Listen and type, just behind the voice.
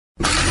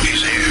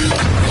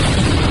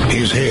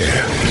He's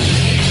here.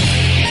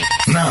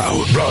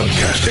 Now,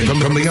 broadcasting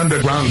from the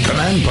underground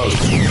command post,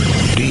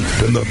 deep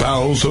in the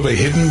bowels of a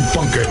hidden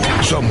bunker,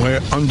 somewhere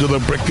under the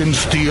brick and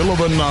steel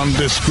of a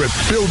nondescript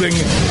building,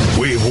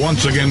 we've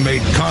once again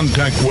made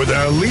contact with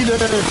our leader,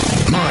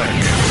 Mark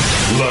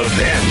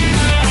Levin.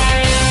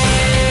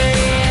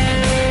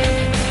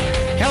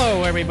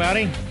 Hello,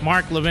 everybody.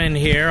 Mark Levin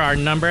here. Our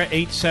number,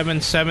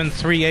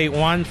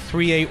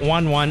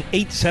 877-381-3811,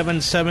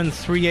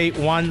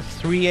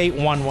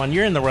 877-381-3811.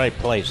 You're in the right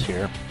place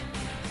here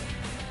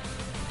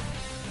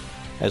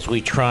as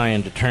we try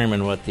and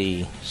determine what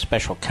the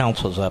special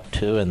counsel's up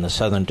to in the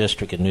Southern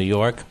District of New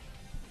York.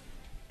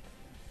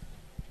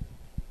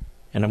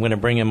 And I'm going to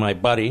bring in my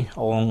buddy,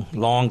 a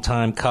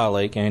long-time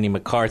colleague, Andy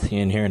McCarthy,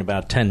 in here in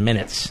about 10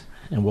 minutes,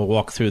 and we'll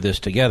walk through this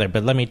together.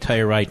 But let me tell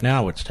you right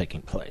now what's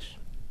taking place.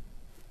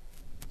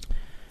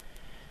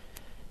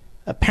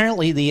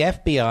 Apparently, the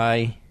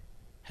FBI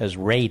has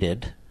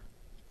raided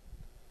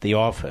the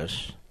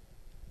office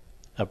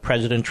of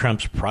President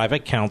Trump's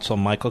private counsel,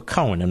 Michael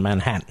Cohen, in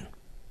Manhattan,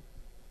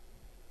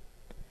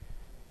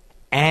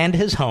 and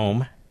his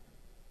home,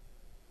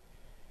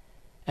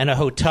 and a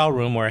hotel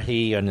room where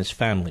he and his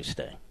family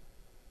stay.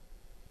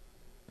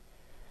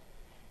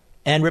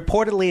 And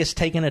reportedly has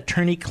taken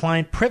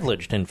attorney-client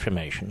privileged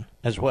information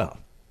as well.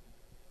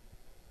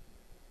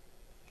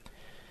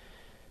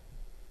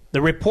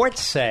 The reports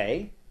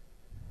say,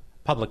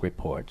 public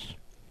reports,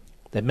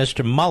 that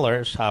Mr.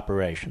 Mueller's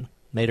operation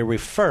made a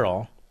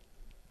referral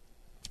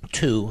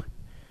to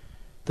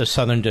the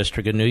Southern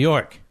District of New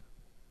York.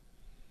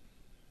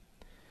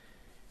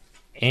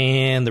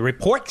 And the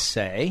reports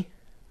say,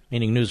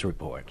 meaning news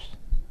reports,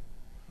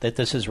 that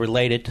this is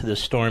related to the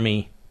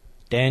Stormy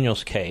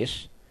Daniels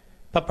case,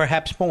 but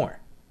perhaps more.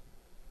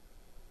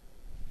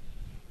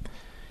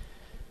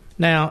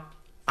 Now,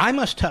 I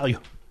must tell you,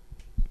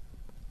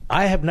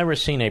 I have never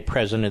seen a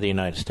president of the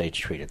United States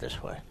treated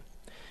this way.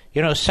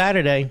 You know,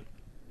 Saturday,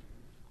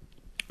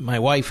 my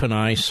wife and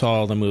I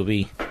saw the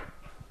movie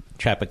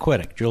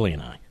Chappaquiddick, Julie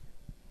and I.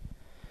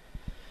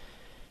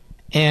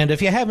 And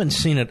if you haven't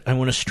seen it, I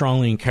want to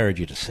strongly encourage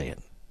you to see it.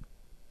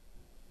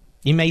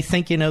 You may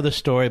think you know the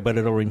story, but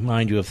it'll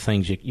remind you of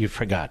things you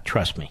forgot.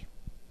 Trust me.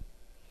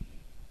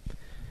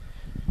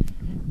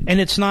 And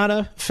it's not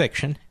a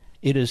fiction.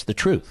 It is the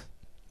truth.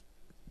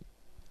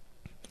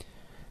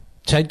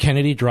 Ted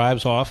Kennedy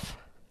drives off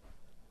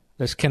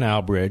this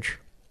canal bridge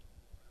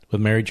with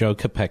Mary Jo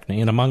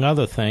Kopechne, and among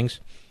other things,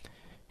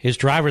 his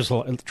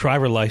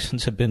driver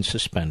license had been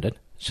suspended.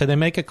 So they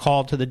make a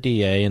call to the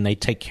DA, and they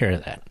take care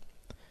of that.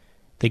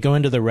 They go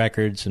into the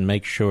records and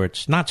make sure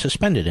it's not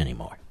suspended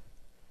anymore.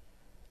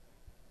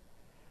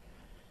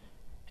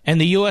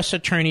 And the U.S.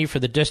 Attorney for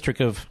the District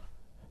of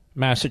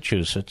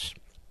Massachusetts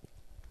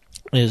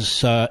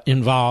is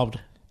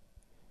involved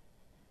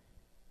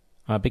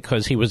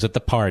because he was at the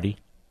party.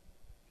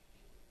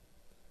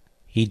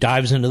 He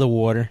dives into the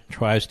water,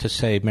 tries to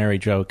save Mary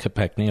Jo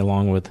Kopechne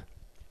along with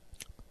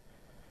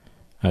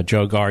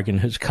Joe Gargan,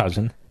 his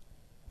cousin.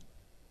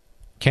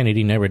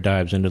 Kennedy never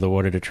dives into the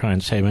water to try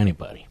and save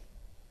anybody.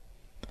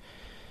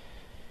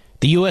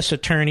 The U.S.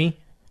 Attorney,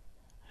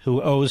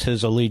 who owes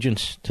his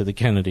allegiance to the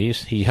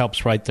Kennedys, he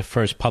helps write the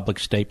first public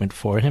statement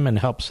for him and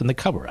helps in the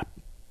cover-up.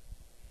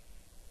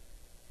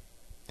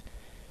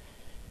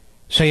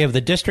 So you have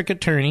the district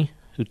attorney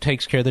who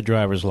takes care of the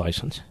driver's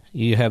license.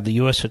 You have the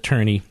U.S.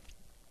 Attorney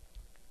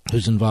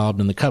who's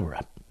involved in the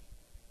cover-up.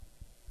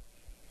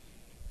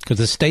 Because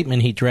the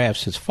statement he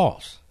drafts is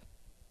false.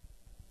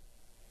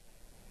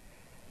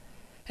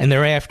 And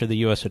thereafter, the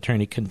U.S.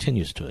 Attorney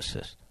continues to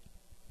assist.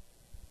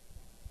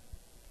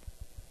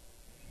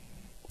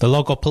 The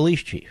local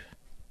police chief,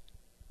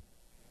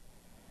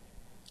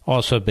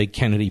 also a big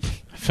Kennedy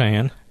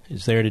fan,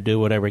 is there to do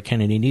whatever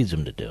Kennedy needs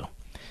him to do.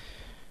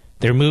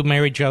 They remove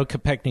Mary Jo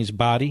Kopechne's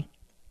body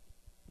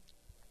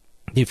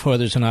before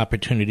there's an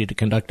opportunity to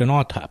conduct an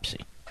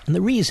autopsy. And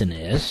the reason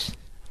is,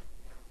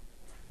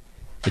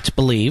 it's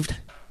believed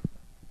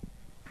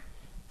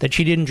that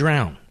she didn't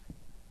drown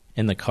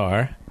in the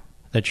car,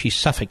 that she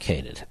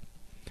suffocated.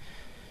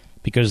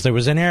 Because there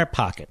was an air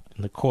pocket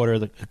in the corner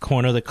of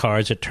the car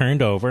as it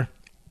turned over,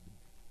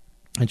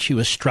 and she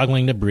was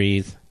struggling to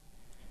breathe,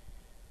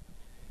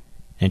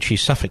 and she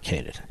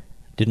suffocated,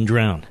 didn't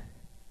drown.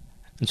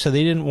 And so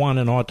they didn't want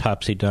an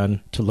autopsy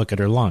done to look at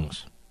her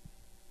lungs.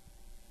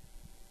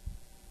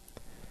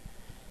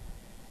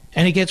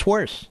 And it gets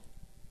worse.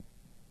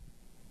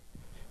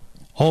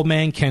 Old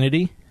man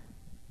Kennedy,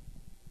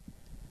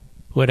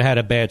 who had had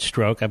a bad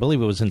stroke, I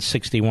believe it was in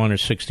 61 or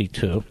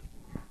 62,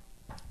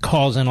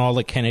 calls in all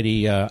the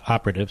Kennedy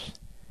operatives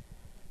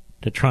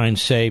to try and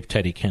save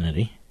Teddy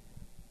Kennedy,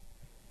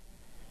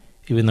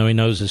 even though he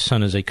knows his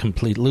son is a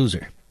complete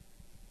loser.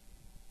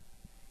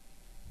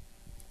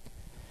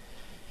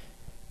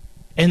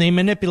 And they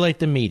manipulate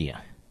the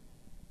media.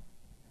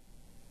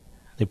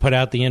 They put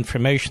out the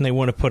information they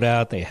want to put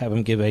out. They have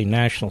him give a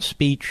national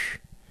speech,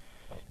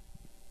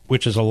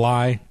 which is a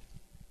lie.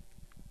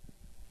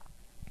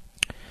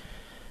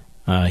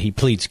 He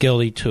pleads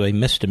guilty to a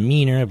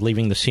misdemeanor of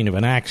leaving the scene of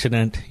an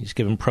accident. He's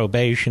given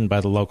probation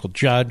by the local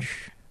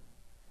judge,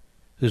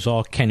 who's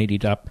all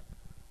Kennedy'd up.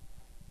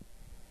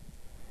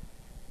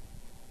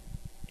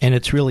 And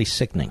it's really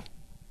sickening.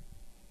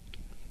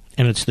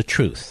 And it's the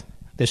truth.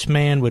 This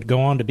man would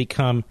go on to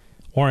become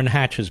Orrin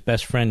Hatch's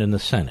best friend in the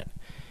Senate.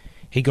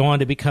 He'd go on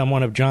to become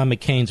one of John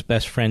McCain's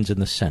best friends in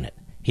the Senate.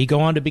 He'd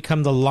go on to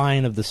become the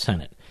lion of the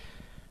Senate,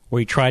 where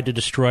he tried to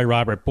destroy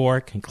Robert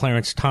Bork and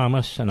Clarence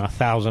Thomas and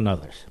 1,000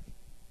 others.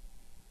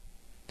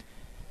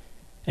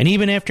 And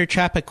even after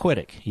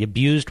Chappaquiddick, he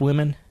abused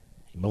women,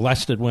 he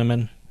molested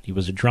women, he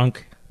was a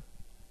drunk.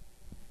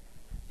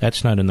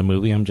 That's not in the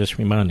movie, I'm just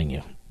reminding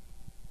you.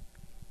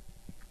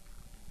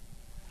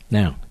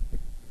 Now,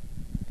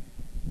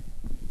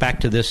 back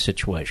to this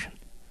situation.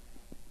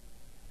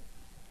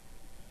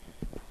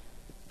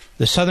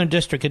 The Southern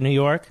District of New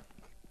York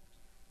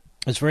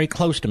is very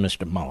close to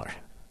Mr. Mueller,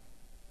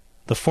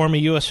 the former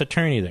U.S.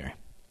 attorney there.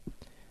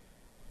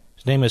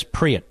 His name is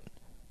Preet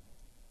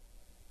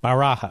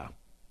Bharara.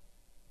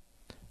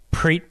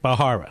 Preet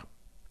Bharara.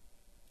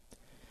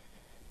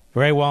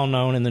 Very well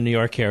known in the New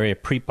York area,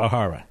 Preet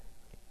Bharara.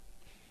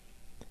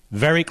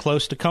 Very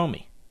close to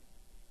Comey.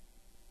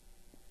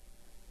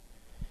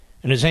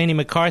 And as Andy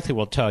McCarthy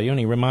will tell you, and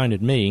he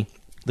reminded me,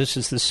 this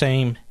is the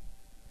same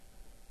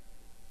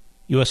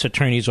U.S.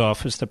 Attorney's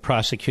Office that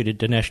prosecuted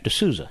Dinesh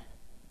D'Souza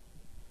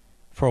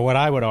for what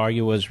I would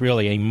argue was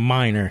really a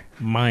minor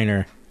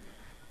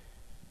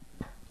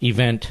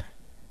event,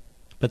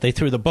 but they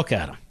threw the book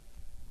at him.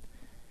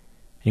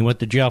 He went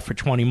to jail for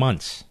 20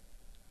 months.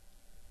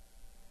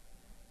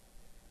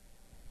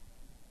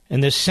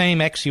 And this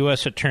same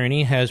ex-U.S.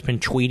 attorney has been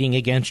tweeting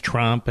against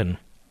Trump and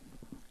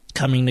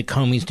coming to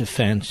Comey's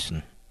defense.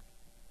 And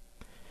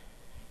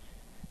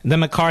then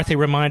McCarthy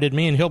reminded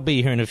me, and he'll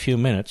be here in a few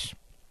minutes,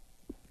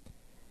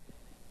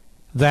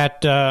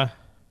 that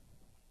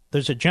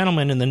there's a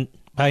gentleman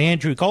by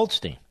Andrew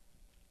Goldstein,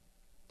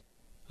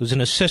 who's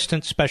an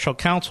assistant special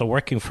counsel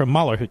working for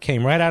Mueller, who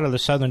came right out of the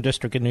Southern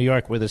District of New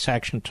York where this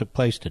action took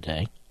place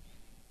today.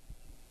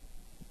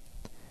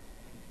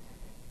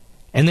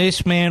 And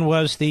this man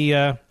was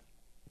the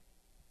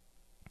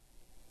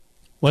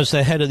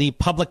head of the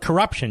public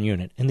corruption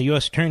unit in the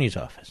U.S. Attorney's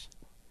Office.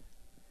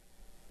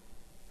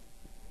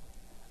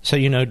 So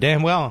you know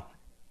damn well,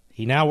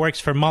 he now works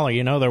for Mueller.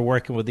 You know they're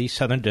working with the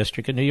Southern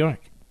District of New York.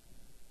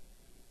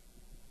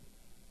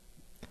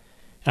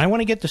 And I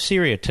want to get to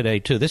Syria today,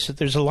 too.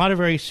 There's a lot of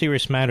very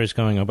serious matters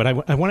going on, but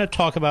I want to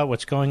talk about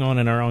what's going on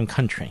in our own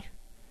country.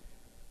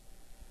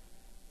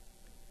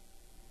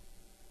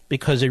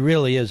 Because it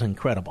really is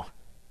incredible.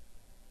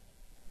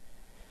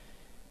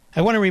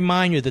 I want to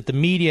remind you that the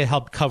media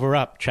helped cover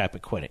up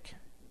Chappaquiddick.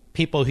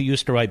 People who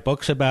used to write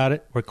books about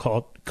it were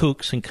called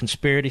kooks and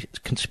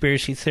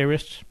conspiracy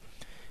theorists.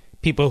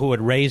 People who would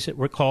raise it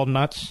were called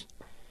nuts.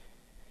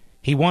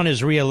 He won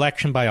his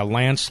re-election by a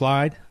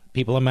landslide.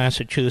 People in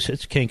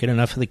Massachusetts can't get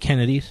enough of the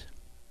Kennedys.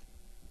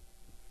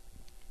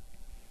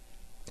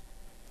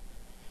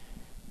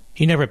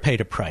 He never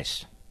paid a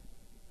price.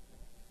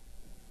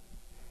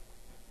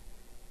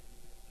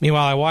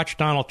 Meanwhile, I watched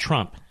Donald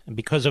Trump, and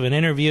because of an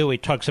interview, he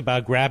talks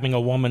about grabbing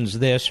a woman's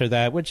this or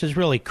that, which is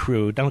really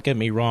crude, don't get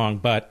me wrong,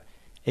 but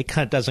it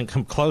kind of doesn't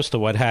come close to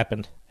what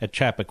happened at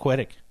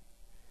Chappaquiddick.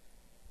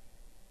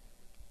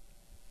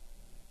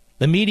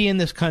 The media in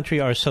this country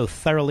are so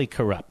thoroughly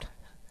corrupt.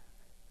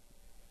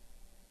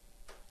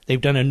 They've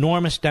done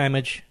enormous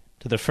damage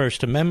to the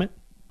First Amendment,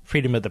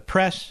 freedom of the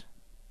press,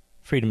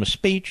 freedom of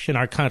speech, and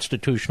our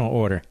constitutional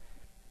order.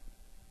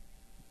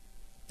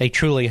 They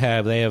truly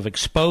have. They have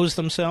exposed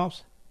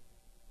themselves,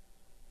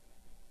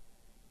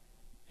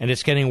 and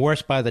it's getting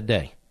worse by the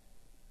day.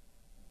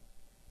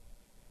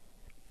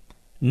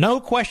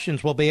 No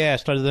questions will be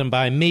asked other than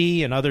by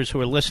me and others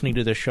who are listening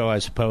to this show, I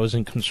suppose,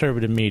 in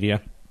conservative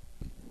media,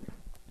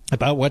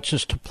 about what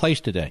just took place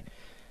today.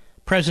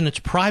 President's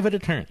private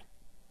attorney,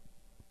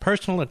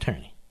 personal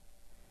attorney.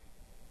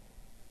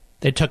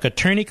 They took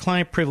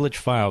attorney-client privilege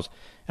files.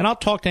 And I'll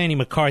talk to Andy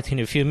McCarthy in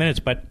a few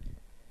minutes, but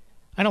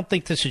I don't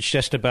think this is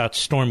just about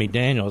Stormy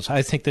Daniels.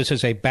 I think this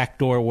is a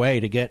backdoor way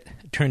to get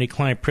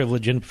attorney-client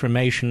privilege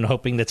information,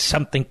 hoping that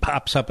something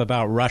pops up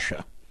about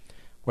Russia,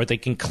 where they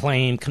can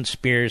claim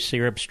conspiracy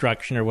or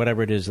obstruction or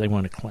whatever it is they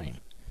want to claim.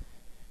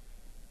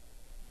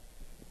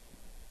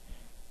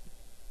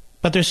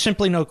 But there's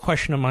simply no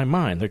question in my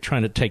mind they're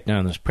trying to take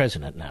down this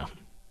president now.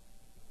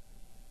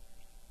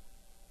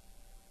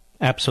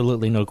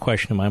 Absolutely no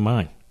question in my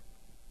mind.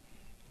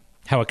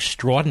 How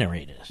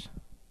extraordinary it is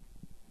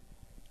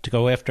to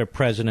go after a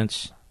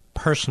president's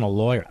personal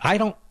lawyer. I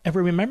don't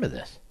ever remember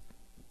this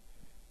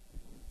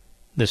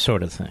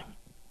sort of thing.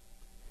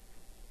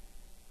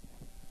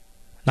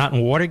 Not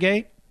in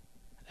Watergate.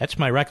 That's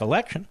my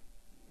recollection.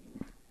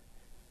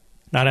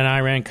 Not in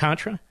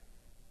Iran-Contra.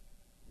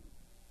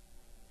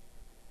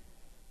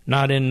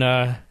 Not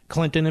in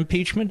Clinton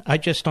impeachment. I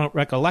just don't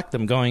recollect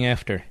them going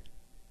after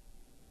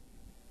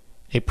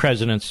a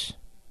president's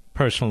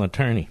personal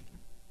attorney.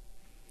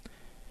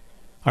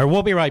 All right,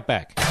 we'll be right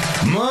back.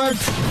 Mark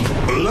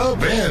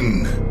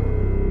Levin.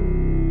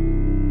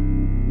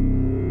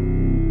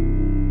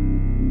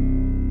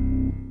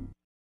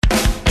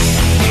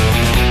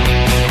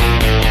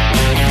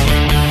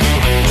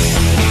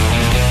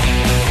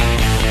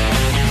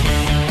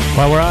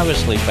 Well, we're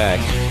obviously back.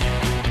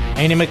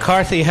 Andy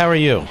McCarthy, how are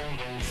you?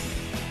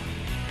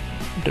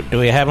 Do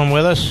we have him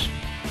with us?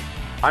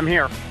 I'm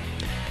here.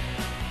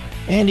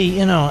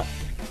 Andy,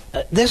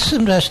 this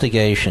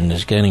investigation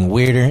is getting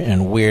weirder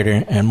and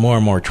weirder and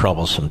more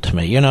troublesome to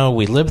me.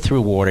 We lived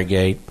through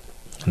Watergate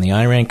and the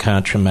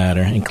Iran-Contra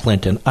matter and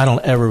Clinton. I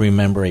don't ever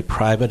remember a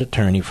private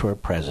attorney for a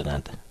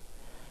president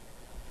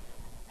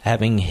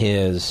having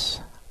his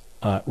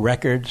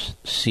records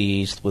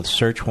seized with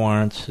search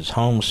warrants, his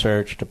home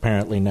searched,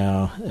 apparently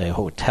now, a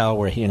hotel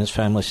where he and his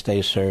family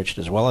stay searched,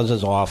 as well as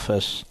his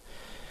office.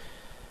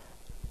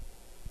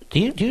 Do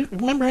you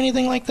remember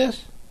anything like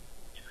this?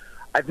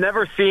 I've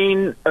never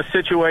seen a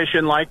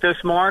situation like this,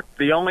 Mark.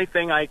 The only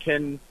thing I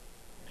can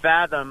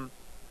fathom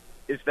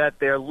is that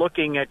they're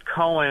looking at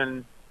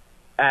Cohen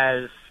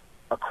as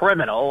a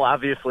criminal.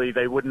 Obviously,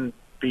 they wouldn't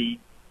be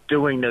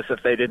doing this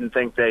if they didn't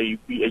think to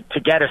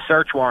get a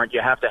search warrant,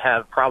 you have to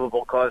have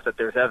probable cause that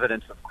there's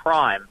evidence of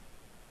crime.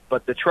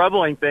 But the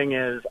troubling thing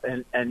is,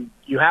 and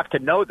you have to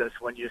know this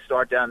when you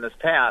start down this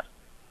path,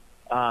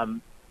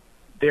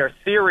 their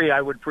theory,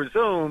 I would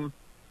presume,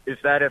 is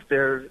that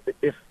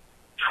if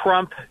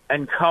Trump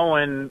and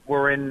Cohen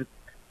were in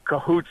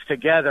cahoots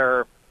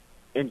together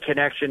in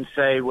connection,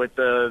 say, with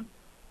the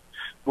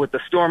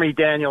Stormy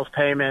Daniels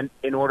payment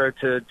in order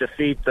to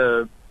defeat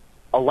the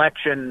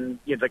election,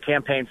 the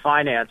campaign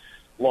finance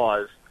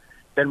laws,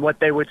 then what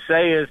they would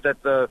say is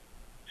that the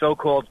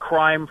so-called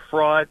crime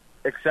fraud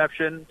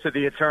exception to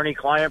the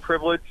attorney-client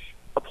privilege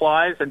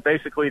applies, and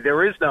basically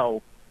there is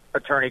no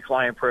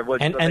attorney-client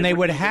privilege. And they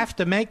would have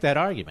to make that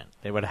argument.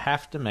 They would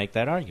have to make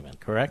that argument,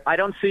 correct? I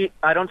don't see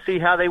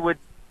how they would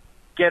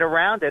get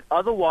around it.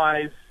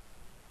 Otherwise,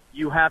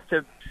 you have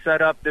to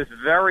set up this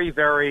very,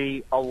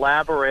 very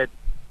elaborate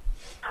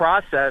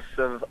process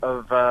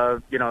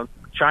of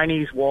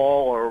Chinese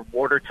wall or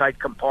watertight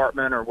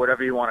compartment or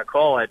whatever you want to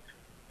call it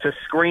to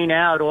screen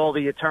out all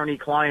the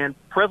attorney-client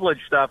privilege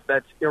stuff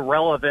that's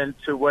irrelevant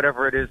to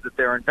whatever it is that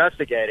they're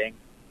investigating.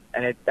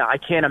 And I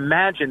can't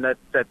imagine that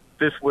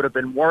this would have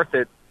been worth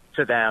it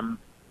to them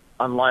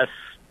unless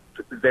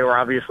they were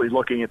obviously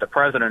looking at the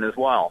president as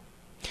well.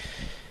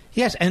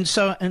 Yes, and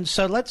so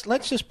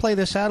let's just play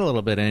this out a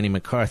little bit, Andy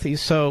McCarthy.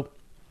 So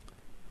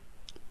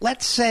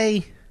let's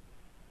say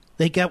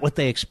they get what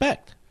they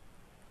expect.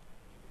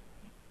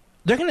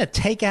 They're going to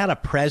take out a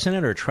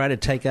president or try to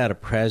take out a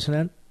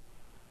president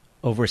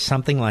over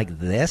something like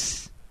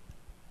this?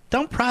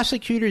 Don't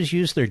prosecutors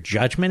use their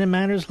judgment in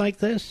matters like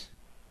this?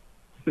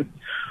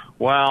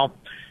 Well,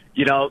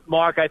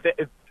 Mark, I think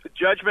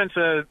judgments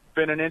have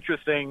been an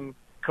interesting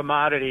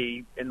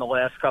commodity in the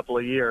last couple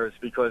of years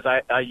because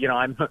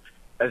I'm,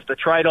 as the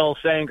trite-old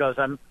saying goes,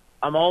 I'm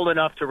old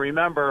enough to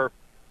remember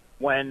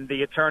when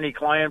the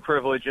attorney-client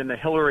privilege in the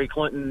Hillary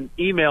Clinton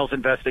emails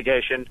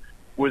investigation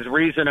was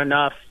reason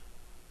enough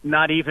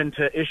not even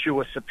to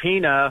issue a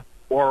subpoena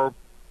or,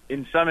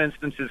 in some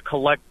instances,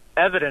 collect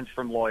evidence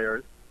from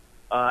lawyers.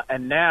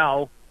 And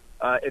now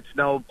it's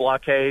no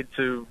blockade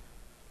to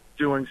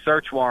doing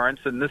search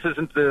warrants. And this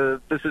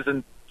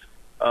isn't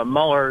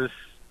Mueller's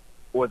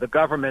or the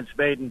government's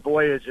maiden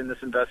voyage in this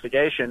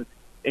investigation.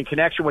 In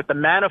connection with the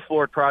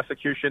Manafort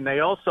prosecution, they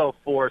also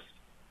forced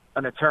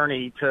an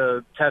attorney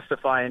to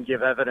testify and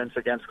give evidence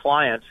against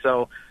clients.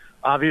 So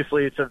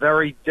obviously it's a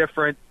very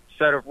different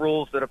set of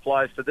rules that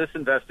applies to this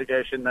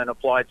investigation than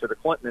applied to the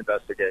Clinton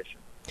investigation.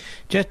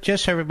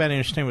 Just so everybody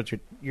understand what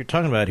you're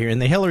talking about here, in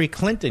the Hillary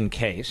Clinton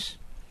case,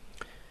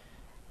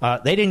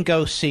 they didn't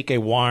go seek a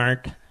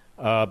warrant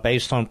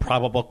based on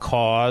probable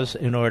cause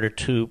in order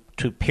to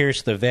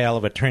pierce the veil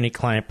of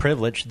attorney-client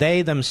privilege.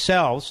 They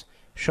themselves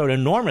showed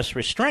enormous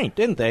restraint,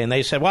 didn't they? And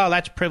they said, well,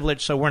 that's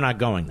privilege, so we're not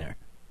going there.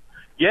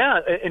 Yeah.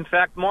 In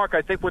fact, Mark,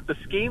 I think what the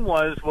scheme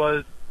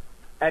was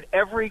at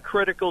every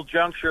critical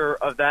juncture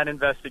of that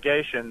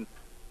investigation,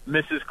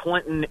 Mrs.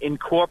 Clinton,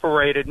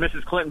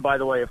 by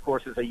the way, of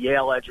course, is a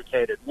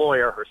Yale-educated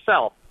lawyer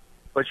herself,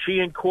 but she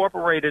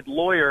incorporated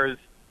lawyers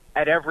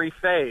at every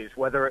phase,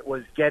 whether it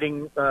was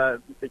getting,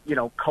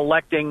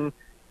 collecting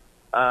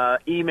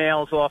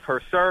emails off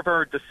her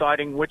server,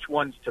 deciding which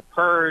ones to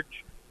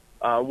purge,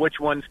 which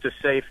ones to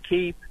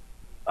safekeep.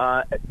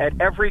 At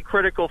every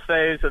critical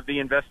phase of the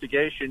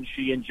investigation,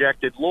 she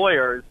injected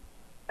lawyers.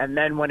 And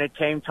then when it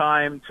came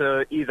time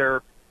to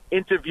either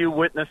interview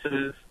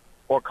witnesses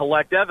or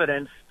collect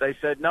evidence, they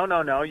said,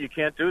 no, you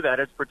can't do that.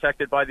 It's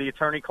protected by the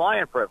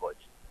attorney-client privilege.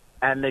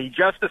 And the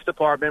Justice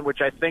Department,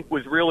 which I think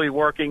was really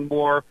working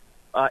more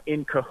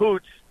in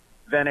cahoots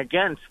than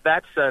against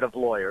that set of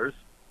lawyers,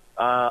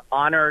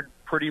 honored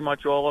pretty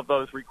much all of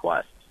those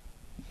requests.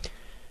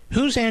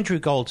 Who's Andrew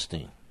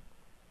Goldstein?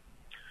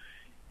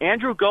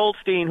 Andrew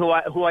Goldstein, who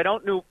I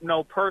don't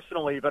know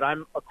personally, but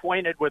I'm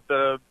acquainted with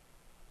the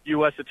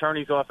U.S.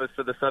 Attorney's Office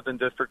for the Southern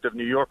District of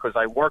New York because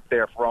I worked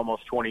there for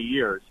almost 20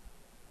 years.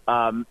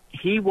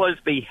 He was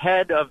the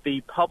head of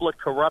the public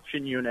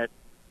corruption unit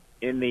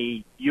in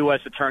the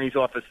U.S. Attorney's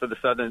Office for the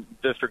Southern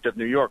District of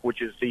New York,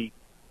 which is the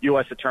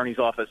U.S. Attorney's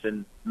Office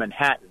in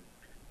Manhattan.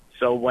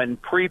 So when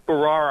Preet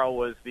Bharara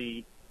was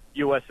the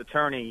U.S.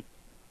 Attorney,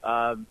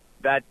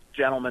 that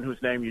gentleman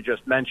whose name you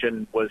just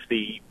mentioned was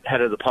the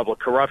head of the public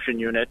corruption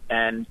unit,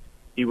 and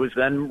he was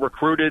then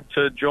recruited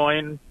to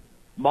join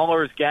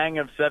Mueller's Gang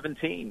of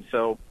 17.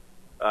 So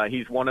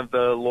he's one of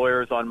the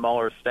lawyers on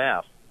Mueller's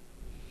staff.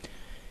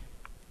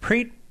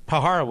 Preet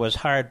Bharara was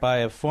hired by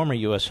a former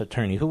U.S.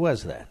 attorney. Who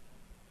was that?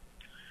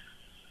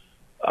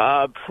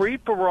 Preet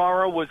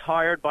Bharara was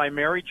hired by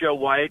Mary Jo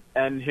White,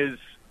 and his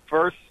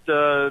first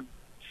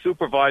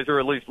supervisor,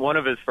 at least one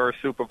of his first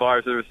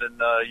supervisors in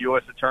the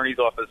U.S. Attorney's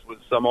Office, was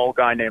some old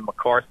guy named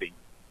McCarthy.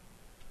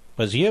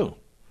 Was you?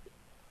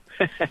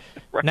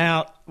 Right.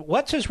 Now,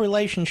 what's his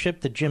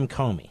relationship to Jim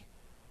Comey?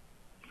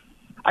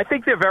 I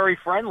think they're very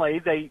friendly.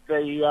 They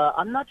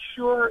I'm not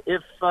sure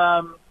if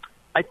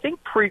I think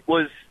Preet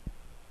was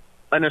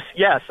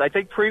I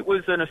think Preet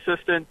was an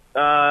assistant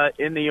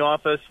in the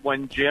office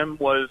when Jim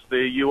was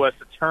the U.S.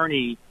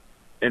 attorney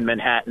in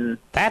Manhattan.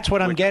 That's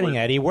what I'm getting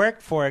at. He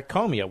worked for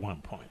Comey at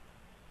one point.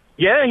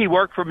 Yeah, he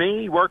worked for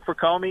me. He worked for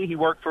Comey. He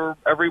worked for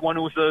everyone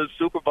who was a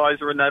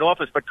supervisor in that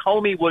office. But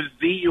Comey was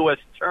the U.S.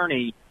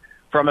 attorney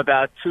from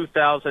about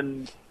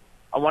 2000,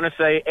 I want to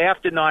say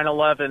after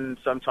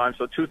 9/11 sometime,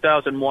 so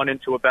 2001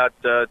 into about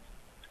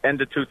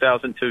end of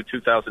 2002,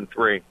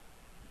 2003.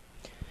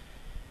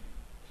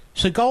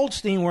 So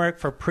Goldstein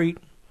worked for Preet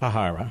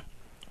Bharara.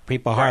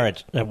 Preet Bharara,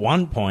 right, at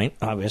one point,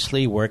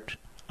 obviously, worked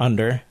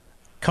under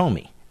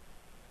Comey.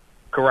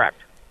 Correct.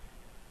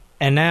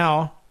 And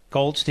now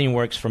Goldstein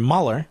works for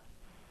Mueller,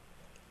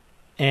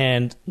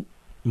 and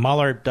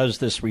Mueller does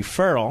this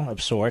referral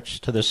of sorts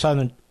to the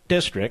Southern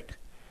District,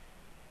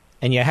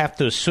 and you have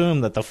to assume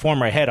that the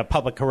former head of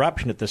public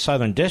corruption at the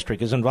Southern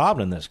District is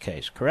involved in this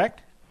case, correct?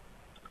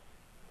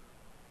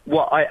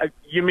 Well,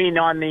 you mean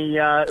on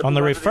the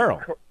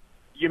referral?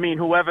 You mean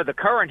whoever the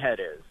current head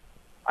is?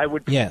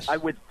 Yes. I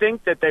would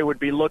think that they would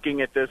be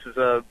looking at this as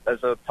a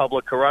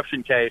public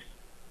corruption case.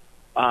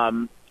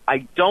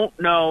 I don't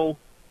know,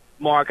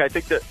 Mark. I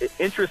think the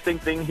interesting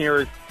thing here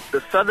is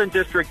the Southern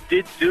District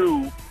did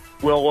do,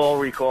 we'll all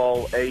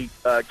recall, a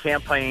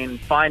campaign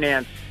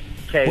finance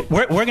case.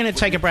 We're going to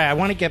take a break. I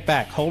want to get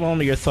back. Hold on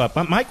to your thought.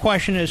 But my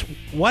question is,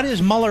 what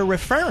is Mueller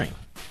referring?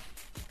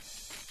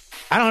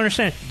 I don't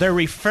understand. They're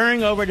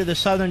referring over to the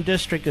Southern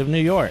District of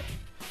New York.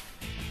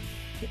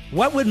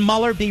 What would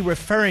Mueller be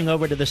referring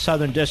over to the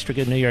Southern District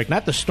of New York?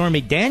 Not the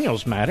Stormy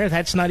Daniels matter.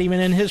 That's not even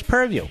in his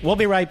purview. We'll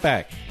be right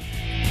back.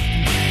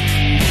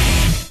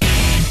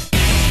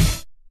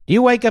 Do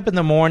you wake up in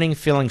the morning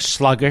feeling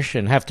sluggish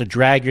and have to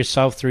drag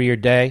yourself through your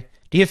day?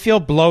 Do you feel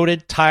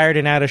bloated, tired,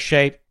 and out of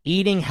shape?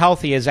 Eating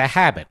healthy is a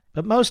habit,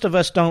 but most of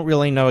us don't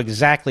really know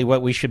exactly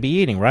what we should be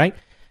eating, right?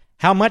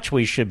 How much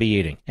we should be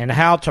eating, and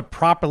how to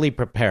properly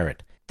prepare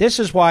it. This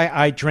is why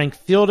I drink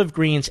Field of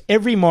Greens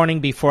every morning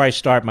before I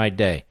start my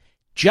day.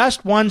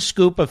 Just one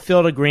scoop of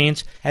Field of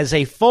Greens has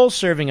a full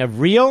serving of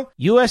real,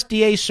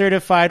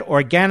 USDA-certified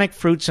organic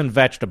fruits and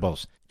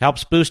vegetables. It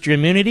helps boost your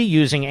immunity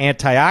using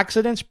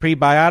antioxidants,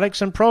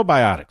 prebiotics, and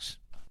probiotics.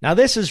 Now,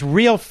 this is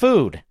real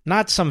food,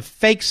 not some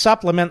fake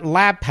supplement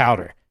lab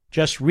powder.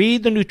 Just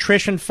read the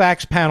nutrition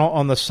facts panel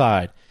on the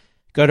side.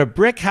 Go to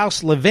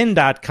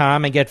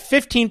BrickhouseLevin.com and get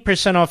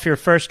 15% off your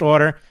first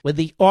order with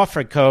the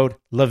offer code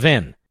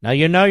Levin. Now,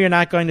 you know you're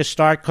not going to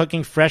start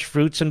cooking fresh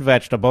fruits and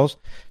vegetables,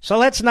 so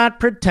let's not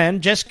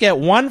pretend. Just get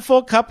 1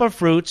 full cup of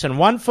fruits and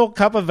 1 full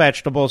cup of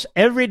vegetables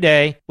every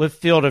day with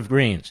Field of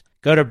Greens.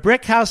 Go to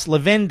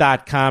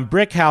BrickhouseLevin.com,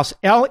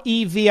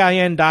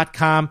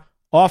 BrickhouseLevin.com,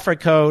 offer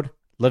code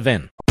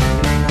Levin.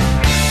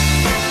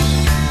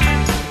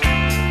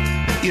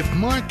 If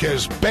Mark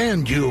has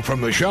banned you from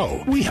the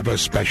show, we have a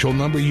special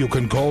number you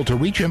can call to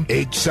reach him,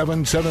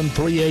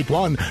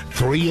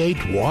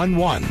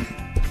 877-381-3811.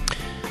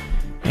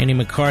 Andy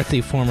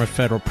McCarthy, former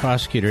federal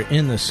prosecutor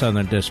in the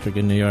Southern District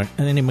of New York.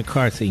 And Andy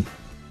McCarthy,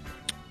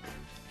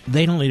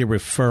 they don't need a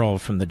referral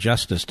from the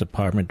Justice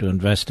Department to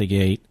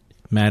investigate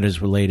matters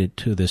related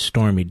to this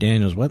Stormy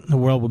Daniels. What in the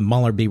world would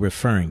Mueller be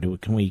referring to?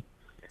 Can we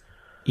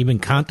even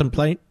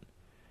contemplate?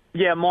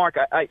 Yeah, Mark,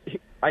 I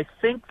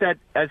think that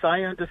as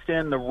I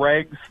understand the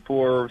regs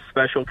for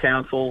special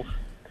counsels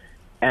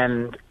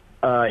and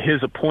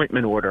his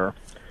appointment order,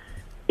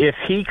 if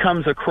he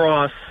comes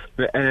across,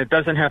 and it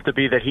doesn't have to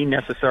be that he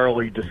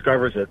necessarily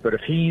discovers it, but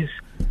if he's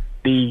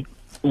the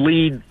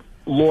lead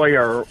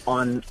lawyer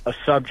on a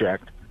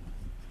subject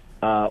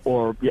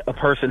or a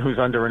person who's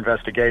under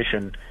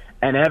investigation,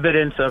 and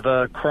evidence of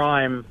a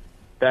crime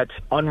that's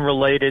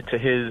unrelated to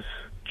his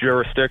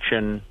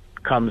jurisdiction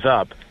comes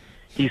up,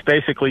 he's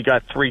basically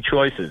got 3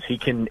 choices. He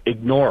can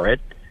ignore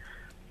it.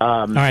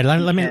 All right,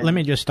 let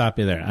me just stop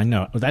you there. I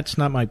know that's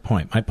not my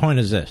point. My point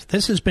is this: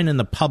 this has been in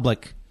the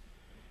public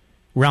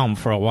realm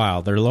for a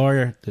while. Their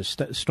lawyer,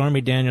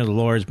 Stormy Daniels'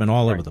 lawyer, has been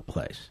all over the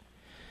place,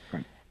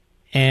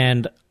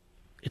 and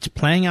it's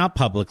playing out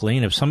publicly.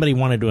 And if somebody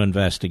wanted to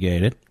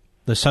investigate it,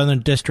 The Southern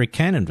District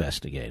can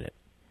investigate it.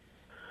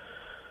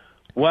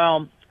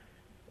 Well,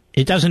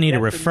 it doesn't need a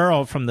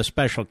referral from the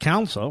special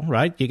counsel,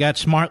 right? You got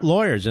smart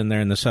lawyers in there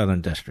in the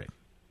Southern District.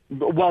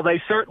 Well,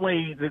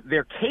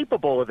 they're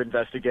capable of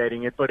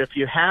investigating it, but if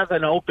you have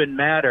an open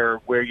matter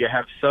where you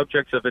have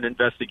subjects of an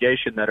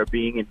investigation that are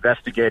being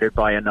investigated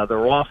by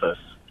another office,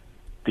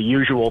 the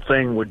usual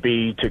thing would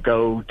be to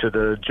go to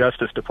the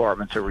Justice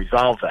Department to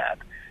resolve that.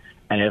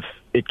 And if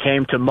it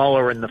came to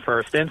Mueller in the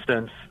first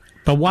instance...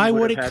 But why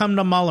would it come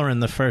to Mueller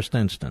in the first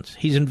instance?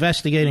 He's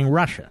investigating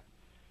Russia.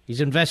 He's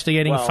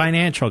investigating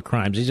financial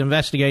crimes. He's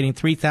investigating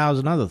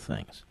 3,000 other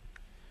things.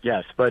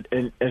 Yes, but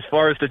as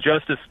far as the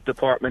Justice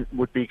Department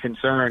would be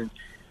concerned,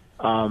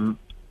 Cohen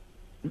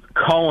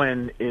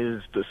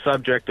is the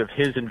subject of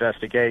his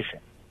investigation.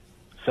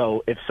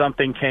 So if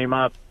something came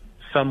up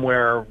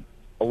somewhere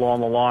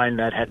along the line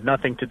that had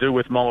nothing to do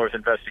with Mueller's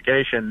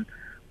investigation,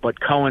 but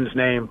Cohen's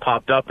name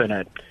popped up in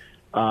it,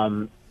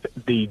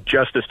 the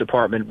Justice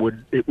Department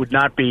it would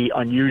not be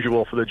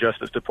unusual for the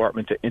Justice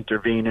Department to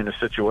intervene in a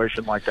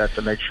situation like that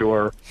to make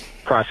sure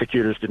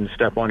prosecutors didn't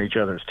step on each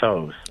other's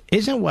toes.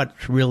 Isn't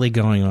what's really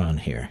going on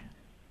here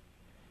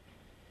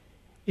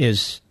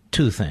is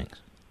two things.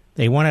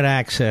 They wanted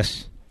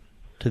access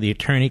to the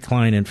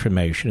attorney-client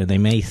information, and they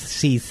may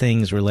see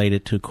things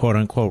related to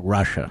quote-unquote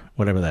Russia,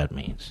 whatever that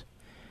means.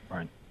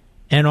 Right.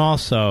 And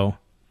also,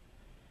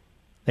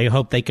 they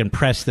hope they can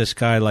press this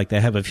guy like they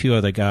have a few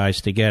other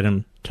guys to get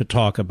him to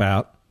talk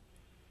about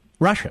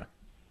Russia.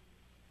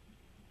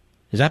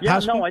 Is that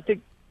possible? No,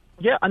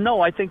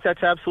 I think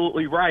that's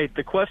absolutely right.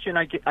 The question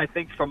I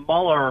think from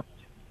Mueller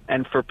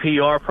and for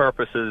PR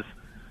purposes,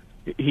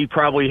 he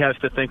probably has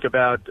to think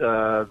about,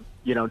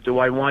 do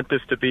I want to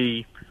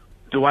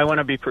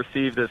be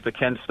perceived as the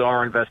Ken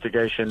Starr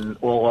investigation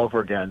all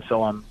over again?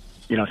 So I'm,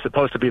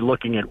 supposed to be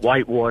looking at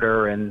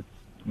Whitewater, and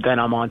then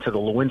I'm on to the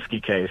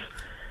Lewinsky case.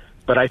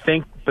 But I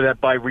think that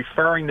by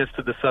referring this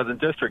to the Southern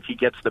District, he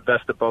gets the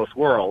best of both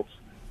worlds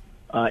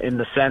in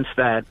the sense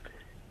that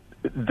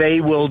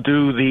they will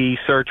do the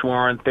search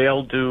warrant,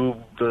 they'll do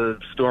the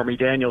Stormy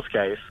Daniels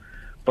case.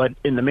 But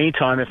in the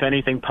meantime, if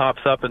anything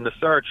pops up in the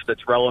search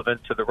that's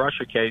relevant to the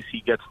Russia case, he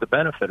gets the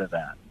benefit of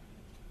that.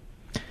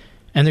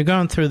 And they're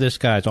going through this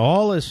guy's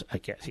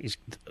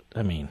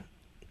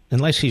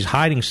unless he's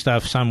hiding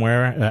stuff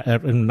somewhere,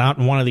 not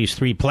in one of these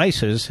three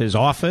places, his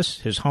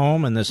office, his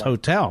home, and this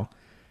hotel,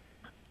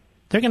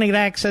 they're going to get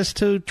access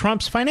to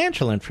Trump's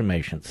financial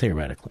information,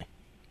 theoretically.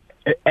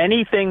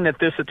 Anything that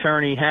this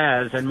attorney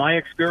has, and my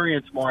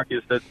experience, Mark,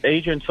 is that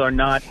agents are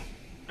not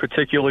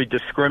particularly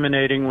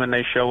discriminating when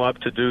they show up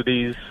to do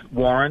these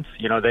warrants.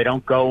 They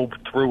don't go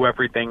through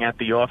everything at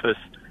the office,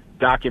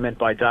 document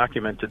by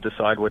document, to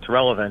decide what's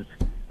relevant.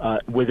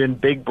 Within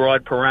big,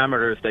 broad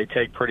parameters, they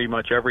take pretty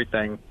much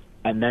everything,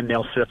 and then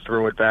they'll sift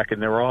through it back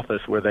in their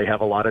office where they have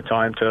a lot of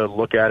time to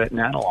look at it and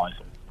analyze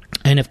it.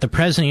 And if the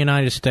President of the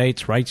United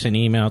States writes an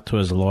email to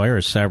his lawyer,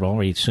 or several,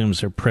 where he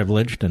assumes they're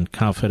privileged and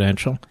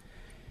confidential,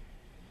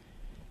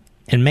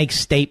 and makes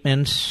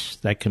statements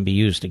that can be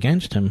used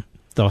against him,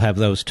 they'll have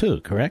those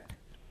too, correct?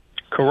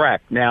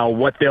 Correct. Now,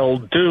 what they'll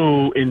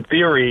do, in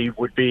theory,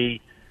 would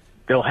be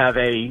they'll have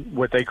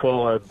what they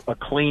call a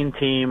clean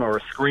team or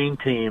a screen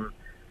team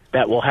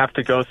that will have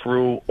to go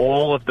through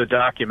all of the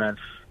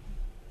documents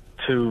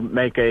to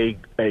make a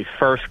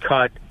first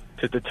cut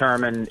to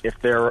determine if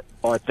there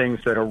are things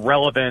that are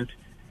relevant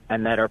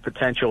and that are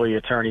potentially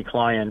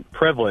attorney-client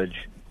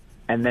privilege.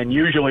 And then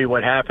usually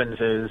what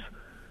happens is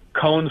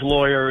Cohen's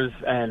lawyers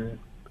and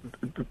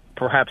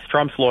perhaps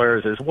Trump's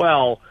lawyers as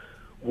well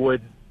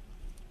would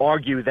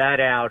argue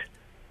that out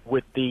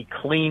with the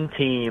clean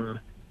team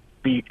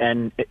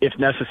and, if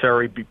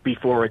necessary,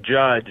 before a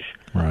judge,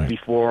 right,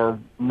 before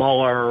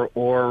Mueller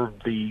or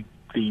the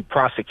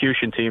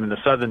prosecution team in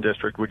the Southern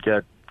District would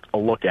get a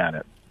look at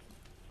it.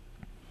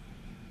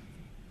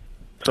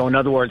 So, in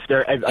other words,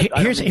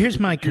 here's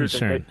my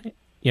concern.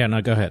 Yeah,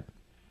 no, go ahead.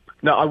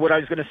 No, what I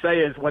was going to say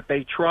is what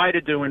they try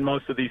to do in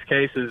most of these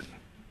cases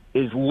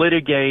is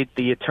litigate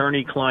the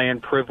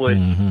attorney-client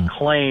privilege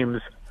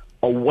claims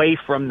away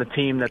from the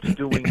team that's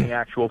doing the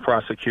actual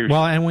prosecution.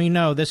 Well, and we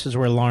know this is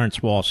where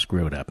Lawrence Wall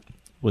screwed up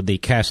with the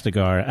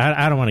Castigar.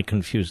 I don't want to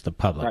confuse the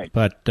public, right,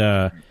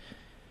 but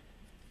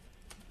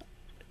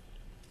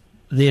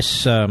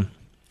here's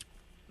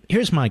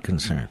my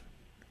concern.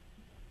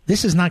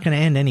 This is not going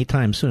to end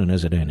anytime soon,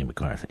 is it, Andy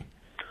McCarthy?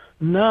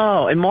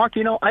 No. And, Mark,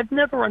 I've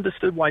never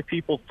understood why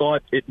people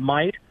thought it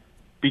might,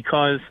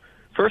 because,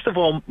 first of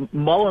all,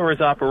 Mueller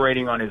is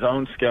operating on his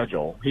own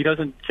schedule. He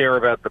doesn't care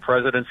about the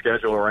president's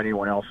schedule or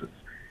anyone else's.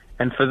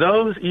 And for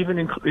those, even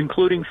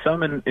including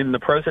some in the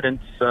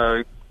president's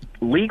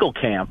legal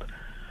camp,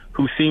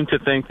 who seem to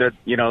think that,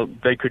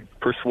 they could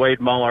persuade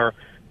Mueller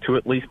to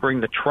at least bring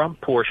the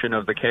Trump portion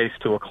of the case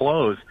to a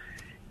close,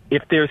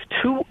 if there's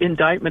two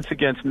indictments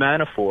against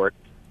Manafort,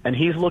 and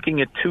he's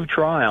looking at two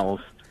trials,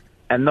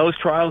 and those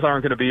trials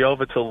aren't going to be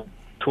over till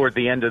toward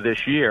the end of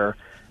this year,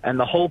 and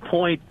the whole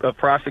point of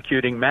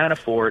prosecuting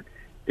Manafort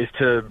is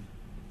to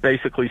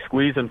basically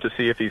squeeze him to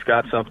see if he's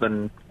got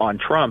something on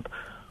Trump,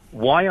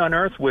 why on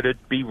earth would it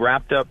be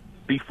wrapped up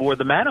before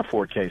the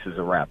Manafort cases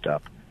are wrapped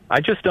up? I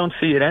just don't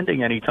see it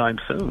ending anytime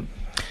soon.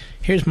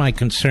 Here's my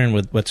concern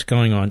with what's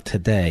going on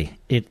today.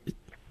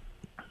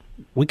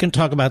 We can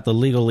talk about the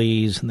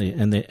legalese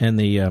and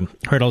the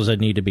hurdles that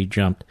need to be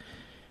jumped.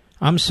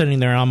 I'm sitting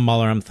there, I'm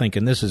Mueller, I'm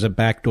thinking this is a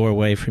backdoor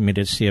way for me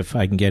to see if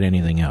I can get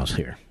anything else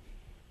here.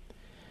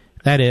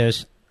 That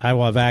is, I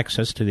will have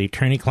access to the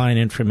attorney-client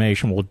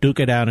information. We'll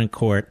duke it out in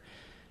court.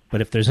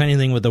 But if there's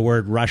anything with the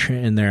word Russia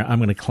in there, I'm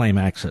going to claim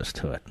access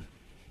to it.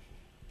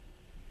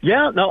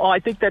 Yeah, no, I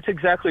think that's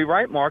exactly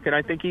right, Mark. And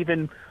I think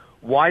even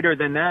wider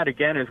than that,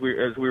 again, as we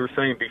were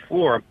saying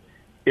before,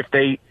 if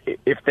they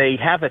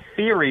have a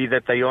theory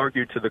that they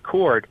argue to the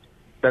court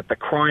that the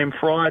crime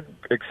fraud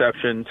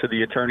exception to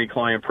the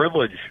attorney-client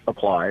privilege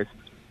applies,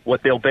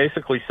 what they'll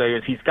basically say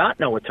is he's got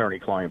no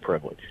attorney-client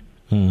privilege.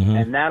 Mm-hmm.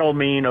 And that'll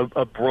mean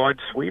a broad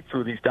sweep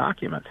through these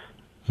documents.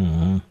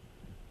 Mm-hmm.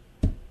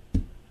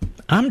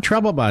 I'm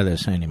troubled by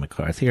this, Andy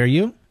McCarthy. Are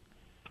you?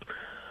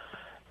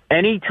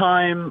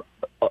 Anytime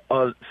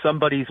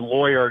somebody's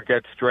lawyer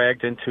gets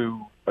dragged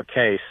into a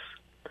case,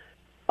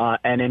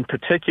 and in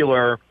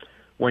particular,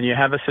 when you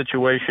have a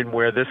situation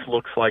where this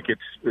looks like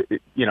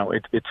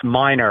it's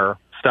minor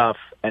stuff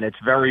and it's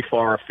very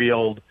far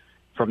afield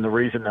from the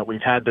reason that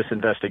we've had this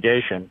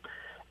investigation,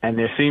 and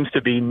there seems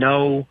to be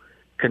no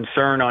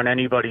concern on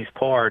anybody's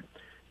part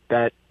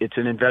that it's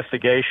an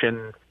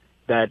investigation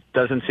that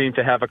doesn't seem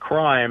to have a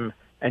crime,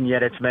 and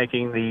yet it's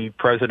making the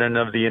President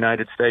of the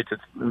United States,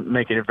 it's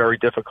making it very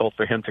difficult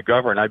for him to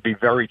govern. I'd be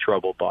very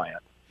troubled by it.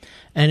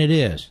 And it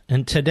is.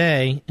 And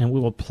today, and we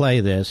will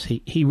play this,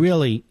 he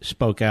really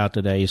spoke out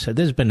today. He said,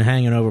 this has been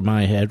hanging over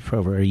my head for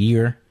over a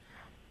year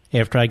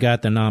after I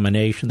got the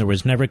nomination. There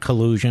was never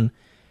collusion.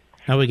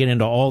 Now we get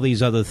into all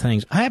these other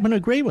things. I happen to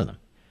agree with him.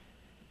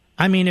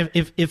 I mean,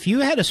 if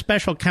you had a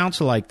special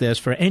counsel like this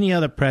for any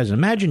other president,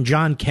 imagine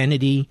John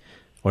Kennedy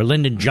or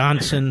Lyndon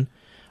Johnson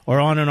or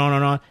on and on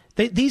and on.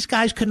 These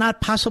guys could not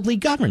possibly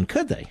govern,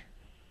 could they?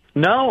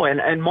 No,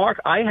 and Mark,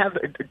 I have,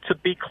 to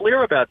be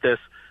clear about this,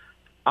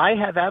 I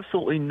have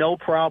absolutely no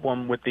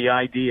problem with the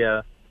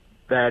idea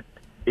that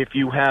if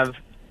you have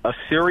a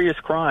serious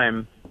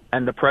crime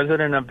and the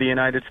President of the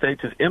United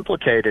States is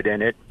implicated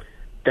in it,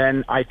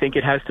 then I think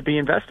it has to be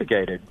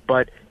investigated.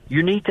 But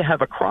you need to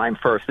have a crime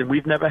first, and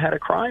we've never had a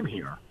crime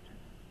here.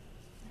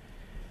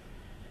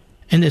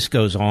 And this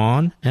goes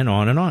on and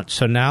on and on.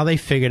 So now they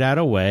figured out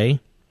a way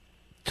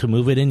to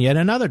move it in yet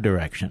another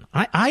direction.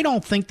 I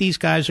don't think these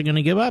guys are going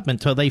to give up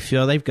until they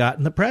feel they've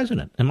gotten the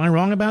president. Am I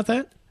wrong about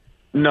that?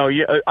 No,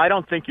 I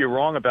don't think you're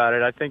wrong about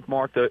it. I think,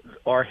 Mark, that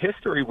our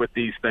history with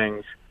these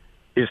things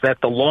is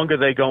that the longer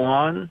they go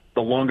on,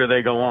 the longer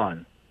they go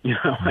on. You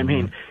know, I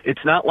mean,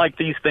 it's not like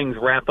these things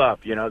wrap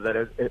up, you know,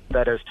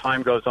 that as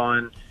time goes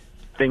on,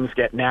 things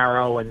get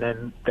narrow and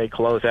then they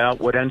close out.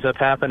 What ends up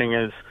happening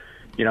is,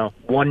 you know,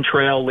 one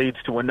trail leads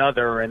to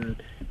another,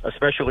 and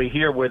especially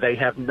here where they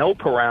have no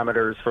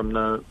parameters from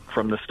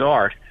the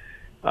start.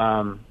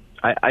 And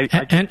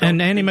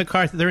Andy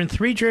McCarthy, they're in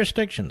 3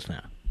 jurisdictions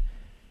now.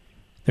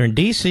 They're in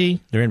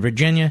D.C., they're in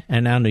Virginia,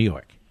 and now New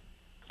York.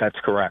 That's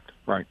correct,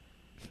 right.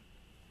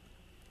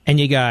 And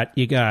you got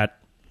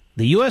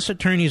the U.S.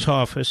 Attorney's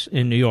Office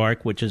in New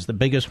York, which is the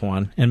biggest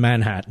one in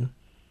Manhattan.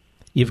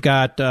 You've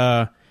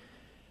got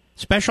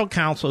special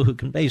counsel who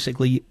can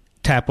basically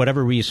tap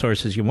whatever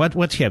resources you want.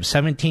 What's he have,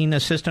 17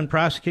 assistant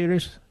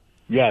prosecutors?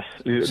 Yes.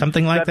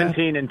 Something like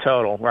 17 that? in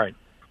total, right.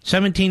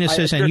 17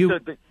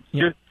 assistant.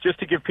 Just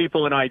to give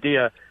people an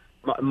idea,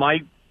 my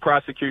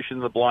prosecution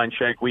of the Blind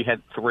Sheikh, we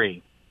had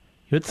 3.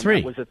 You had 3.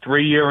 It was a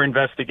 3-year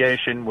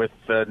investigation with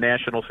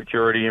national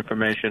security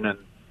information and,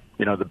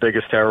 you know, the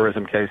biggest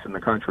terrorism case in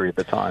the country at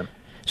the time.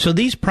 So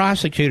these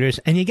prosecutors,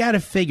 and you got to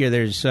figure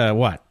there's,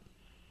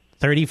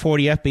 30,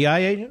 40 FBI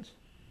agents?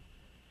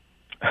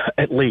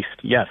 At least,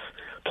 yes.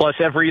 Plus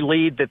every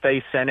lead that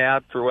they sent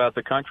out throughout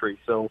the country.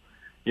 So,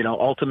 you know,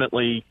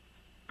 ultimately,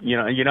 you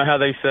know how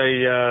they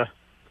say,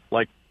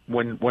 like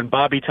when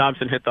Bobby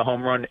Thompson hit the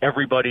home run,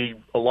 everybody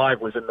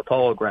alive was in the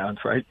Polo Grounds,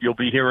 right? You'll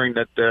be hearing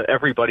that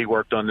everybody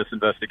worked on this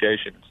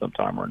investigation at some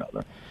time or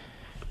another.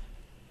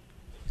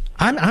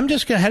 I'm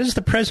just how does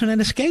the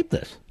president escape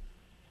this?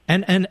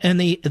 And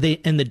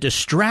the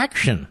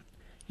distraction,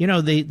 you know,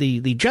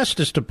 the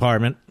Justice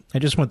Department. I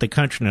just want the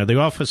country to know the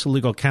Office of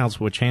Legal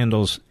Counsel, which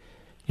handles,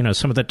 you know,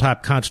 some of the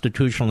top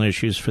constitutional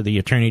issues for the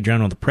Attorney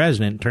General and the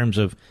President in terms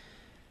of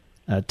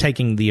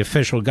taking the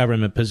official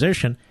government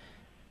position.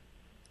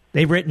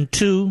 They've written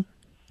 2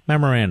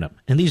 memorandum.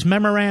 And these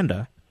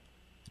memoranda,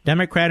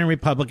 Democrat and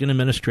Republican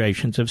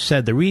administrations have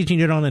said the reason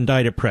you don't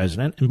indict a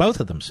president, and both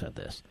of them said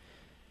this,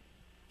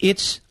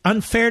 it's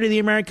unfair to the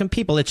American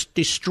people. It's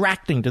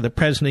distracting to the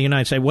President of the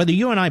United States. Whether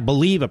you and I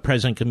believe a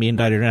president can be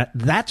indicted or not,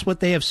 that's what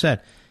they have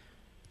said.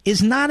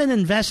 Is not an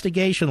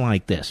investigation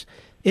like this.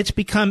 It's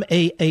become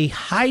a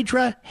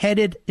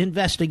Hydra-headed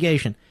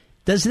investigation.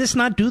 Does this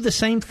not do the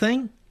same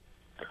thing?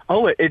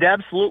 Oh, it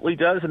absolutely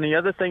does. And the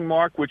other thing,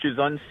 Mark, which is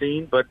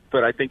unseen, but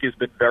I think has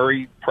been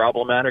very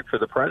problematic for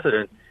the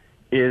president,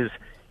 is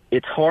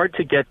it's hard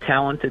to get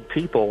talented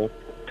people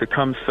to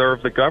come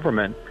serve the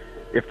government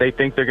if they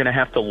think they're going to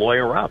have to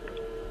lawyer up.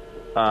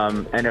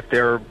 And if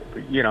they're,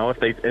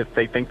 if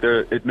they think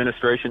the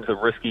administration's a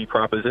risky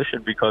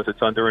proposition because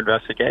it's under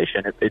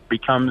investigation, it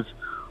becomes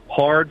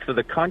hard for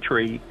the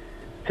country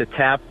to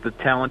tap the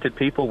talented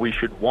people we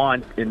should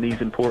want in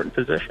these important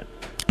positions.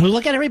 Well,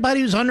 look at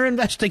everybody who's under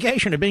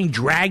investigation. They're being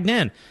dragged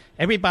in.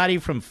 Everybody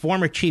from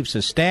former chiefs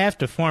of staff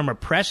to former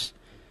press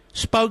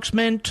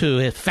spokesmen to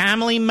his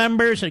family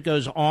members. It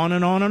goes on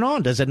and on and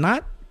on, does it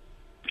not?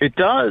 It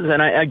does.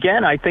 And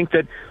I think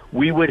that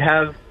we would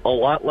have a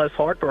lot less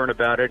heartburn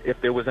about it if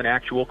there was an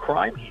actual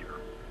crime here.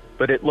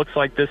 But it looks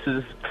like this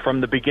is, from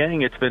the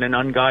beginning, it's been an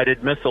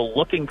unguided missile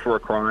looking for a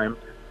crime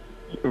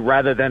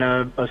rather than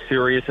a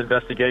serious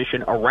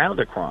investigation around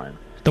a crime.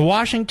 The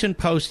Washington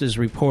Post is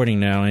reporting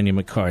now, Andy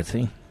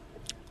McCarthy,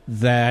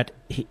 that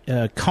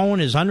Cohen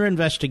is under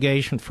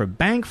investigation for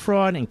bank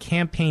fraud and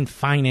campaign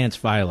finance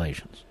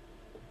violations.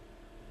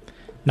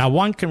 Now,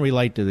 one can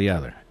relate to the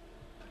other.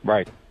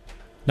 Right.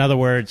 In other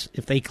words,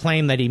 if they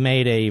claim that he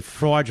made a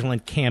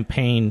fraudulent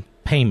campaign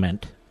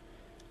payment,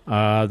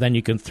 then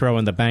you can throw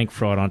in the bank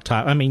fraud on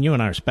top. I mean, you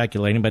and I are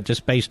speculating, but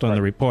just based on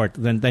the report,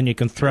 then you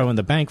can throw in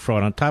the bank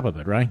fraud on top of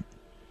it, right?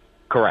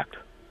 Correct.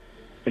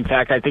 In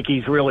fact, I think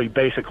he's really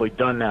basically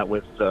done that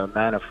with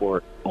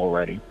Manafort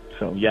already.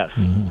 So, yes.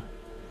 Mm-hmm.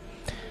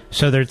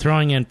 So they're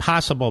throwing in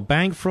possible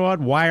bank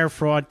fraud, wire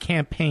fraud,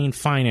 campaign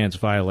finance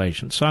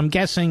violations. So I'm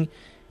guessing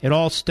it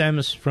all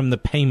stems from the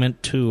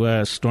payment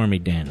to Stormy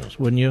Daniels,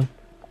 wouldn't you?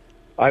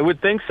 I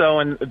would think so.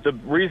 And the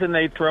reason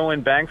they throw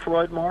in bank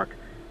fraud, Mark,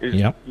 is,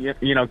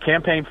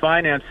 campaign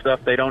finance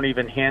stuff they don't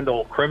even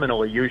handle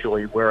criminally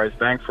usually, whereas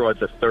bank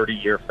fraud's a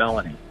 30-year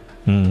felony.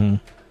 Mm-hmm.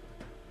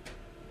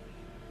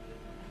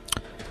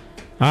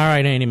 All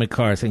right, Andy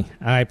McCarthy.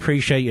 I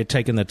appreciate you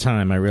taking the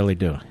time. I really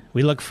do.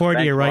 We look forward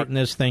to you writing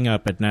this thing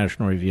up at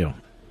National Review.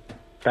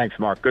 Thanks,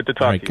 Mark. Good to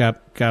talk to you.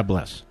 God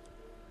bless.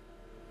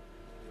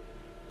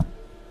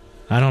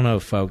 I don't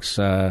know, folks.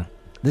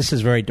 This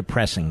is very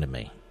depressing to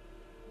me.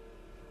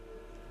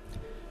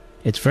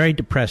 It's very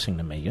depressing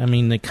to me. I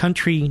mean, the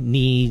country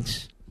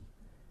needs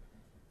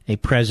a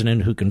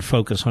president who can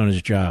focus on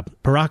his job.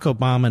 Barack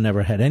Obama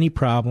never had any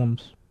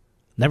problems,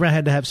 never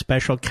had to have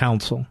special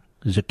counsel.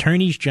 His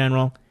attorneys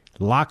general,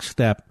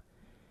 lockstep.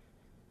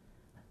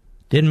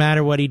 Didn't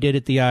matter what he did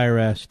at the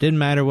IRS. Didn't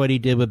matter what he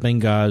did with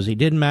Benghazi.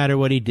 Didn't matter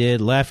what he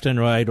did left and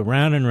right,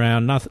 around and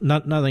round.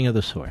 Nothing of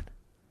the sort.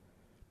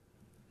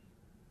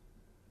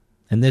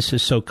 And this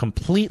is so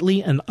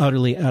completely and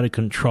utterly out of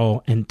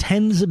control, and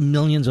tens of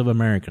millions of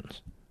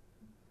Americans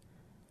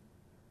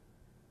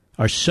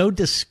are so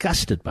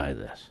disgusted by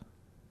this,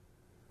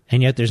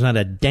 and yet there's not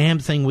a damn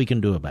thing we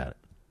can do about it.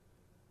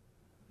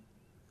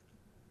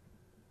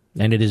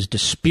 And it is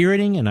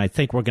dispiriting, and I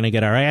think we're going to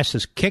get our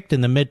asses kicked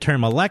in the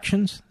midterm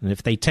elections. And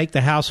if they take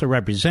the House of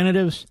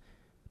Representatives,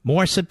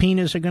 more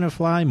subpoenas are going to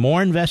fly,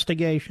 more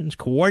investigations,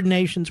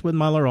 coordinations with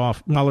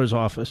Mueller's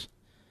office.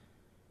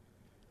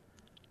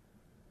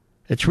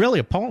 It's really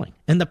appalling.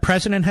 And the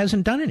president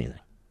hasn't done anything.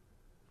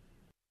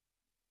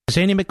 As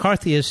Andy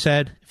McCarthy has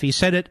said, if he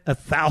said it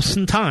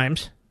 1,000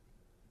 times,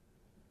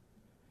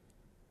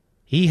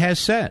 he has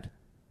said,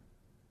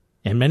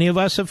 and many of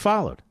us have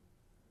followed,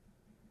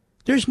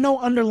 there's no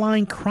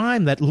underlying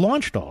crime that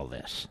launched all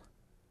this.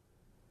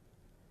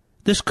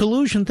 This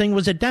collusion thing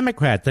was a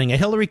Democrat thing, a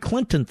Hillary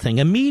Clinton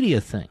thing, a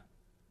media thing.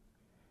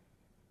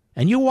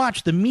 And you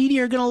watch, the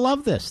media are going to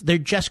love this. They're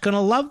just going to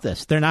love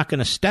this. They're not going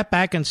to step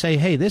back and say,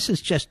 hey, this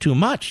is just too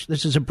much.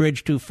 This is a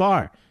bridge too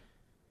far.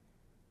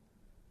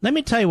 Let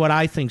me tell you what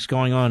I think's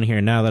going on here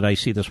now that I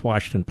see this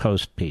Washington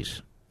Post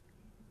piece.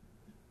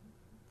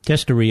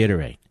 Just to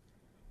reiterate,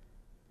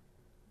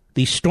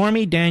 the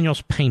Stormy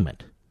Daniels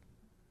payment,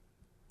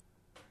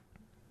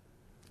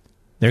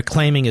 they're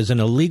claiming is an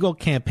illegal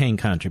campaign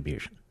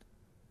contribution.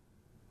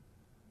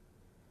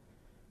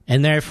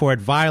 And therefore, it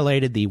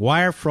violated the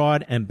wire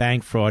fraud and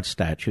bank fraud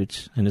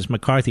statutes. And as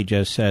McCarthy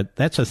just said,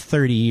 that's a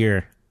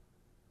 30-year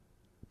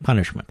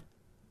punishment.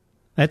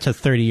 That's a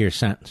 30-year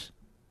sentence.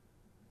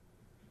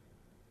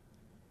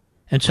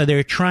 And so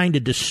they're trying to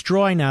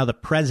destroy now the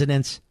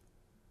president's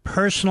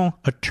personal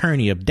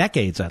attorney of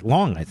decades, that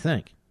long, I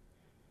think,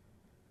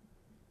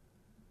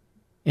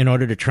 in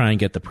order to try and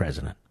get the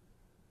president.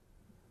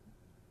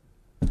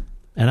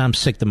 And I'm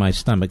sick to my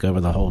stomach over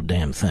the whole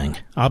damn thing.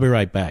 I'll be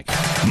right back.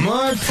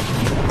 Mark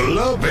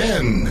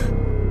Levin.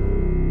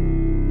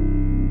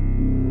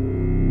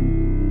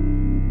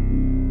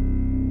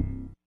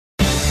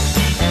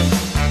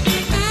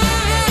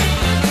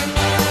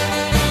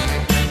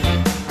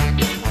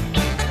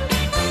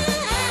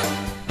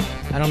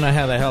 I don't know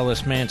how the hell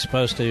this man's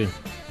supposed to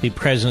be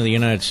president of the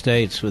United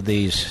States with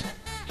these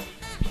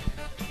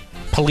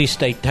police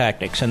state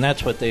tactics. And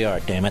that's what they are,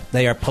 damn it.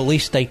 They are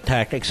police state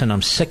tactics, and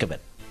I'm sick of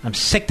it. I'm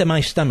sick to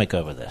my stomach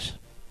over this.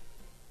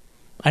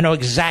 I know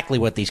exactly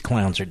what these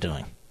clowns are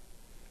doing.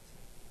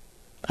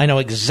 I know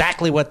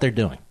exactly what they're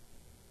doing.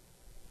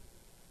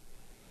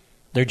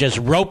 They're just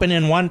roping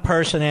in one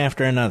person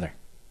after another.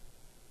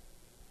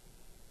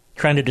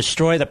 trying to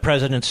destroy the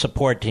president's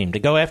support team, to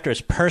go after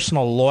his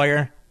personal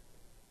lawyer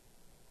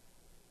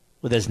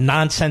with his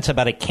nonsense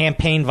about a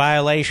campaign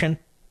violation,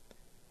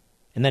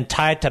 and then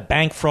tie it to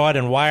bank fraud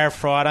and wire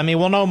fraud. I mean,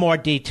 we'll know more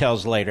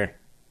details later.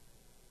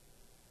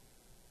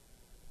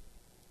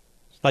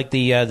 It's like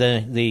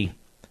the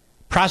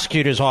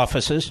prosecutor's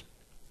offices.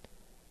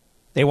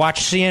 They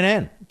watch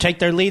CNN, take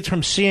their leads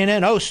from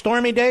CNN. Oh,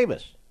 Stormy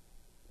Davis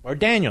or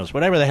Daniels,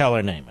 whatever the hell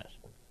her name is.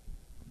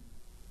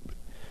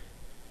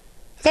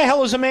 The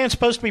hell is a man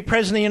supposed to be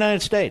president of the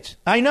United States?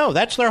 I know,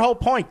 that's their whole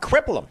point.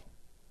 Cripple him.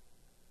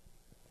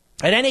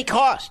 At any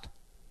cost.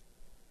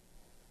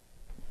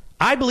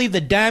 I believe the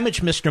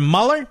damage Mr.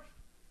 Mueller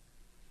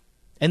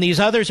and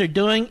these others are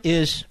doing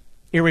is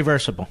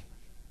irreversible.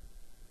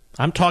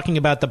 I'm talking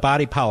about the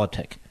body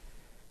politic.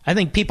 I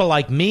think people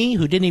like me,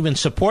 who didn't even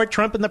support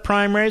Trump in the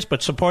primaries,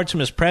 but supports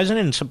him as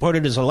president and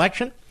supported his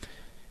election,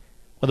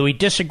 whether we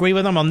disagree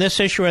with him on this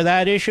issue or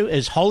that issue,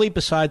 is wholly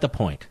beside the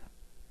point.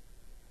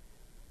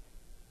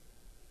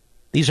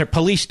 These are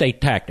police state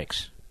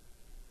tactics.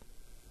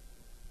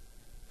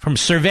 From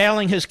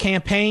surveilling his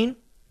campaign,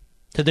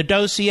 to the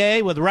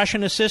dossier with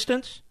Russian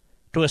assistance,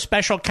 to a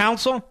special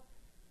counsel,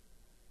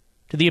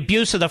 to the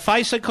abuse of the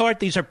FISA court,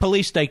 these are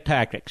police state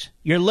tactics.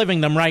 You're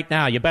living them right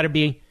now. You better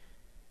be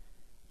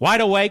wide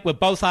awake with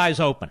both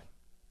eyes open.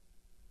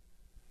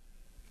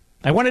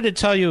 I wanted to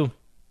tell you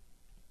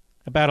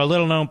about a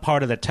little-known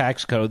part of the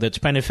tax code that's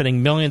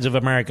benefiting millions of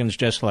Americans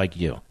just like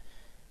you.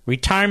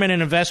 Retirement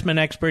and investment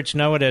experts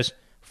know it as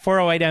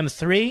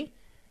 408M3,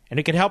 and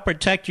it can help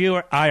protect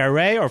your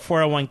IRA or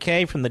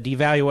 401k from the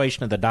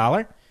devaluation of the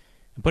dollar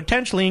and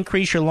potentially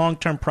increase your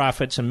long-term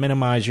profits and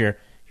minimize your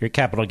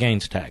capital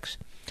gains tax.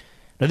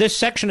 Now, this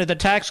section of the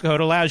tax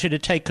code allows you to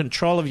take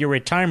control of your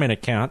retirement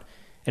account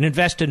and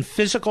invest in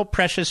physical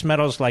precious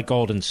metals like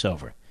gold and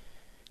silver.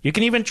 You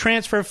can even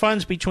transfer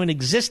funds between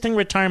existing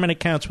retirement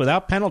accounts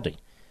without penalty.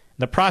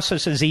 The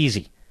process is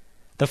easy.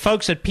 The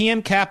folks at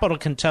PM Capital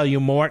can tell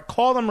you more.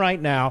 Call them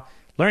right now.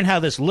 Learn how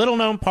this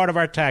little-known part of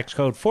our tax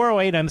code,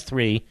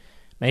 408M3,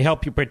 may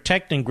help you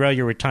protect and grow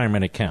your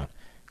retirement account.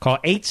 Call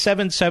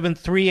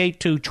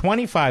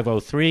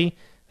 877-382-2503.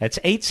 That's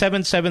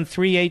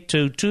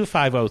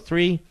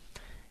 877-382-2503.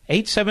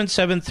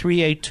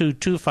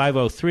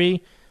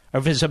 877-382-2503. Or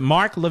visit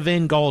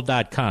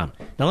marklevingold.com.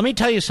 Now, let me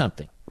tell you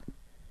something.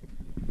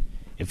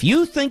 If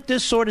you think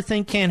this sort of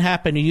thing can't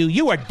happen to you,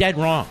 you are dead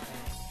wrong.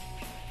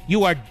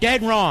 You are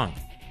dead wrong.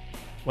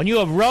 When you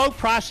have rogue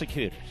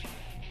prosecutors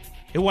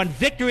who want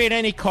victory at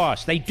any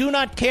cost, they do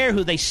not care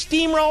who they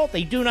steamroll,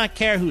 they do not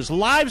care whose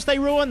lives they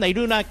ruin, they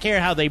do not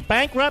care how they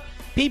bankrupt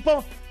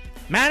people.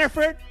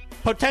 Manafort,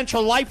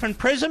 potential life in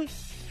prison.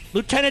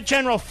 Lieutenant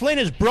General Flynn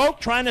is broke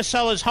trying to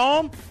sell his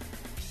home.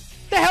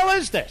 The hell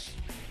is this?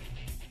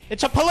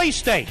 It's a police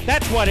state.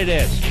 That's what it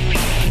is.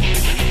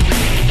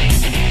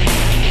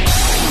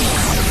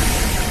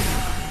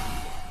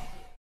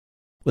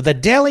 With a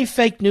daily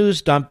fake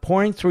news dump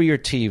pouring through your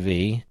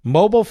TV,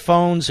 mobile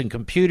phones, and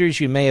computers,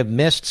 you may have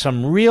missed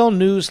some real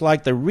news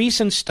like the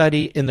recent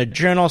study in the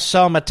journal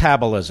Cell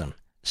Metabolism.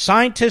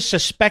 Scientists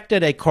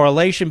suspected a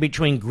correlation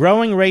between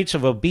growing rates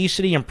of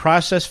obesity and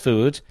processed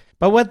foods,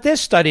 but what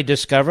this study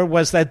discovered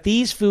was that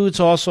these foods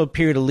also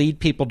appear to lead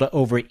people to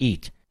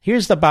overeat.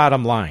 Here's the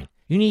bottom line.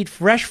 You need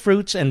fresh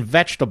fruits and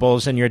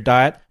vegetables in your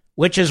diet,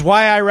 which is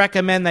why I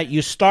recommend that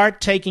you start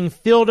taking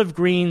Field of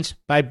Greens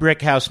by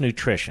Brickhouse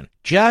Nutrition.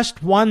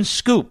 Just one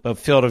scoop of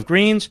Field of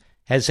Greens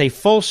has a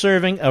full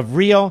serving of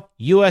real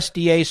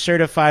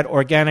USDA-certified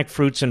organic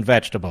fruits and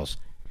vegetables.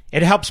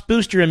 It helps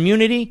boost your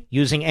immunity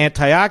using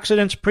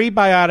antioxidants,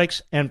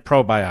 prebiotics, and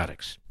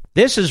probiotics.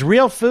 This is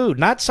real food,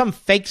 not some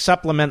fake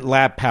supplement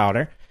lab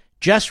powder.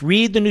 Just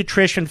read the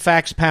nutrition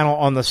facts panel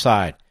on the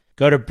side.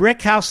 Go to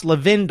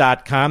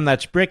BrickhouseLevin.com,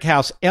 that's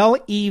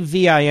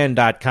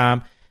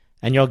BrickhouseLevin.com,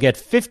 and you'll get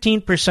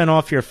 15%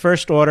 off your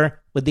first order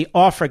with the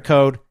offer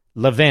code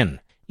LEVIN.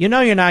 You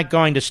know you're not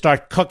going to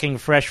start cooking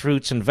fresh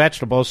fruits and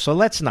vegetables, so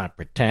let's not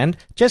pretend.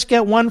 Just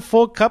get 1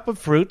 full cup of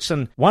fruits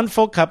and 1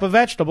 full cup of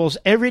vegetables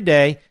every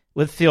day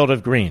with Field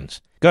of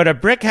Greens. Go to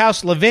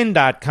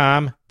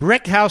BrickhouseLevin.com,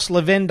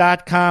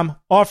 BrickhouseLevin.com,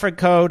 offer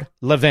code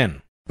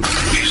LEVIN.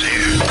 He's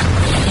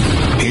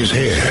here. He's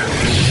here.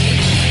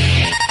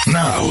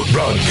 Now,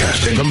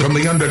 broadcasting from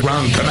the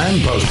underground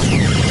command post,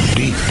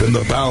 deep in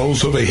the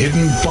bowels of a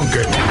hidden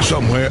bunker,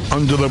 somewhere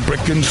under the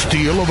brick and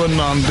steel of a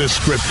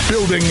nondescript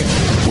building,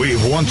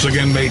 we've once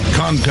again made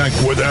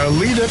contact with our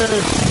leader,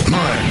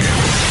 Mark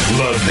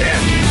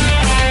Levin.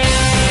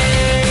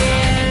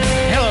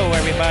 Hello,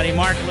 everybody.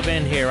 Mark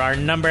Levin here. Our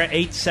number,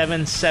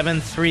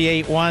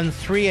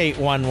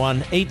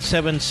 877-381-3811,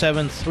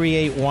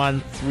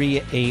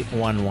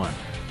 877-381-3811.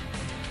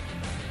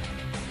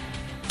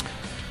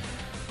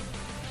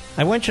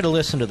 I want you to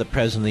listen to the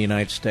President of the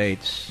United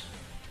States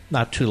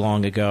not too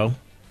long ago,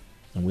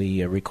 and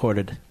we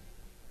recorded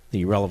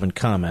the relevant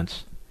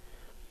comments.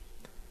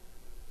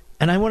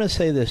 And I want to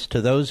say this to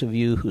those of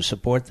you who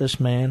support this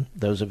man,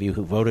 those of you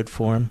who voted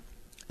for him,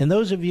 and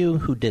those of you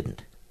who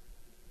didn't.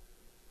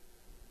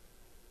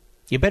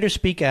 You better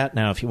speak out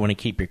now if you want to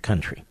keep your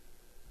country.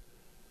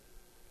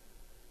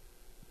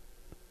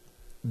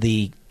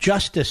 The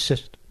justice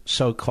system,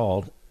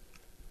 so-called,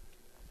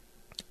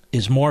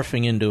 is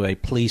morphing into a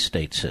police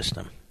state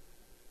system.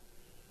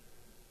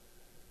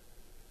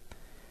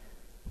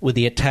 With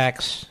the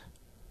attacks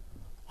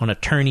on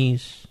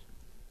attorneys,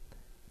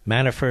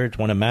 Manafort,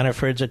 one of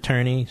Manafort's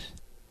attorneys,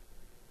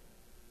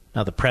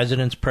 now the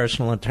president's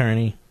personal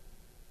attorney.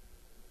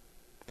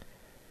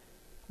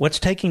 What's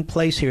taking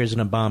place here is an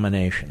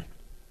abomination.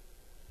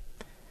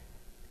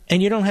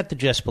 And you don't have to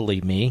just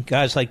believe me.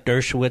 Guys like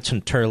Dershowitz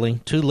and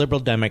Turley, two liberal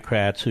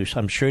Democrats who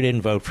I'm sure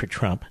didn't vote for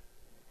Trump,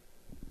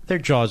 their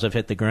jaws have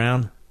hit the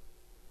ground.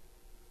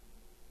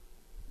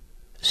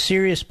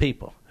 Serious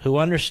people who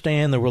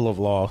understand the rule of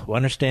law, who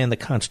understand the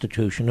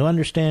Constitution, who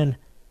understand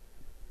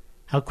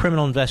how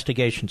criminal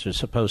investigations are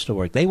supposed to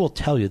work. They will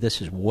tell you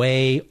this is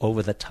way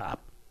over the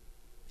top.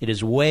 It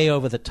is way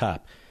over the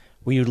top,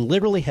 where you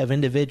literally have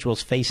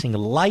individuals facing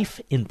life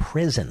in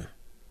prison.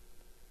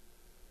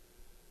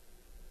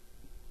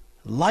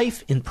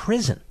 Life in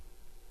prison.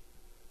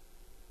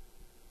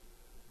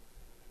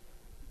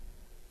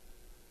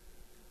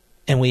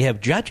 And we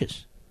have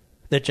judges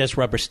that just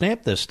rubber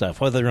stamp this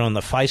stuff, whether they're on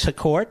the FISA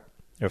court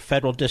or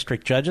federal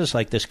district judges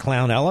like this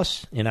clown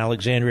Ellis in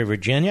Alexandria,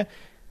 Virginia.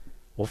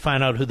 We'll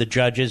find out who the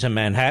judge is in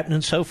Manhattan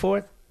and so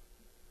forth.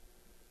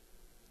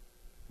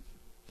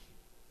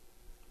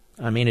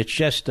 I mean, it's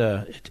just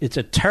it's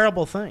a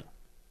terrible thing.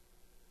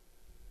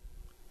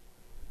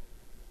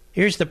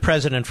 Here's the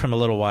president from a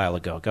little while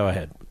ago. Go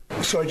ahead.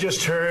 So I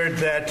just heard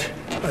that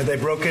they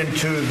broke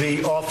into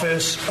the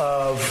office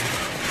of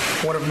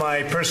one of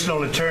my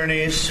personal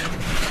attorneys,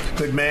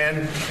 good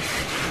man,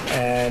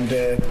 and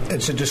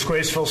it's a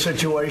disgraceful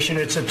situation.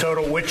 It's a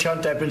total witch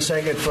hunt. I've been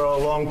saying it for a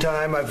long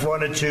time. I've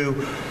wanted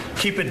to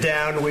keep it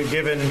down. We've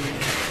given,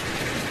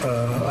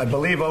 I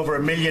believe, over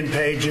 1 million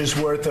pages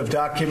worth of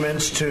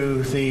documents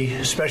to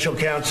the special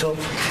counsel.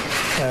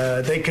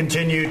 They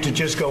continue to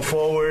just go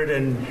forward,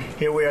 and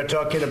here we are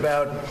talking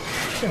about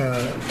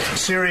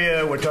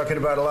Syria. We're talking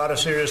about a lot of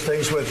serious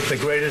things with the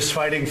greatest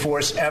fighting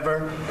force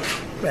ever.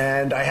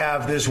 And I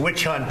have this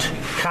witch hunt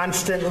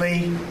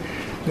constantly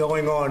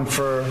going on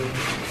for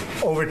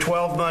over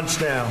 12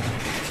 months now.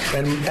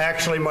 And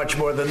actually much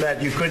more than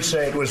that. You could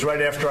say it was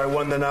right after I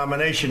won the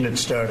nomination it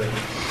started.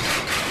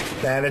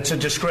 And it's a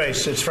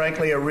disgrace. It's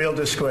frankly a real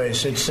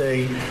disgrace. It's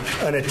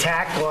an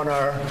attack on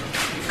our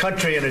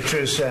country in a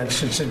true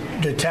sense. It's an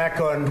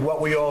attack on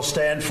what we all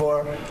stand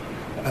for.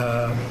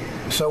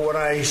 So when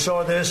I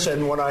saw this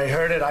and when I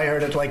heard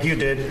it like you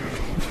did,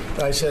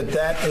 I said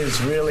that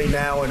is really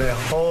now in a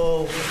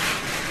whole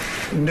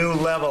new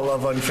level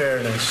of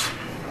unfairness.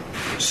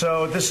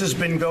 So this has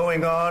been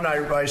going on.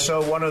 I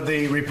saw one of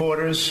the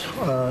reporters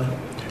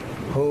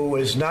who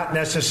is not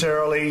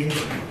necessarily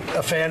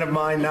a fan of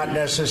mine, not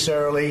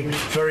necessarily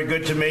very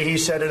good to me. He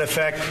said, in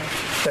effect,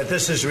 that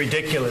this is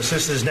ridiculous.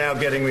 This is now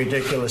getting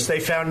ridiculous. They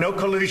found no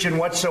collusion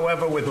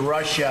whatsoever with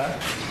Russia.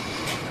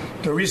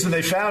 The reason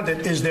they found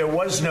it is there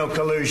was no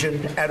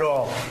collusion at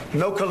all.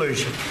 No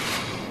collusion.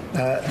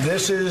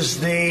 This is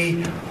the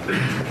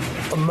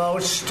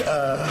most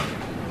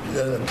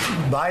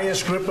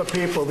biased group of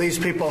people. These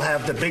people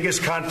have the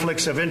biggest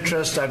conflicts of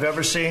interest I've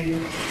ever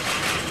seen.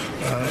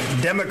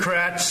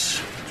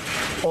 Democrats,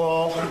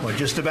 all, or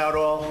just about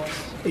all,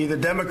 either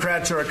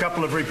Democrats or a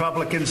couple of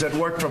Republicans that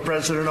worked for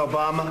President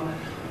Obama.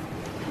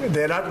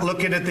 They're not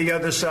looking at the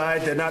other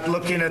side. They're not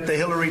looking at the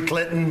Hillary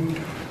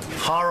Clinton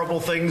horrible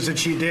things that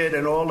she did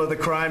and all of the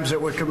crimes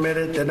that were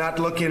committed. They're not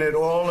looking at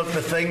all of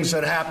the things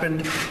that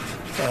happened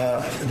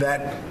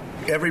that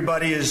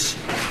everybody is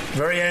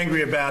very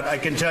angry about, I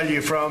can tell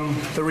you, from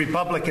the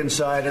Republican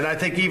side, and I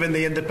think even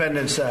the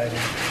independent side.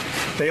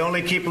 They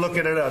only keep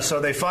looking at us. So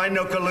they find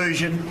no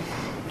collusion,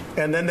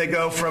 and then they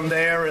go from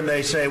there and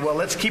they say, well,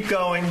 let's keep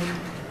going.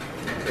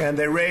 And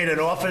they raid an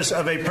office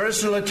of a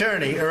personal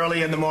attorney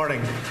early in the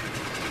morning.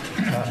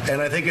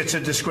 And I think it's a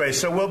disgrace.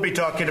 So we'll be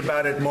talking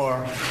about it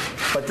more.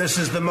 But this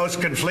is the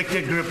most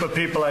conflicted group of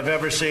people I've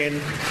ever seen.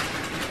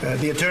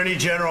 The Attorney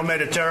General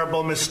made a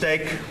terrible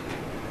mistake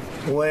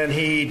when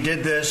he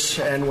did this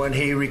and when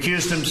he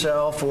recused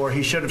himself, or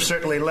he should have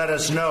certainly let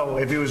us know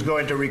if he was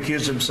going to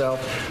recuse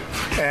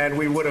himself, and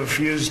we would have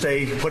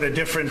put a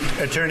different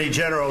Attorney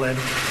General in.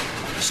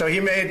 So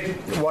he made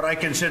what I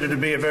consider to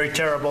be a very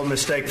terrible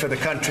mistake for the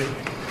country.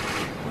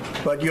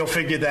 But you'll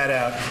figure that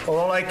out.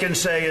 All I can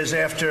say is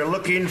after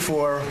looking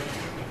for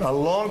a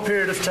long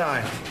period of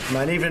time,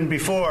 not even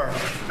before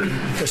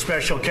the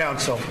special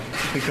counsel,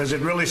 because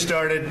it really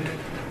started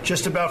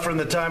just about from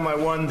the time I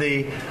won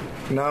the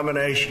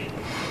nomination.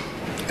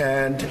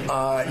 And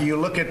you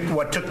look at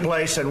what took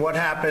place and what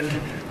happened,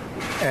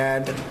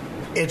 and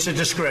it's a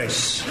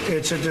disgrace.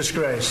 It's a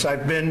disgrace.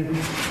 I've been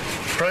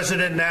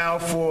president now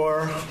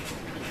for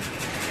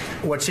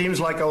what seems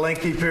like a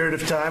lengthy period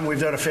of time. We've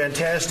done a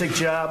fantastic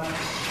job.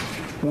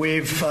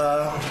 We've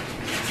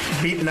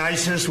beaten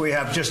ISIS. We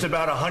have just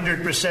about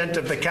 100%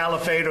 of the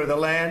caliphate or the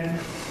land.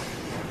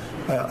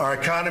 Our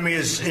economy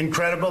is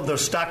incredible. The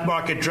stock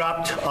market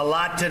dropped a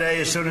lot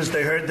today as soon as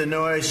they heard the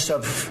noise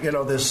of,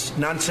 this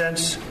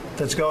nonsense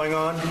that's going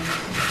on.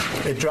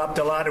 It dropped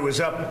a lot. It was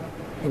up,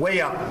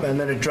 way up, and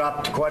then it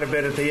dropped quite a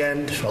bit at the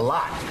end, a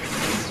lot.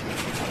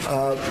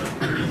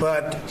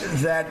 But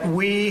that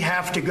we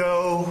have to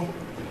go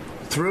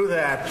through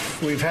that.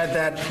 We've had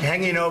that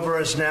hanging over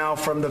us now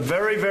from the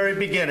very, very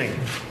beginning.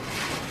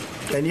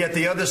 And yet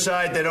the other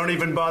side, they don't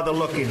even bother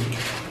looking.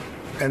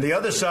 And the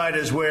other side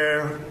is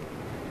where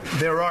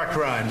there are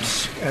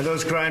crimes, and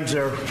those crimes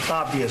are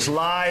obvious.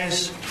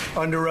 Lies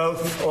under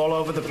oath all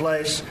over the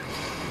place.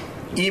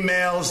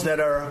 Emails that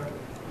are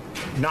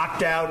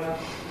knocked out,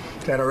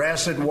 that are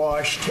acid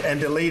washed and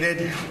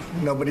deleted.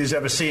 Nobody's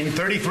ever seen.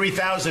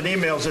 33,000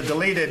 emails are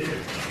deleted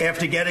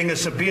after getting a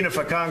subpoena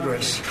for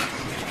Congress,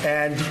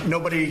 and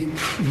nobody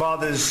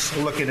bothers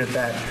looking at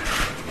that.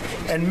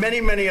 And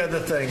many, many other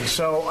things.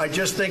 So I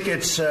just think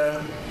it's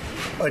a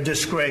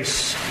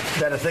disgrace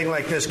that a thing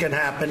like this can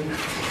happen.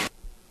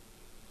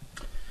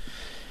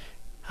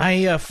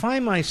 I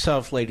find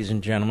myself, ladies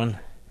and gentlemen,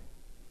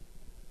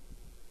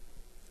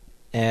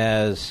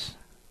 as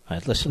I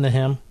listen to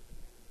him,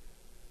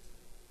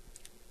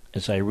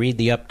 as I read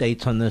the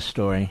updates on this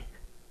story,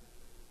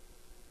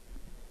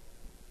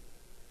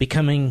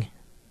 becoming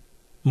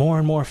more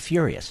and more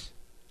furious.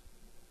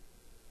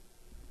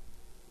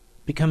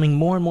 Becoming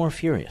more and more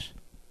furious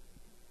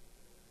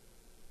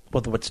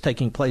with what's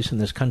taking place in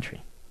this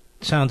country.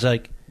 It sounds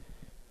like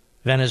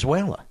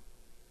Venezuela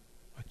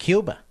or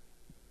Cuba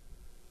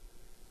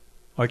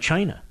or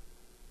China.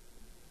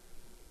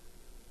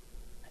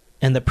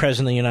 And the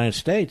President of the United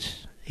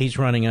States, he's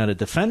running out of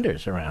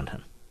defenders around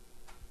him.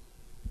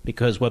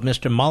 Because what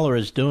Mr. Mueller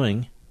is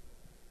doing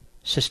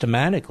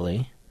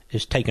systematically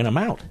is taking him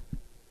out.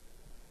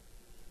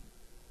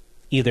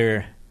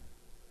 Either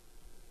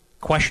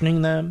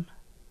questioning them,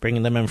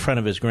 bringing them in front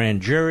of his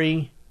grand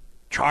jury,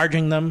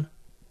 charging them,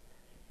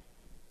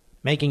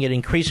 making it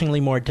increasingly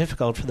more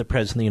difficult for the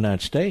President of the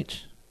United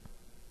States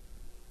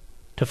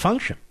to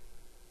function.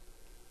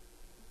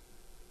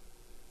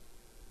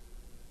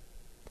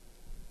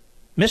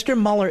 Mr.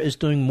 Mueller is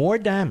doing more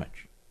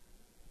damage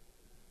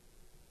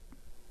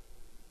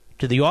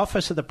to the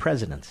office of the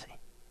presidency.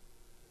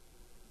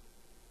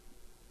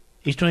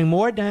 He's doing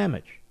more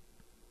damage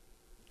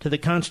to the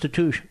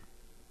Constitution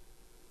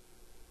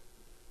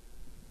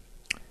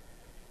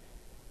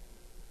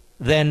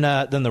than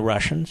the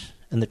Russians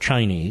and the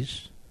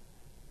Chinese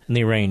and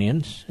the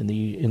Iranians and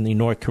the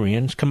North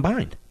Koreans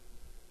combined.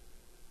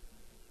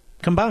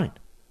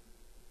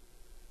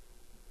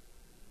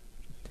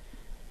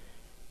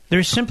 There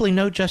is simply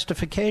no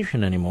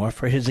justification anymore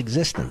for his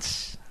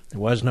existence. There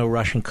was no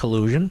Russian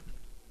collusion.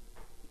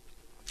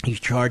 He's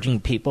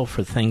charging people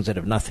for things that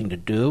have nothing to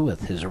do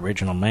with his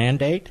original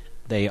mandate.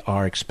 They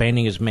are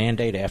expanding his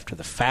mandate after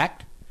the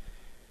fact.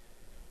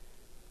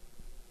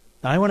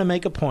 I want to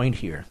make a point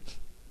here.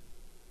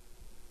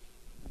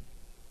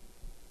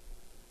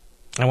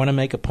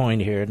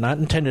 Not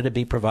intended to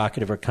be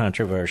provocative or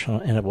controversial,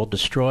 and it will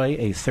destroy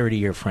a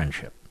 30-year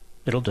friendship.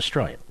 It'll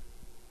destroy it.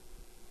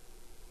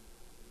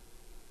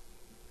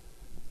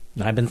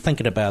 And I've been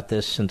thinking about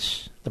this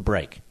since the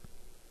break.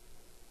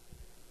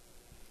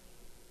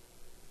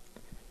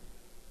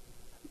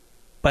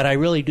 But I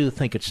really do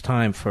think it's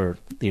time for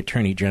the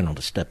Attorney General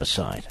to step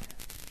aside.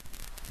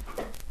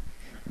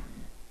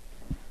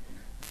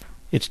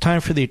 It's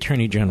time for the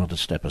Attorney General to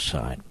step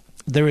aside.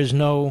 There is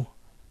no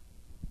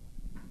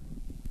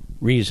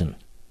reason.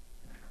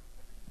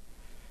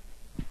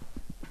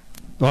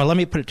 Well, let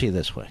me put it to you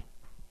this way.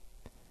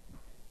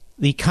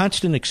 The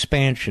constant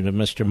expansion of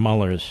Mr.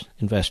 Mueller's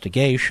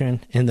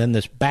investigation and then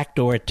this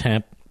backdoor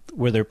attempt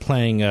where they're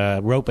playing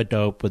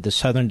rope-a-dope with the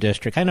Southern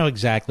District. I know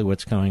exactly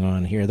what's going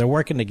on here. They're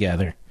working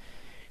together.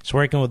 He's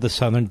working with the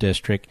Southern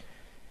District.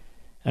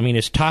 I mean,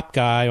 his top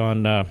guy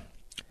on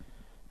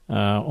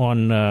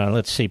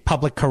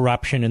public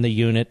corruption in the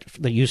unit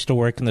that used to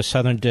work in the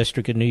Southern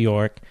District of New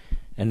York,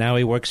 and now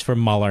he works for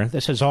Mueller.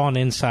 This is all an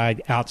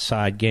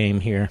inside-outside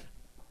game here.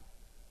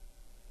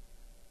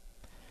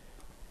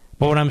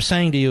 But what I'm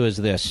saying to you is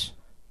this.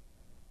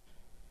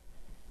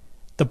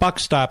 The buck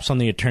stops on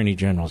the Attorney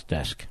General's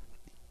desk.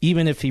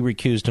 Even if he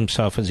recused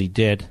himself as he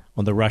did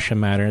on the Russia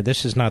matter,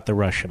 this is not the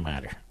Russia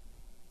matter.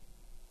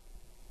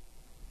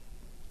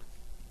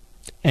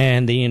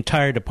 And the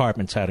entire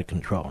department's out of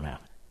control now.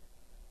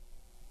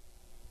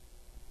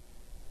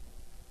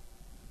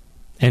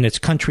 And it's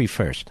country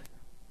first.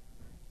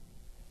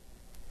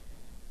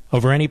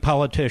 Over any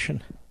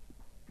politician,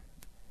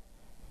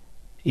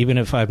 even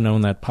if I've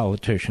known that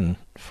politician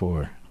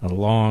for a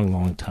long,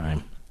 long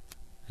time,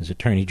 as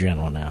Attorney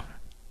General now.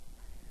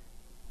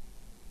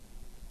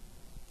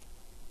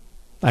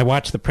 I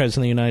watched the President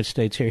of the United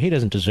States here. He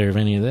doesn't deserve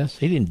any of this.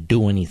 He didn't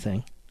do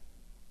anything.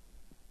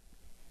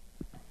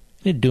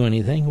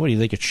 What do you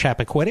think, it's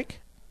Chappaquiddick?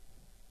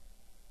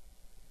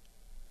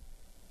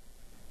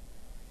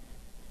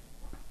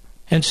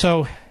 And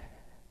so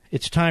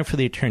it's time for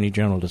the Attorney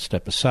General to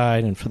step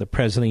aside, and for the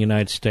President of the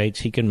United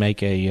States, he can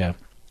make a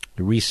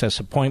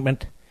recess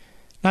appointment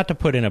Not to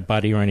put in a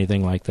buddy or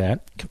anything like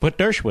that. Can put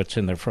Dershowitz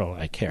in there for all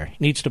I care. He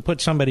needs to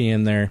put somebody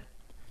in there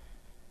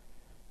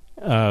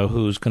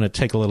who's going to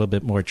take a little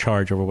bit more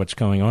charge over what's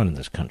going on in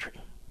this country.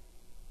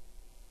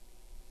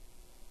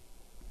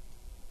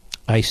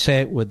 I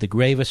say it with the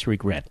gravest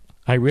regret.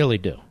 I really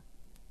do.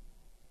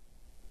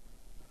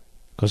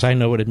 Because I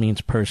know what it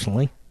means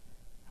personally.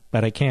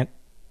 But I can't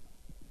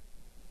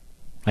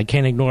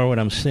ignore what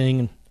I'm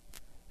seeing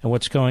and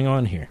what's going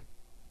on here.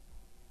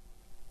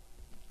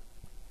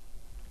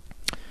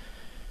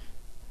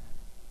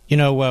 You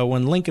know,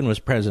 when Lincoln was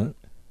president,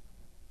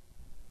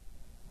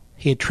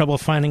 he had trouble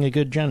finding a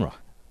good general.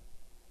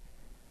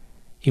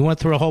 He went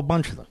through a whole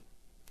bunch of them.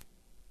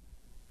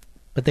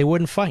 But they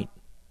wouldn't fight.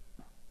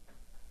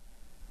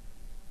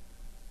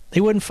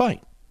 They wouldn't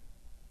fight.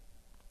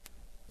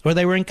 Or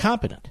they were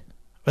incompetent.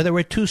 Or they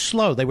were too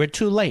slow. They were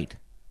too late.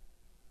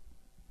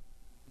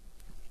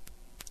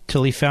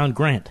 Till he found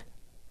Grant.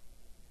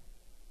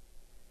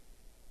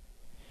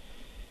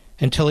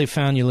 Until he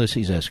found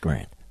Ulysses S.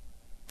 Grant.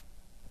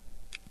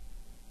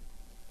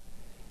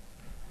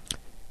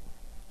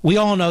 We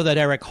all know that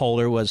Eric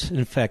Holder was,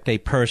 in fact, a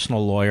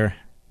personal lawyer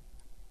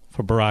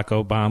for Barack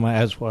Obama,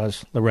 as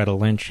was Loretta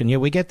Lynch. And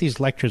yet we get these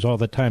lectures all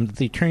the time that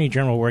the Attorney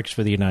General works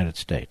for the United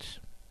States.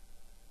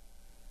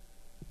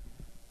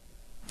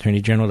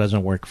 Attorney General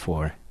doesn't work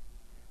for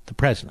the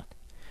President.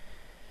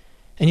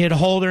 And yet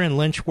Holder and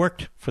Lynch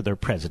worked for their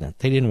president.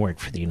 They didn't work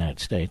for the United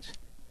States.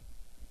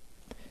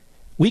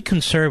 We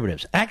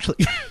conservatives,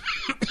 actually,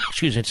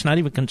 excuse me, it's not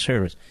even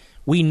conservatives.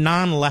 We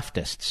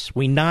non-leftists,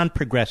 we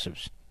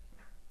non-progressives,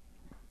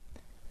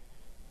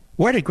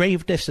 we're at a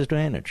grave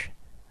disadvantage.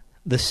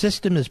 The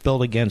system is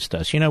built against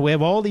us. You know, we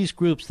have all these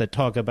groups that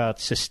talk about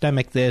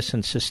systemic this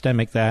and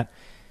systemic that.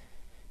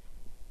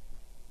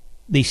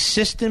 The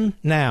system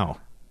now,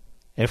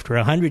 after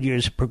 100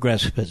 years of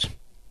progressivism,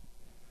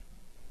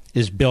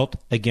 is built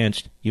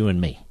against you and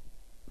me.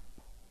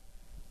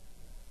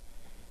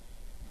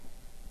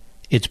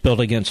 It's built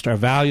against our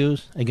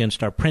values,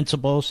 against our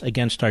principles,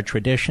 against our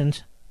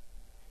traditions.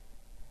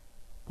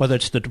 Whether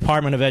it's the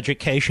Department of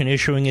Education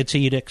issuing its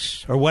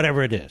edicts or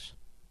whatever it is.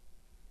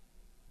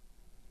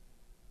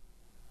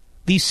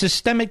 The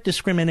systemic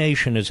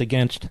discrimination is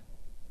against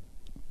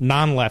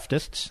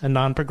non-leftists and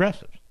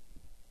non-progressives.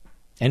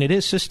 And it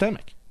is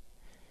systemic.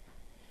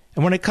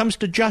 And when it comes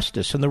to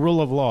justice and the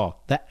rule of law,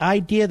 the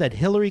idea that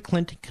Hillary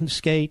Clinton can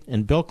skate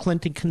and Bill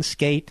Clinton can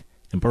skate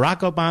and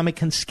Barack Obama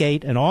can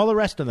skate and all the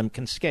rest of them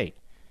can skate,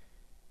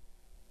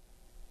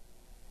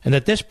 and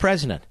that this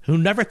president, who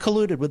never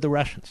colluded with the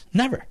Russians,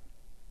 never,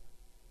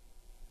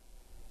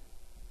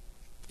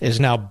 is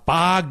now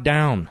bogged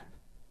down.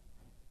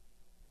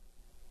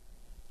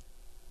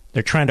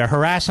 They're trying to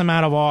harass him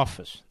out of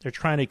office. They're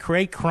trying to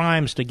create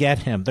crimes to get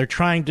him. They're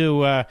trying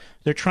to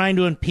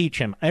impeach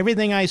him.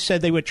 Everything I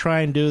said they would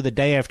try and do the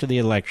day after the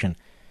election.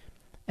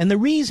 And the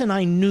reason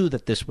I knew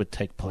that this would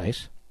take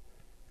place,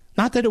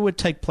 not that it would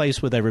take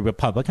place with every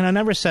Republican, I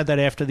never said that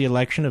after the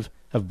election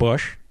of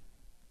Bush,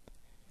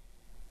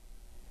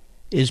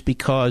 is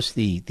because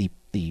the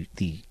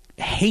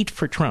hate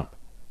for Trump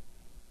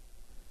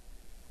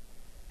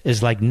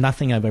is like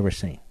nothing I've ever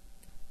seen.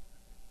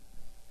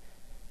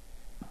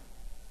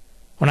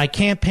 When I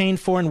campaigned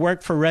for and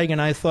worked for Reagan,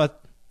 I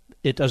thought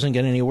it doesn't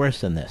get any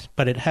worse than this.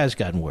 But it has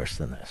gotten worse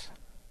than this.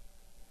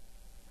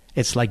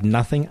 It's like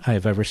nothing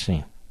I've ever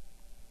seen.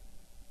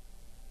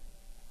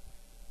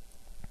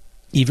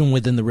 Even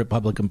within the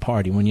Republican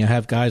Party, when you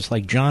have guys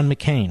like John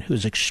McCain,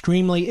 who's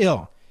extremely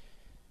ill,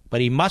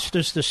 but he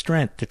musters the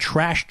strength to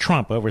trash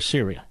Trump over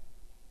Syria.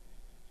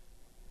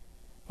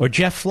 Or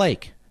Jeff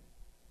Flake,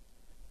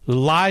 who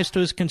lies to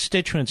his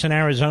constituents in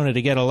Arizona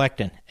to get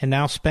elected and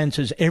now spends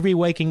his every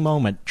waking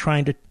moment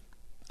trying to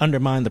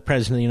undermine the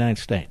President of the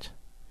United States.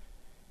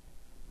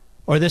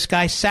 Or this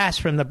guy Sass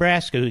from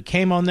Nebraska, who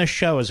came on this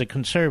show as a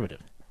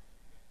conservative,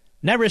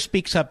 never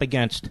speaks up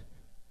against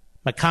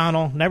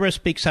McConnell, never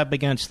speaks up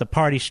against the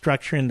party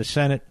structure in the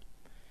Senate,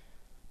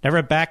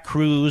 never backed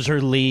Cruz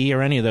or Lee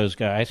or any of those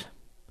guys.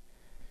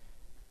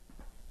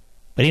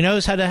 But he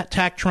knows how to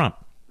attack Trump.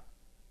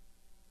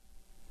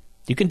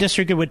 You can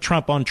disagree with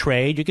Trump on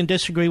trade. You can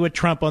disagree with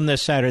Trump on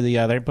this, that, or the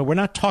other. But we're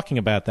not talking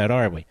about that,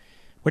 are we?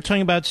 We're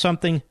talking about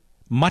something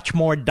much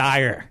more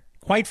dire.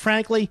 Quite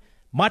frankly,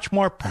 much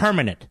more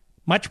permanent.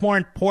 Much more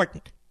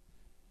important.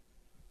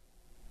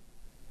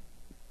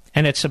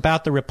 And it's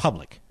about the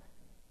Republic.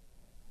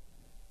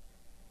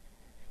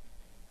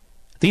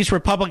 These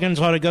Republicans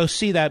ought to go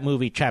see that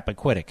movie,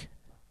 Chappaquiddick.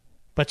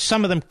 But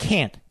some of them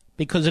can't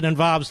because it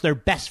involves their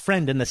best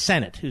friend in the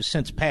Senate, who's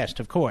since passed,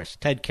 of course,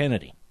 Ted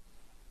Kennedy.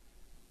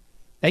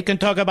 They can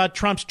talk about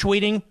Trump's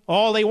tweeting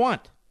all they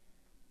want.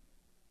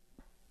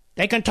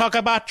 They can talk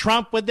about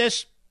Trump with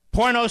this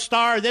porno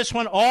star or this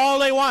one all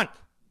they want.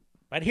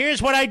 But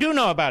here's what I do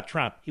know about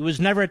Trump. He was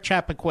never a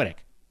Chappaquiddick.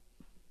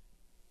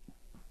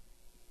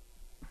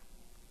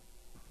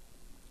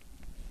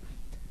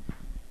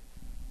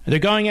 They're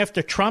going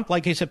after Trump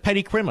like he's a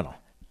petty criminal.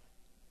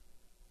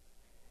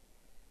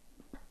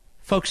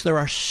 Folks, there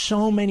are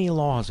so many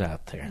laws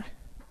out there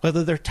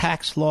whether they're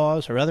tax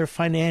laws or other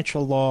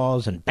financial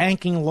laws and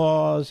banking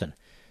laws and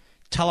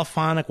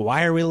telephonic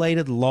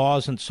wire-related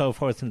laws and so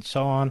forth and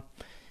so on,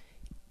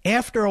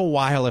 after a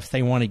while, if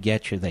they want to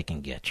get you, they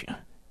can get you.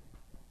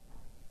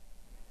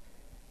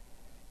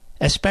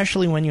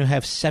 Especially when you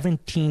have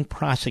 17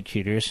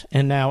 prosecutors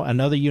and now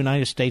another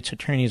United States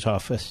Attorney's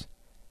Office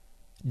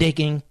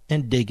digging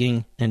and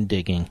digging and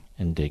digging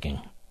and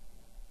digging.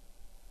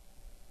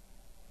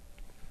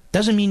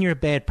 Doesn't mean you're a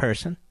bad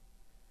person.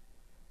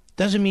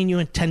 Doesn't mean you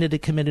intended to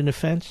commit an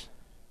offense.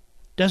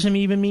 Doesn't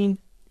even mean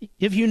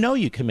if you know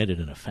you committed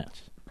an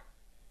offense.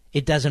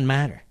 It doesn't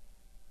matter.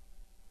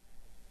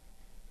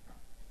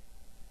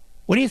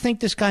 What do you think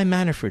this guy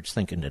Manafort's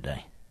thinking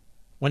today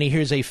when he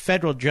hears a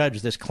federal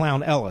judge, this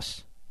clown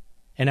Ellis,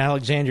 in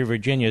Alexandria,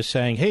 Virginia,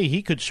 saying, hey,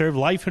 he could serve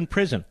life in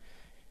prison?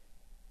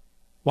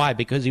 Why?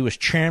 Because he was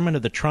chairman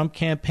of the Trump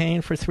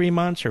campaign for 3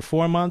 months or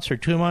 4 months or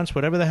 2 months,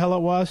 whatever the hell it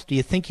was? Do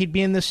you think he'd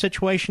be in this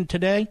situation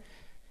today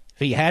if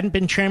he hadn't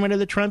been chairman of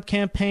the Trump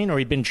campaign or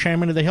he'd been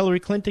chairman of the Hillary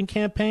Clinton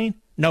campaign?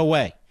 No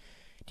way.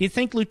 Do you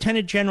think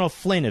Lieutenant General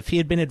Flynn, if he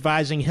had been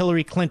advising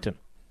Hillary Clinton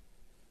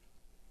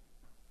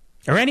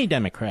or any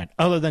Democrat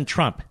other than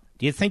Trump,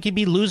 do you think he'd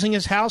be losing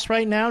his house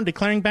right now and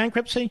declaring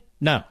bankruptcy?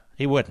 No,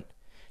 he wouldn't.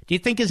 Do you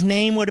think his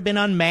name would have been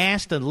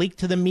unmasked and leaked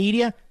to the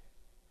media?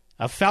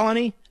 A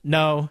felony?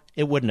 No,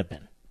 it wouldn't have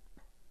been.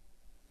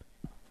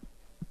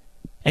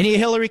 Any of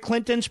Hillary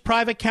Clinton's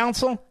private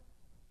counsel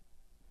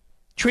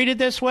treated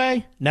this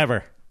way?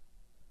 Never.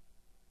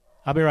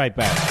 I'll be right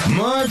back.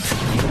 Mark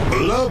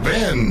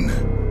Levin.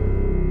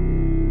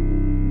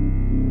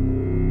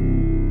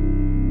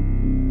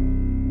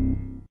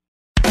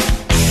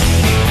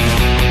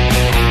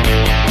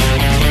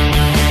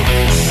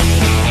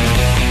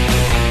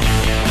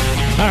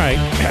 All right.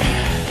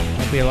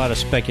 There'll be a lot of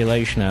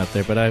speculation out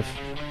there, but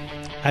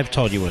I've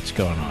told you what's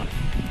going on.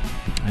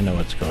 I know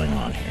what's going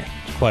on here.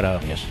 It's quite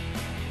obvious.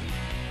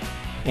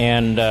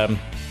 And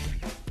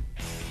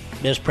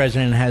this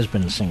president has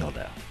been singled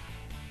out.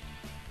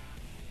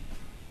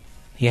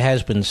 He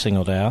has been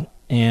singled out,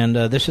 and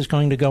this is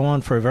going to go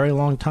on for a very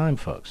long time,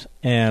 folks.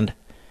 And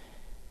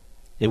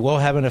it will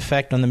have an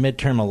effect on the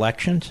midterm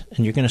elections,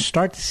 and you're going to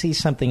start to see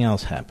something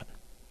else happen,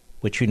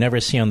 which you never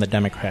see on the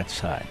Democrat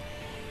side.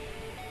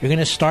 You're going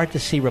to start to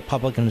see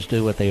Republicans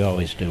do what they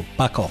always do.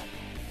 Buckle.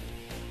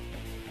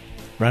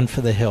 Run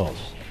for the hills.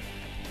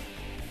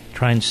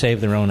 Try and save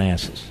their own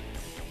asses.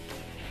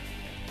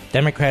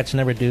 Democrats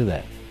never do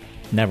that.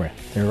 Never.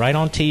 They're right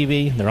on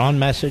TV. They're on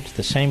message.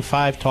 The same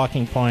 5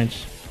 talking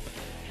points.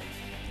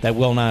 That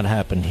will not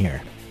happen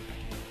here.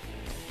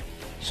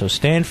 So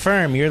stand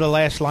firm. You're the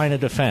last line of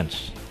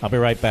defense. I'll be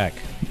right back.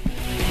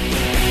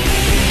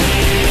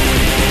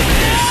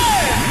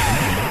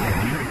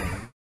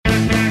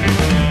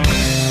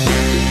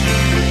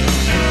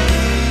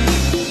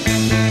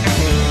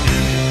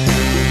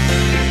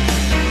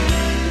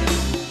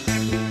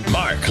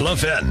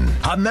 Levin,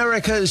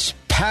 America's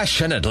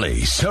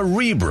passionately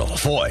cerebral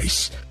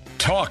voice.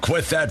 Talk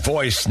with that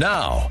voice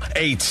now.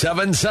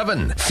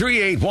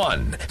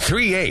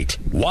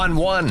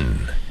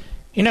 877-381-3811.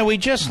 You know, we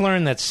just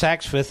learned that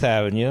Saks Fifth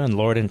Avenue and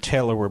Lord &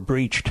 Taylor were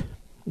breached,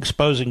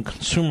 exposing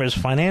consumers'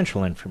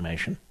 financial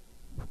information.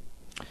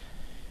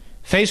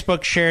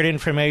 Facebook shared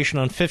information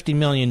on 50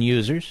 million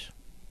users.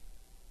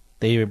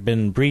 There have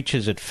been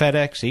breaches at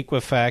FedEx,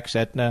 Equifax,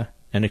 Aetna,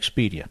 and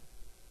Expedia.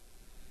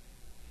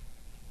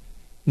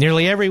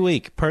 Nearly every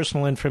week,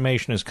 personal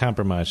information is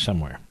compromised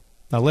somewhere.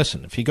 Now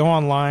listen, if you go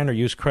online or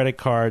use credit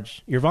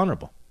cards, you're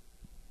vulnerable.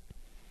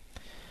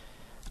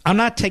 I'm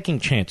not taking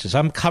chances.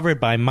 I'm covered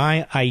by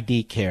My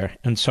ID Care,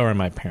 and so are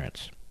my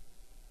parents.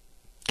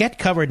 Get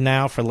covered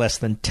now for less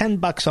than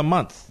 $10 a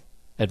month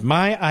at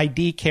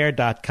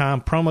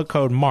myidcare.com, promo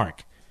code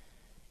MARK,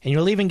 and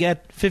you'll even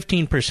get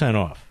 15%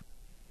 off.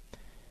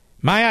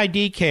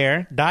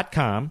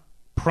 myidcare.com,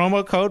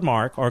 promo code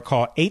MARK, or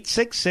call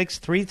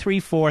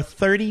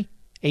 866-334-3084.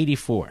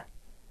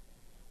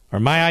 Or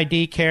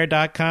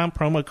myidcare.com,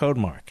 promo code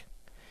MARK.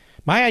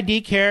 My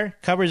ID Care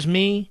covers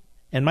me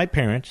and my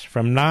parents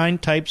from 9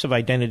 types of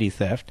identity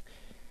theft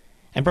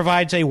and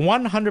provides a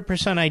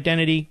 100%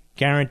 identity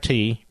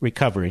guarantee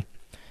recovery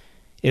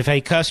if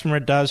a customer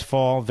does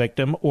fall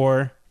victim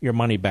or your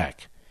money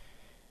back.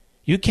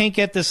 You can't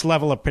get this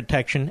level of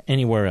protection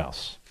anywhere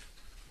else.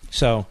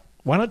 So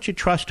why don't you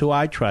trust who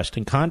I trust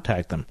and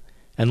contact them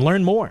and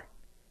learn more?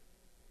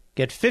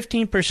 Get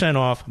 15%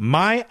 off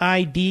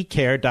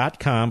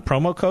myidcare.com,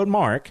 promo code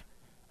MARK,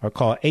 or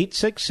call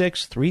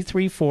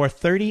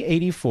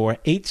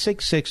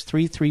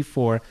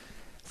 866-334-3084,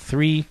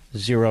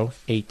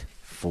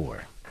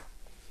 866-334-3084.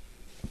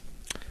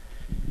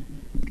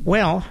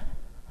 Well,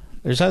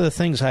 there's other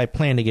things I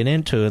plan to get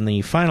into in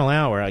the final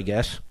hour, I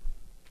guess.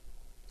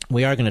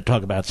 We are going to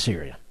talk about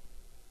Syria.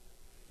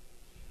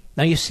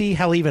 Now, you see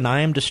how even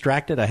I am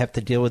distracted? I have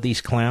to deal with these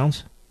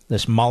clowns,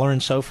 this Mueller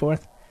and so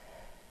forth.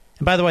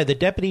 And by the way, the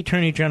Deputy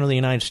Attorney General of the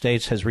United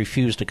States has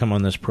refused to come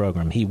on this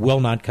program. He will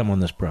not come on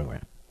this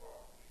program.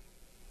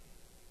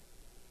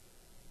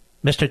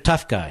 Mr.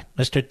 Tough Guy,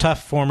 Mr.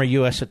 Tough, former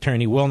U.S.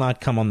 attorney, will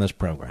not come on this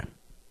program.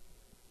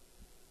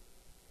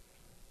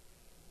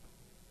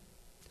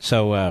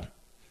 So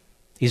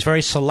he's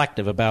very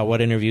selective about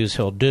what interviews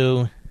he'll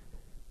do,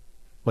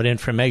 what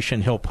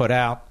information he'll put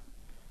out.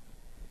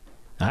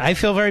 I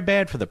feel very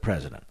bad for the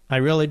president. I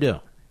really do.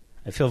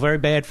 I feel very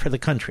bad for the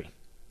country,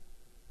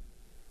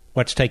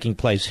 what's taking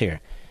place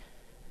here.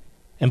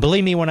 And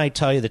believe me when I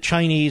tell you, the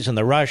Chinese and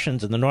the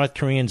Russians and the North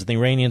Koreans and the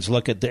Iranians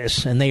look at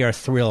this, and they are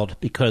thrilled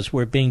because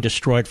we're being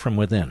destroyed from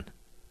within.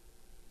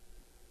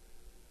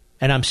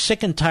 And I'm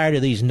sick and tired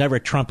of these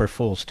never-Trumper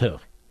fools, too.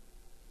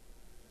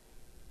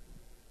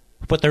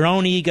 Put their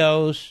own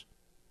egos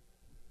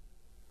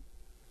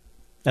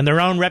and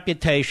their own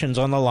reputations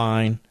on the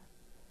line.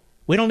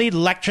 We don't need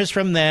lectures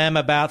from them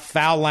about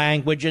foul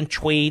language and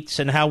tweets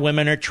and how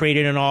women are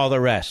treated and all the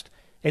rest.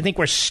 They think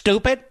we're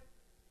stupid?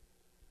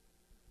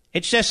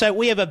 It's just that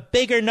we have a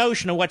bigger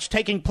notion of what's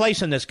taking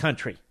place in this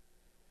country.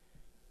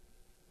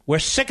 We're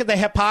sick of the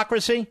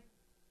hypocrisy,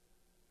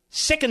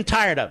 sick and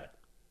tired of it.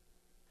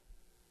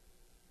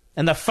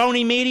 And the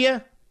phony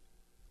media,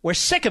 we're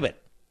sick of it.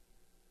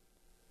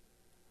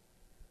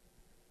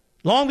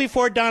 Long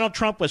before Donald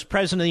Trump was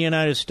president of the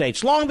United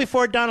States, long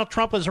before Donald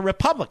Trump was a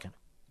Republican,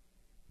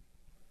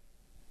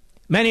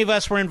 many of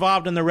us were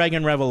involved in the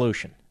Reagan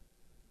Revolution.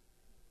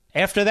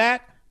 After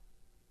that,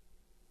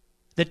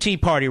 the Tea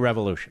Party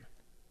Revolution.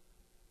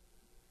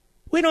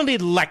 We don't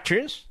need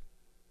lectures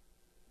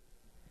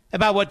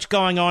about what's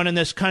going on in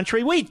this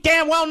country. We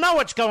damn well know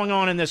what's going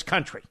on in this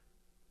country.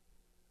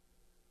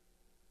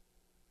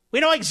 We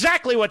know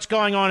exactly what's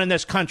going on in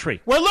this country.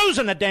 We're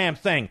losing the damn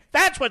thing.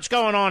 That's what's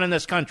going on in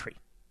this country.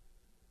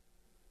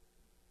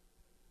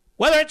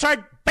 Whether it's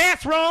our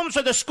bathrooms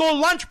or the school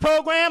lunch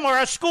program or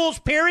our schools,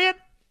 period.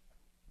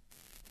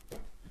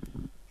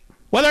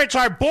 Whether it's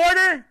our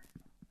border,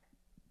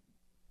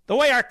 the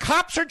way our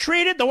cops are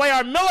treated, the way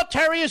our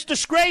military is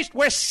disgraced,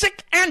 we're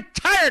sick and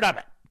tired of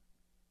it.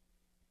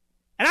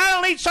 And I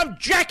don't need some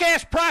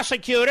jackass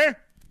prosecutor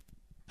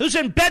who's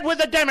in bed with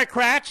the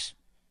Democrats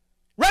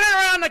running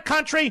around the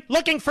country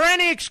looking for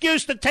any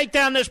excuse to take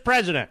down this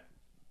president.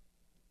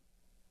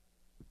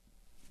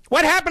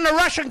 What happened to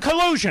Russian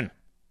collusion?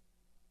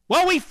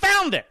 Well, we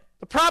found it.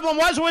 The problem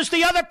was it was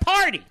the other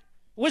party. It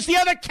was the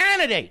other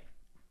candidate.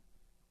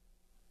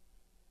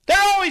 They're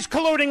always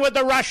colluding with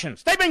the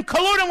Russians. They've been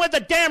colluding with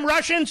the damn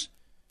Russians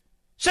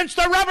since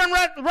the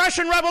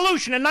Russian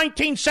Revolution in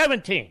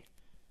 1917.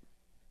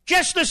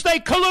 Just as they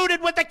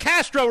colluded with the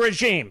Castro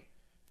regime.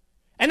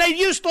 And they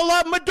used to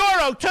love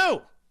Maduro,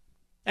 too.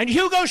 And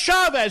Hugo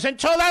Chavez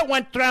until that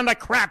went down the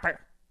crapper.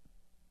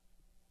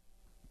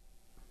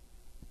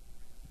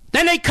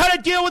 Then they cut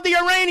a deal with the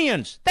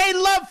Iranians. They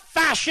love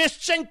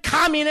fascists and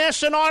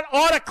communists and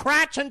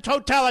autocrats and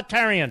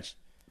totalitarians.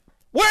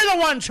 We're the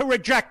ones who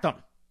reject them.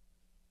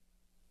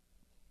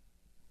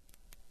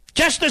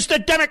 Just as the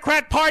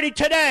Democrat Party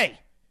today,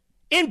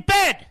 in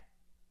bed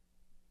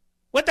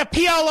with the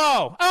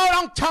PLO. Oh,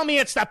 don't tell me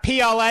it's the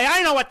PLA.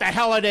 I know what the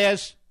hell it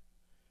is.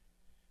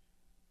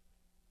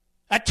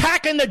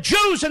 Attacking the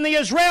Jews and the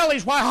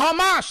Israelis while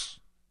Hamas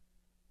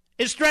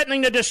is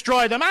threatening to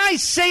destroy them. I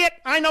see it.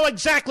 I know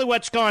exactly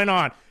what's going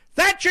on.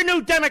 That's your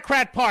new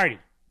Democrat Party.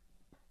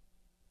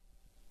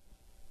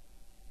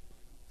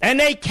 And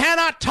they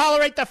cannot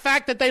tolerate the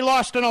fact that they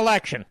lost an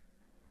election.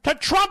 To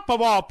Trump,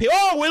 of all people.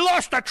 Oh, we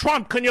lost to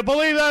Trump. Can you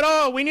believe that?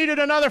 Oh, we needed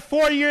another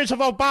 4 years of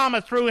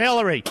Obama through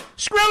Hillary.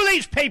 Screw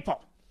these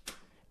people.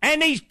 And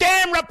these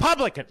damn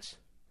Republicans.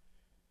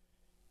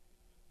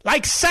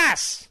 Like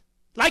Sass.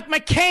 Like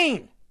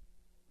McCain.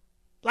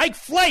 Like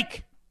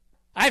Flake.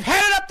 I've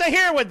had it up to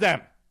here with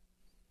them.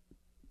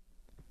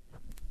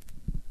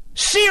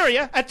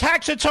 Syria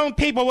attacks its own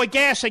people with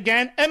gas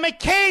again, and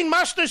McCain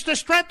musters the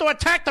strength to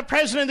attack the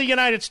President of the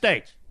United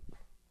States.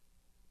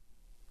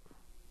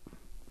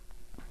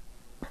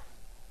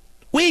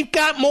 We've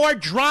got more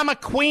drama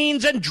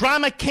queens and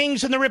drama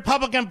kings in the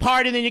Republican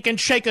Party than you can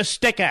shake a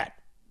stick at.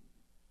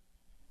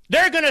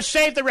 They're going to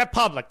save the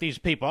Republic, these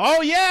people.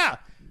 Oh, yeah.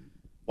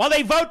 While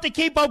they vote to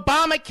keep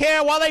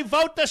Obamacare, while they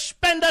vote to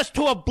spend us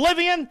to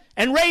oblivion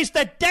and raise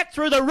the debt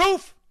through the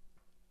roof,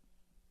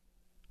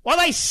 while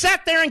they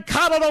sat there and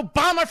coddled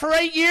Obama for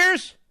 8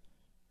 years,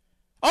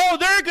 oh,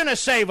 they're going to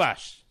save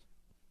us.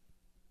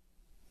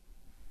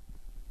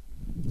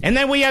 And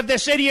then we have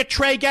this idiot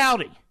Trey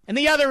Gowdy and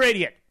the other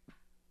idiot,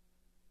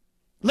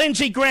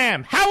 Lindsey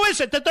Graham. How is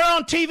it that they're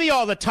on TV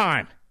all the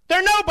time?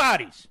 They're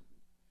nobodies.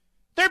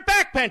 They're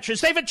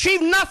backbenchers. They've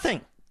achieved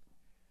nothing.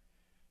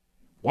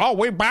 Well,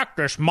 we backed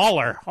this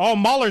Mueller. Oh,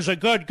 Mueller's a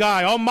good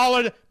guy. Oh,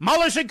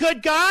 Mueller's a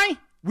good guy?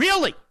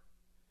 Really?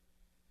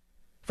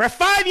 For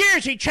 5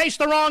 years, he chased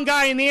the wrong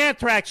guy in the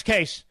anthrax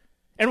case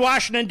in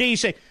Washington,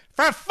 D.C.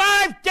 For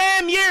 5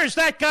 damn years,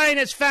 that guy and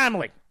his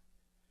family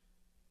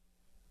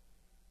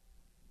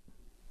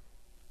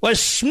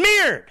was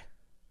smeared.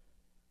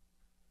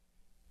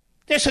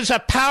 This is a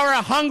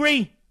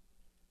power-hungry...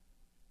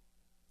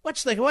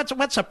 What's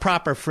a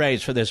proper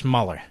phrase for this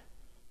Mueller?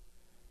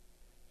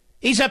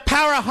 He's a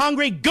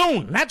power-hungry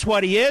goon. That's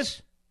what he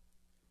is.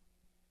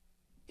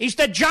 He's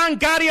the John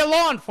Gotti of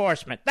law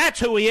enforcement. That's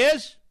who he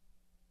is.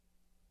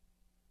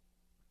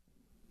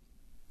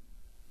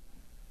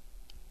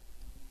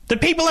 The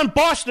people in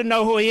Boston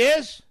know who he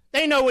is.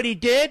 They know what he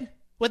did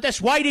with this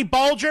Whitey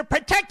Bulger.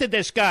 Protected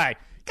this guy.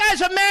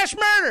 Guy's a mass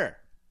murderer.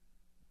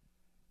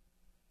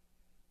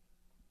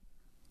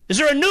 Is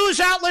there a news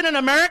outlet in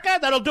America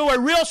that'll do a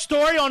real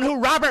story on who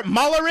Robert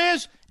Mueller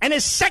is and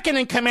his second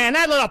in command,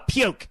 that little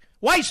puke,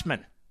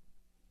 Weissman?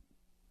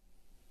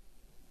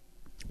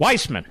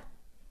 Weissman.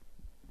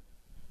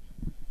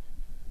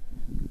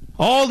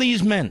 All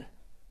these men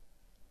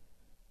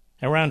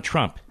around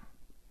Trump,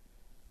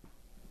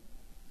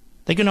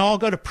 they can all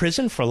go to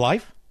prison for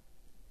life?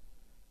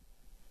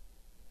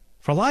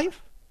 For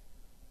life?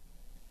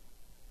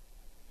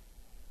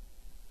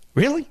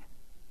 Really?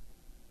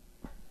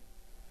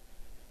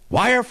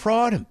 Wire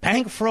fraud and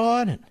bank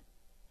fraud and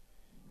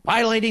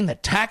violating the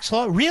tax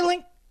law?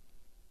 Really?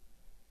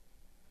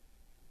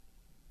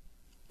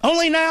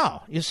 Only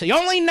now, you see,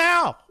 only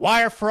now,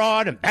 wire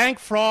fraud and bank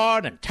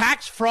fraud and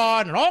tax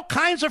fraud and all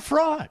kinds of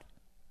fraud.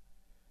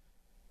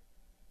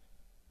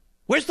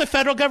 Where's the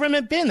federal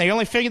government been? They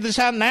only figured this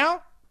out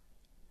now?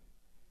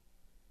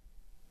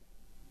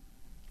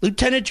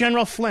 Lieutenant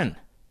General Flynn,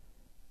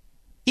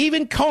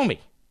 even Comey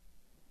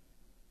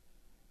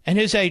and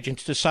his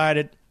agents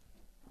decided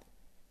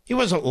he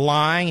wasn't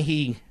lying.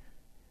 He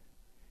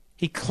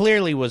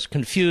clearly was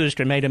confused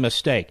or made a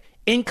mistake.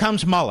 In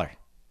comes Mueller.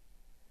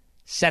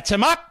 Sets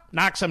him up,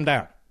 knocks him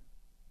down.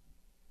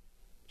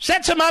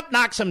 Sets him up,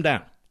 knocks him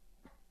down.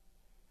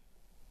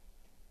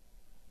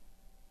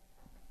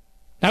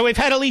 Now, we've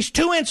had at least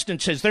 2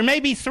 instances, there may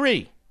be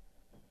 3,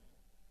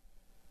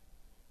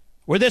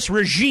 where this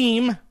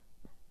regime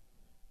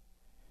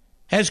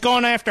has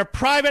gone after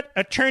private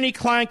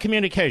attorney-client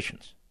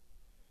communications.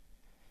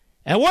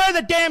 And where are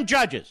the damn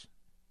judges?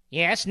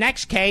 Yes,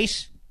 next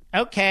case.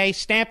 Okay,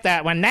 stamp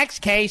that one. Next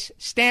case,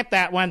 stamp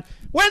that one.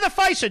 Where are the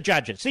FISA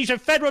judges? These are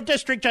federal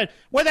district judges.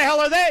 Where the hell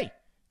are they?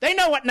 They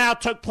know what now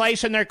took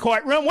place in their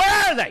courtroom. Where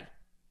are they?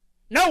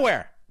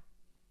 Nowhere.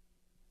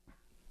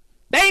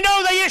 They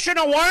know they issued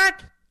a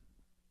warrant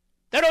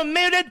that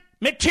omitted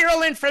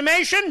material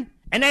information,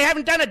 and they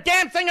haven't done a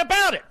damn thing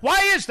about it.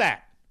 Why is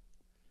that?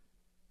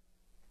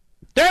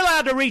 They're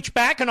allowed to reach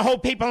back and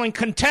hold people in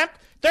contempt.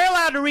 They're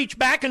allowed to reach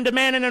back and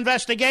demand an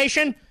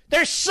investigation.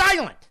 They're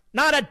silent.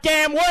 Not a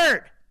damn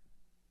word.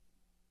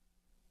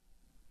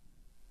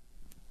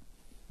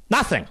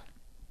 Nothing.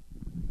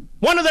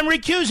 One of them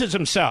recuses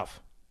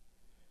himself.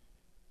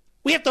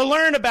 We have to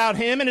learn about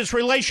him and his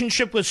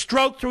relationship with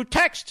Stroke through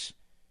texts.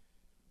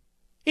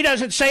 He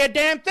doesn't say a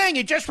damn thing.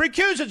 He just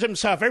recuses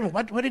himself.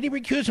 What did he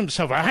recuse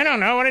himself? I don't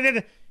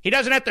know. He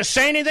doesn't have to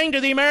say anything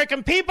to the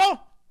American people?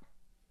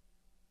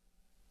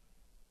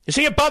 Is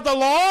he above the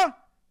law?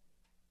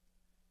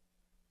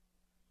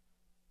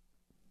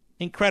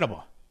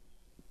 Incredible.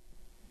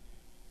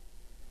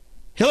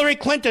 Hillary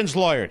Clinton's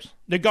lawyers,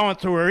 they're going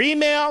through her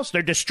emails,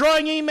 they're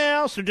destroying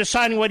emails, they're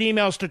deciding what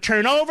emails to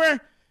turn over.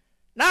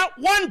 Not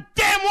one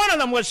damn one of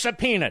them was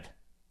subpoenaed.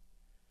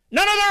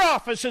 None of their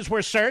offices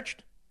were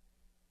searched.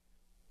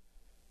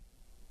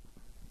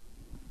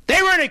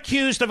 They weren't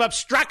accused of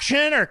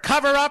obstruction or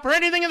cover-up or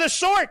anything of the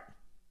sort.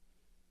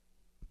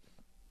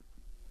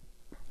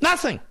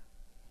 Nothing.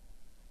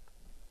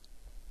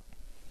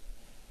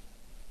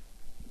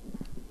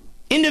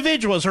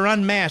 Individuals are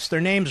unmasked.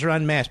 Their names are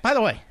unmasked. By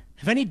the way,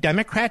 have any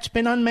Democrats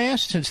been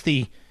unmasked since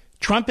the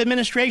Trump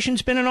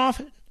administration's been in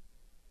office?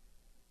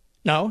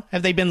 No.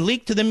 Have they been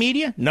leaked to the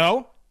media?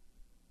 No.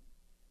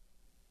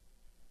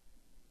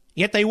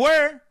 Yet they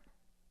were.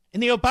 In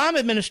the Obama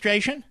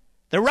administration,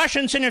 the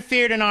Russians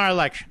interfered in our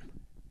election.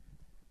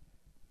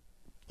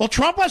 Well,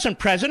 Trump wasn't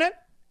president.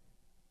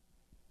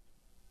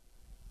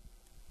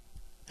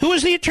 Who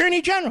was the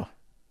Attorney General?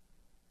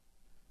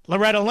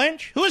 Loretta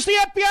Lynch? Who was the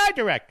FBI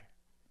director?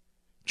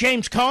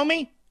 James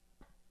Comey?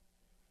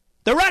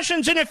 The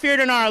Russians interfered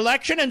in our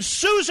election, and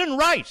Susan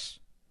Rice,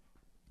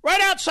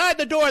 right outside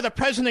the door of the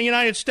President of the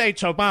United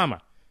States, Obama,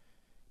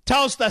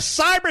 tells the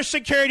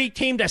cybersecurity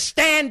team to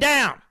stand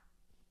down.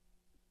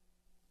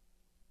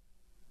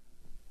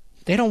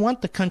 They don't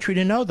want the country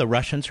to know the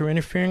Russians are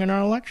interfering in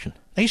our election.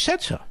 They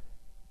said so.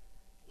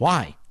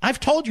 Why? I've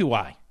told you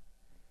why.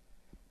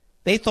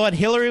 They thought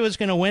Hillary was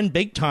going to win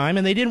big time,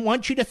 and they didn't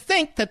want you to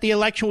think that the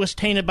election was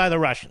tainted by the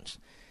Russians.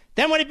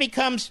 Then when it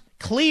becomes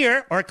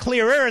clear or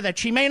clearer that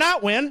she may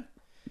not win,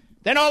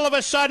 then all of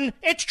a sudden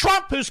it's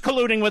Trump who's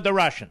colluding with the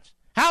Russians.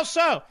 How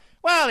so?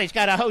 Well, he's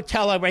got a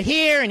hotel over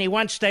here, and he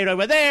once stayed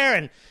over there,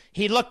 and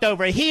he looked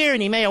over here,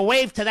 and he may have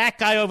waved to that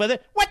guy over there.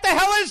 What the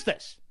hell is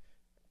this?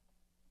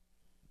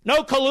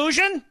 No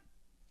collusion?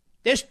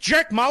 This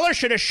jerk Mueller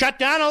should have shut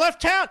down and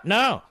left town?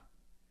 No.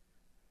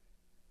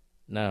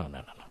 No.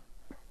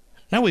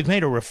 Now we've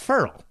made a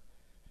referral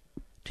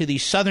to the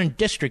Southern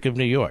District of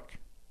New York,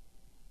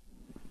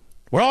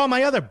 where all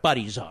my other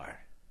buddies are.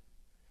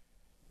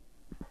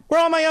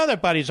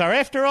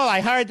 After all, I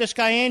hired this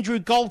guy Andrew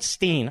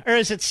Goldstein, or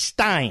is it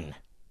Stein?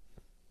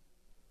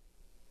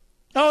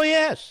 Oh,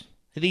 yes.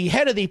 the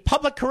head of the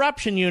Public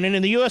Corruption Unit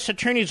in the U.S.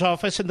 Attorney's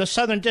Office in the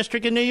Southern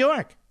District of New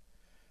York.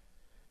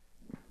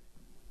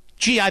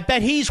 Gee, I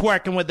bet he's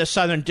working with the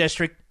Southern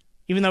District,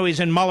 even though he's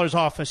in Mueller's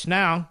office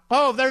now.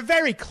 Oh, they're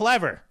very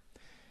clever.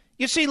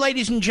 You see,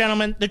 ladies and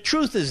gentlemen, the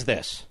truth is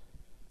this.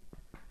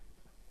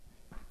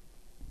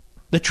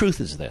 The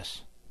truth is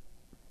this.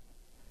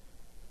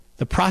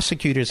 The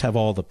prosecutors have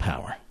all the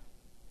power.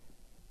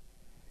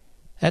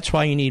 That's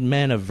why you need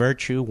men of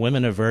virtue,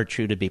 women of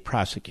virtue to be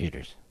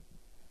prosecutors.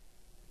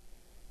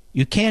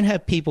 You can't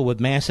have people with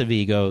massive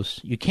egos.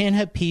 You can't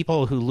have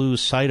people who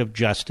lose sight of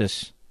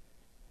justice.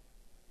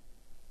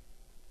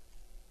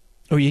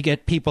 Or you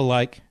get people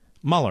like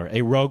Mueller,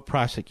 a rogue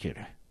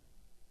prosecutor.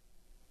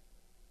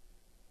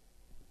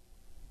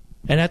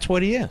 And that's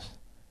what he is.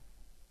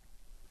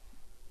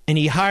 And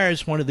he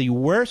hires one of the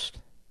worst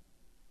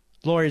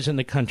lawyers in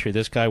the country,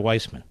 this guy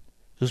Weissman,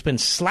 who's been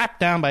slapped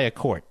down by a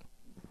court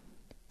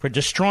for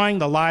destroying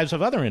the lives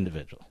of other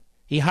individuals.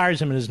 He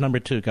hires him as his number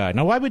 2 guy.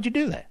 Now, why would you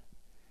do that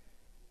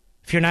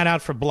if you're not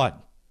out for blood?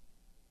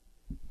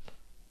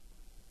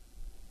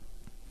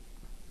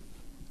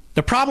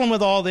 The problem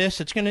with all this,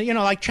 it's going to,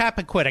 like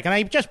Chappaquiddick, and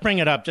I just bring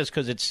it up just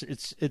because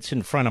it's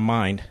in front of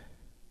mind.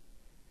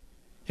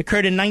 It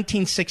occurred in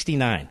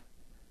 1969.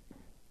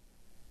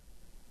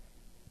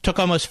 Took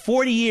almost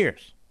 40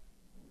 years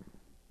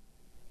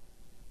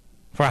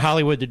for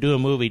Hollywood to do a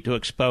movie to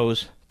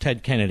expose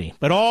Ted Kennedy.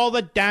 But all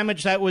the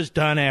damage that was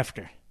done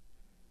after.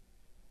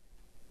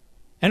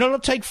 And it'll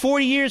take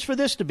 40 years for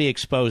this to be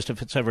exposed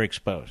if it's ever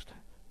exposed.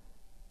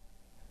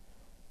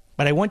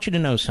 But I want you to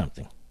know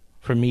something,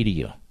 from me to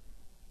you.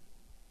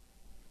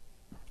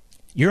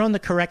 You're on the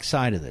correct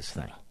side of this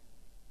thing.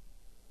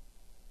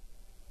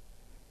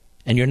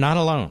 And you're not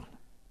alone.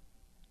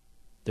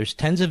 There's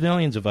tens of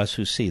millions of us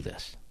who see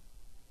this.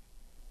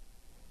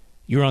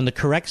 You're on the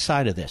correct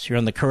side of this. You're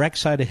on the correct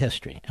side of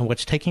history. And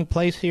what's taking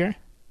place here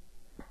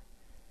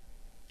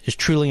is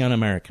truly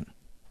un-American.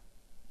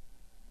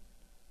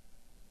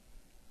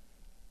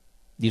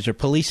 These are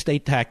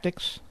police-state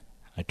tactics.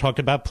 I talked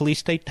about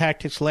police-state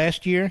tactics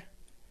last year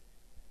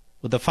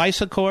with the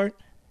FISA court,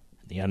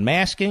 the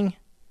unmasking,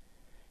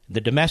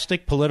 the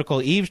domestic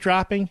political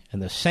eavesdropping,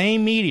 and the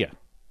same media,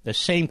 the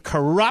same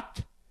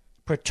corrupt,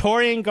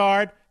 Praetorian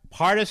Guard,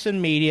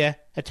 partisan media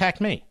attacked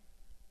me.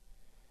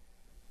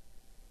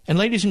 And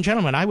ladies and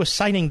gentlemen, I was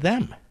citing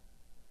them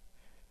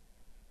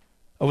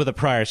over the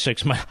prior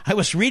 6 months. I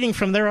was reading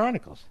from their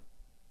articles.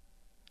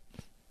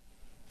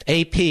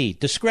 AP,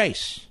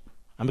 disgrace.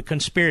 I'm a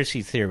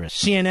conspiracy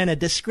theorist. CNN, a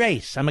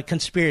disgrace. I'm a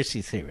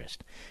conspiracy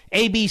theorist.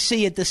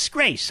 ABC, a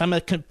disgrace. I'm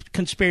a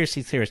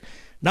conspiracy theorist.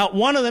 Not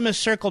one of them has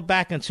circled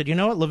back and said, you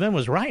know what, Levin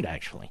was right,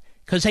 actually.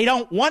 Because they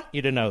don't want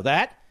you to know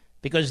that,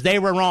 because they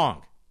were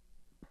wrong.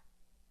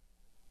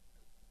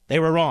 They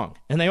were wrong.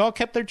 And they all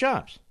kept their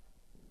jobs.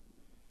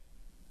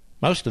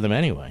 Most of them,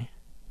 anyway.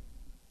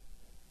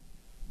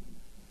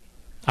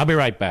 I'll be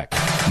right back.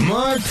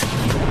 Mark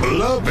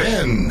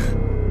Levin.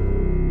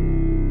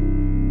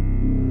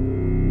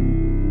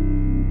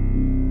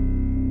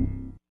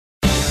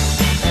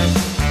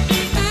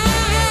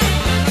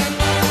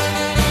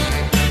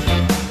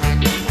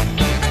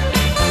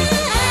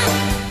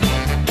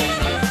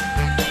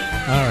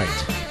 All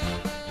right.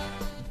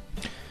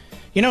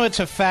 You know, it's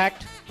a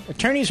fact.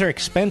 Attorneys are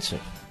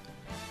expensive.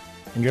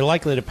 And you're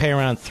likely to pay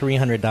around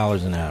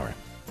 $300 an hour.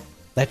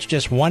 That's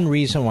just one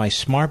reason why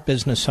smart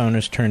business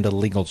owners turn to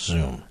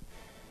LegalZoom.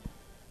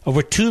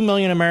 Over 2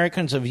 million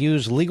Americans have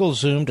used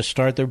LegalZoom to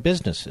start their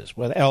businesses,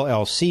 with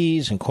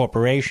LLCs and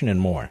corporation and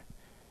more.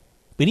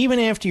 But even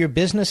after your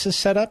business is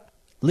set up,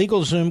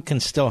 LegalZoom can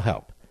still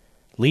help.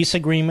 Lease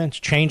agreements,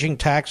 changing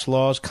tax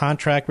laws,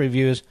 contract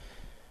reviews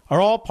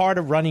are all part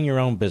of running your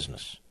own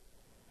business.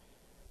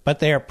 But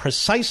they are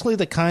precisely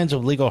the kinds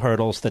of legal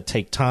hurdles that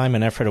take time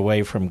and effort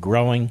away from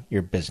growing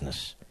your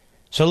business.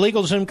 So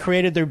LegalZoom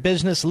created their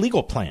business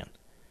legal plan.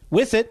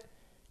 With it,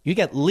 you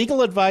get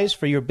legal advice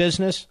for your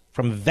business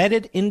from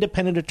vetted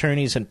independent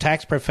attorneys and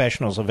tax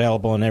professionals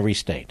available in every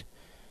state.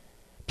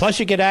 Plus,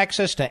 you get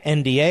access to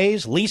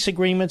NDAs, lease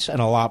agreements,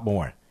 and a lot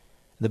more.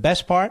 The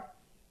best part?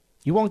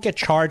 You won't get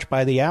charged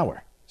by the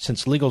hour,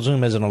 since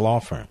LegalZoom isn't a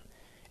law firm.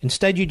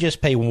 Instead, you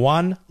just pay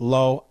one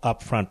low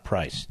upfront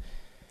price.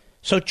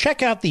 So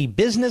check out the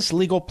business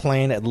legal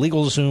plan at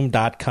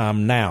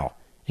LegalZoom.com now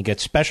and get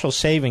special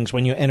savings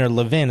when you enter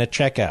Levin at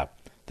checkout.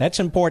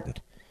 That's important.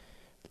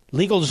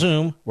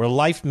 LegalZoom, where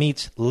life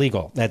meets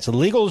legal. That's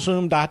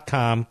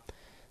LegalZoom.com.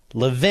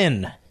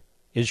 Levin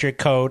is your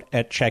code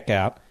at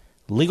checkout.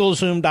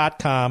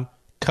 LegalZoom.com,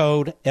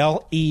 code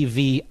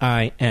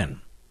LEVIN.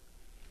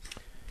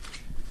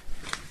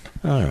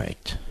 All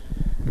right.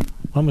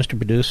 Well, Mr.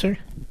 Producer,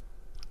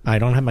 I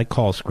don't have my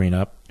call screen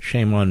up.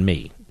 Shame on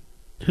me.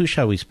 Who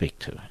shall we speak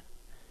to?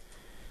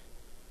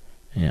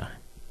 Yeah.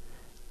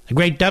 The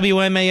great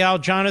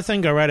WMAL,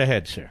 Jonathan, go right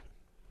ahead, sir.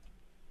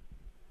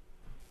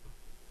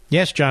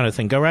 Yes,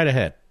 Jonathan, go right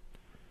ahead.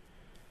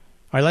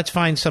 All right, let's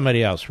find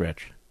somebody else,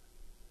 Rich.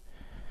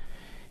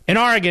 In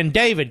Oregon,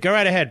 David, go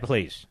right ahead,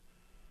 please.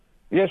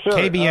 Yes, sir.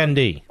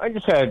 KBND. I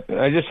just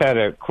had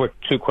a quick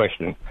two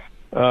questions.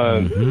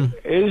 Does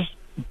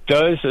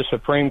the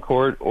Supreme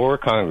Court or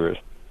Congress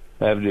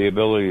have the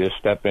ability to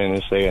step in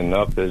and say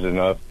enough is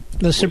enough?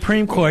 The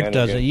Supreme Court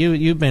does it.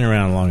 You've been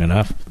around long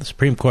enough. The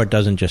Supreme Court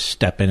doesn't just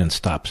step in and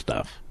stop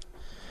stuff.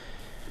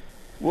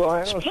 Well,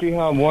 I don't see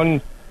how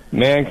one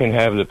man can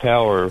have the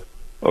power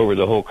over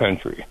the whole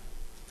country.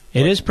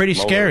 It is pretty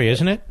scary,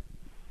 isn't it?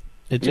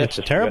 It's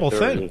a terrible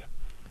thing.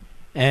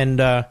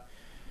 And, I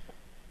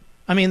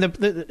mean,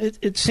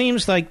 it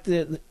seems like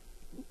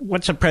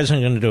what's the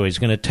president going to do? He's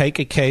going to take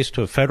a case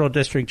to a federal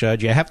district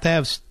judge. You have to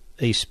have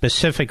a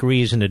specific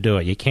reason to do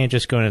it. You can't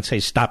just go in and say,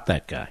 stop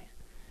that guy.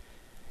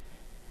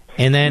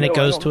 And then it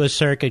goes to a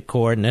circuit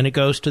court, and then it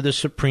goes to the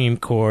Supreme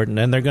Court, and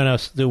then they're going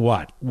to do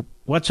what?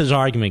 What's his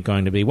argument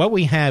going to be? What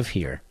we have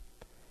here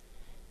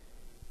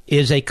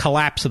is a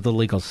collapse of the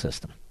legal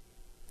system.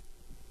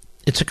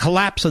 It's a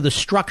collapse of the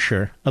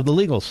structure of the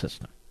legal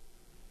system.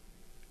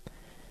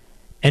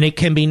 And it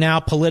can be now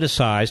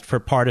politicized for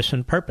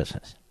partisan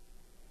purposes,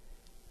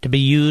 to be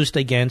used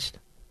against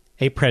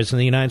a president of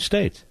the United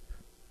States.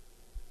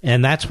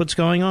 And that's what's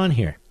going on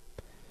here.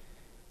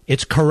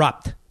 It's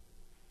corrupt.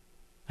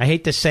 I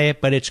hate to say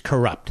it, but it's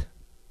corrupt.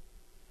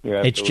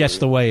 Yeah, it's just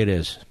the way it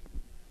is.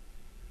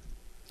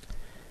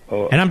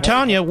 And I'm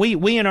telling you,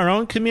 we in our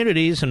own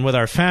communities and with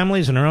our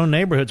families and our own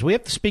neighborhoods, we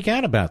have to speak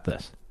out about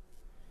this.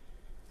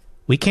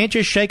 We can't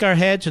just shake our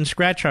heads and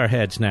scratch our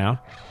heads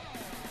now.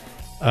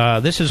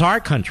 This is our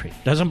country.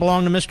 It doesn't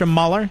belong to Mr.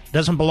 Mueller. It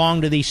doesn't belong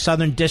to the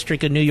Southern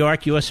District of New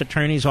York U.S.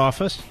 Attorney's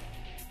Office.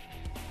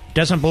 It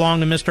doesn't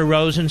belong to Mr.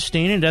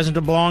 Rosenstein. It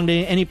doesn't belong to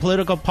any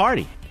political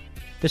party.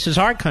 This is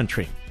our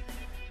country.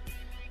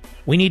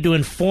 We need to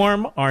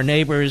inform our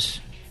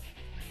neighbors,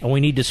 and we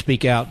need to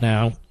speak out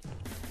now.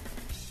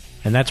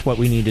 And that's what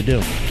we need to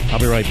do. I'll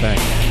be right back.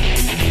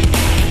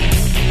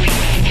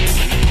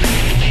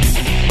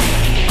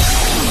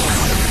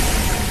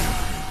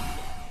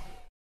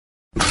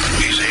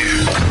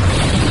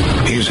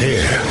 He's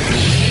here.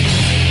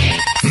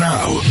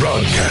 Now,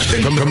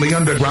 broadcasting from the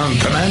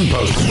underground command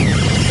post,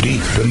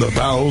 deep in the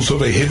bowels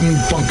of a hidden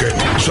bunker,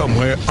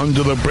 somewhere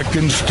under the brick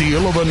and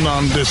steel of a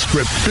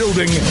nondescript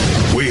building,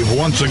 we've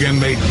once again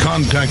made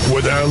contact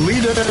with our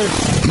leader,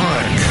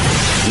 Mark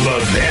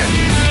Levin.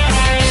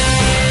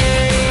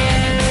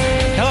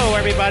 Hello,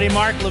 everybody.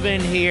 Mark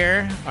Levin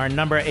here. Our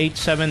number,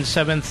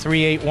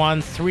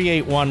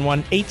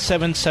 877-381-3811,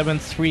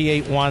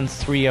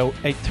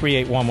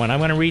 877-381-3811. I'm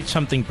going to read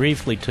something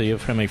briefly to you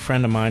from a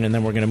friend of mine, and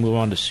then we're going to move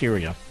on to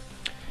Syria.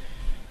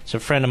 It's a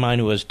friend of mine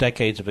who has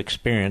decades of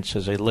experience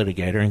as a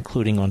litigator,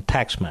 including on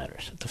tax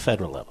matters at the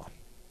federal level.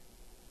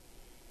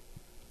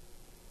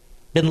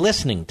 Been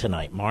listening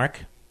tonight,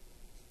 Mark.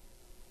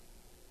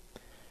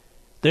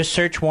 This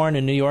search warrant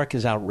in New York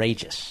is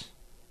outrageous.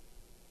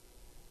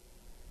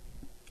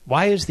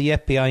 Why is the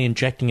FBI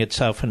injecting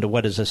itself into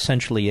what is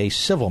essentially a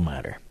civil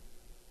matter?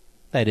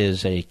 That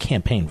is, a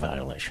campaign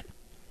violation.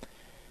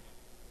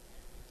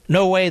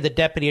 No way the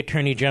Deputy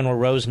Attorney General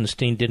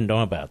Rosenstein didn't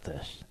know about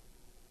this.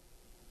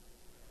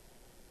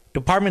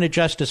 Department of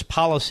Justice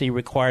policy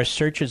requires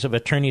searches of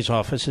attorneys'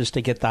 offices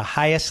to get the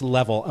highest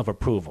level of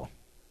approval.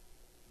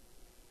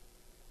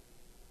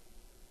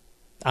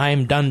 I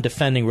am done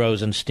defending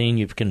Rosenstein.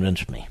 You've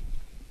convinced me.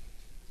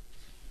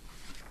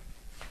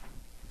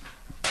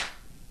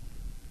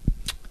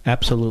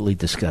 Absolutely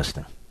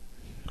disgusting.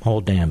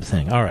 Whole damn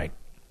thing. All right.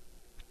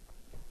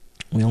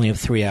 We only have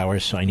 3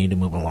 hours, so I need to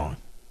move along.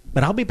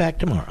 But I'll be back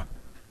tomorrow.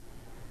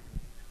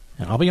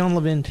 And I'll be on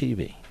Levin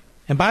TV.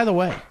 And by the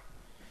way,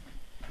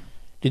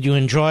 did you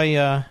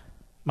enjoy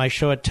my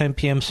show at 10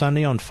 p.m.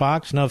 Sunday on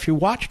Fox? No, if you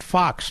watched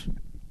Fox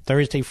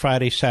Thursday,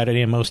 Friday,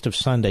 Saturday, and most of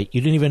Sunday,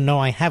 you didn't even know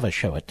I have a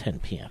show at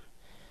 10 p.m.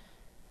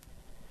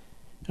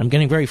 I'm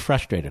getting very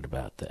frustrated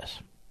about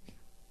this.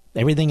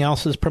 Everything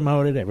else is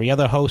promoted. Every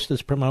other host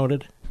is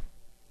promoted.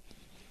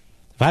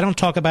 If I don't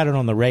talk about it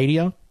on the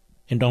radio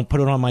and don't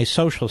put it on my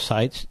social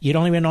sites, you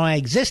don't even know I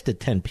exist at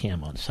 10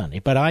 p.m. on Sunday.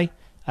 But I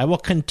will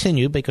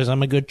continue because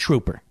I'm a good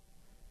trooper.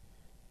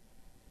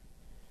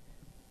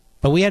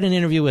 But we had an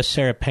interview with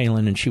Sarah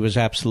Palin, and she was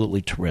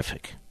absolutely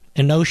terrific.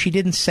 And no, she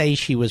didn't say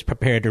she was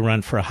prepared to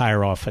run for a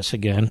higher office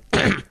again.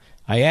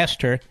 I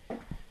asked her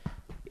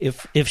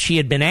if she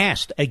had been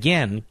asked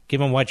again,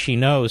 given what she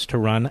knows, to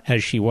run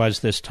as she was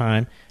this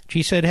time.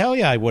 She said, hell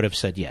yeah, I would have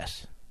said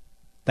yes.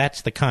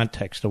 That's the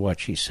context of what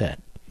she said.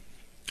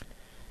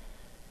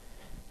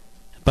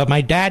 But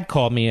my dad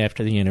called me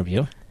after the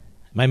interview.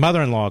 My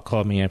mother-in-law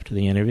called me after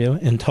the interview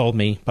and told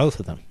me, both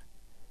of them,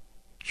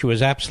 she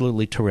was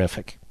absolutely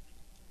terrific.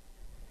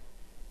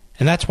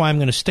 And that's why I'm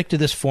going to stick to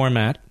this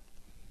format,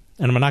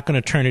 and I'm not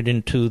going to turn it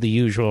into the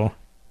usual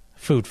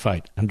food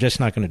fight. I'm just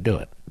not going to do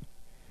it.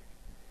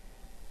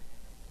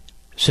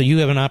 So you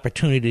have an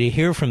opportunity to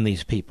hear from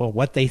these people,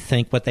 what they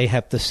think, what they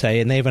have to say,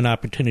 and they have an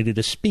opportunity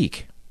to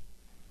speak.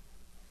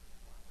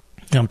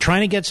 Now, I'm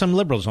trying to get some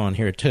liberals on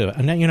here, too.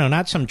 And,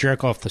 not some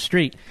jerk off the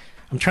street.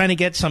 I'm trying to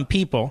get some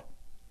people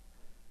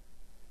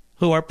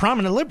who are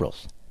prominent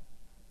liberals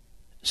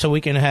so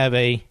we can have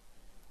a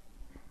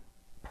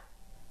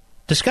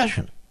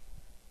discussion.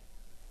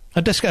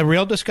 A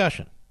real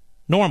discussion.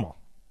 Normal.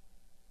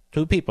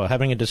 Two people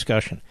having a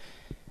discussion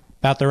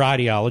about their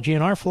ideology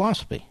and our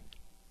philosophy.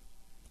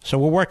 So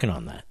we're working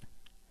on that.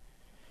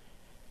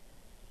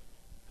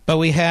 But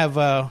we have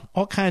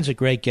all kinds of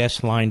great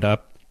guests lined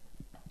up,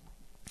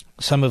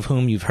 some of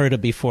whom you've heard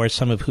of before,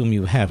 some of whom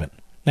you haven't.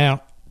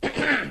 Now,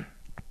 I'm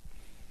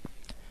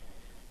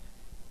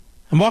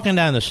walking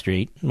down the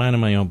street, minding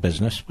my own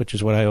business, which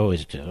is what I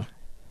always do.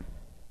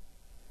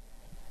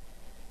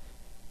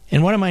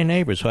 And one of my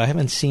neighbors, who I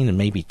haven't seen in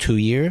maybe 2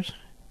 years,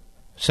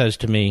 says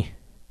to me,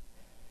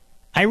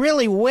 I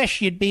really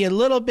wish you'd be a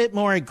little bit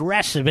more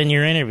aggressive in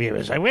your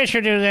interviews. I wish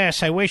you'd do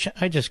this.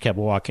 I just kept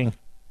walking.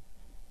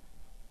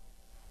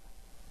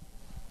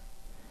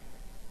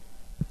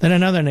 Then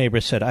another neighbor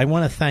said, I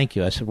want to thank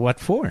you. I said, what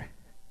for?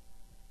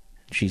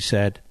 She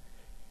said,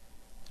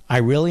 I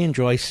really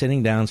enjoy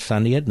sitting down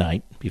Sunday at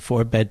night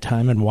before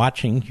bedtime and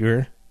watching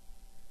your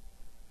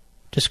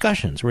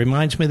discussions. It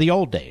reminds me of the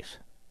old days.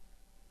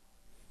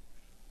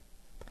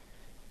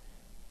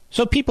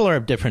 So people are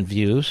of different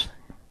views.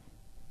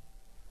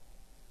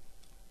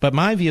 But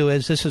my view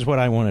is this is what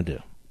I want to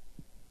do.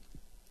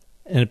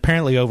 And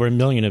apparently over 1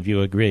 million of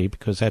you agree,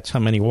 because that's how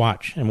many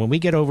watch. And when we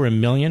get over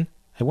 1 million,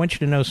 I want you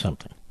to know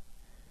something.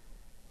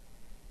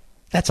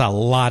 That's a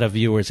lot of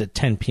viewers at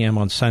 10 p.m.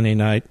 on Sunday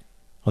night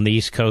on the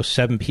East Coast,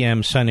 7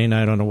 p.m. Sunday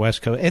night on the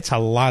West Coast. It's a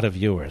lot of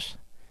viewers.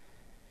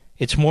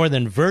 It's more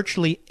than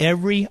virtually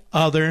every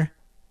other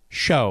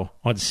show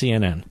on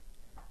CNN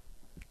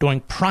during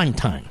prime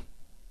time.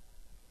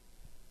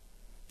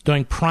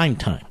 During prime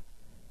time.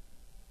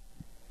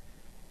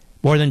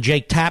 More than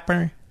Jake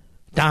Tapper,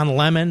 Don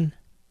Lemon,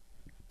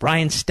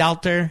 Brian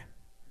Stelter,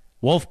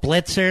 Wolf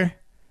Blitzer,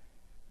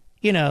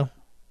 you know,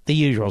 the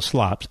usual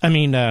slops. I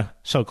mean,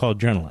 so-called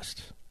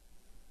journalists.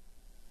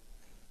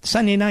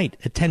 Sunday night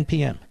at 10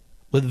 p.m.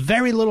 with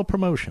very little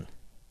promotion.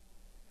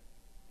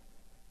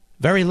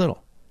 Very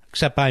little,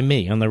 except by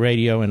me on the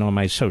radio and on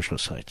my social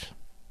sites.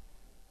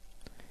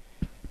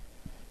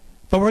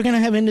 But we're going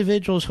to have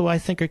individuals who I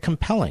think are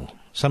compelling,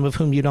 some of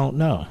whom you don't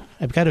know.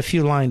 I've got a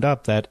few lined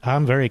up that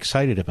I'm very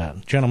excited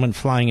about. Gentleman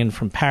flying in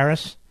from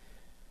Paris.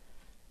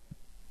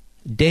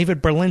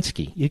 David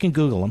Berlinski. You can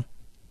Google him.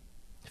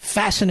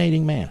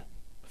 Fascinating man.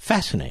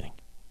 Fascinating.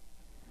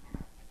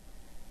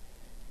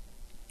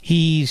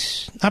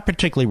 He's not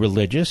particularly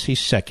religious. He's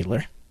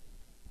secular.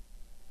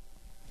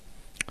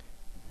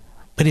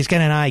 But he's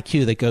got an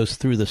IQ that goes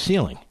through the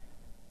ceiling.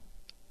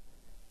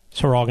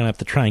 So we're all going to have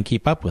to try and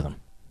keep up with him.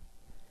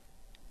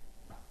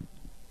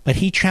 But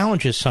he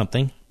challenges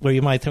something where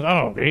you might think,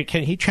 oh,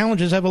 he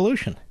challenges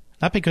evolution.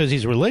 Not because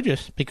he's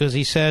religious, because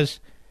he says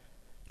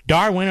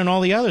Darwin and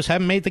all the others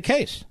haven't made the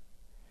case.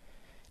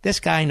 This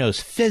guy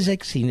knows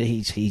physics.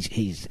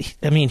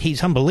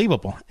 He's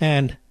unbelievable.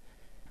 And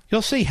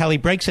you'll see how he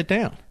breaks it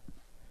down.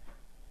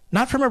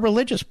 Not from a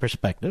religious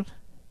perspective,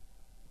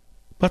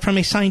 but from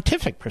a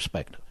scientific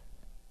perspective.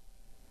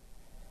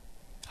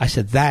 I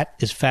said, that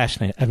is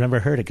fascinating. I've never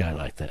heard a guy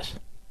like this.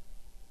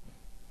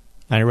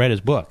 I read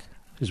his book.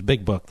 His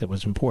big book that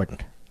was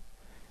important.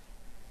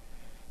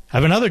 I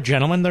have another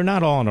gentleman, they're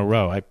not all in a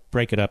row, I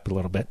break it up a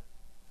little bit,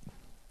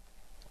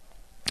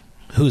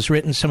 who's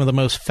written some of the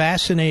most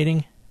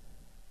fascinating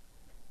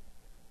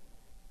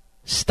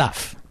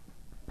stuff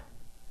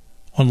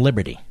on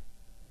liberty.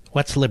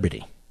 What's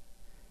liberty?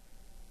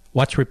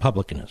 What's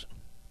republicanism?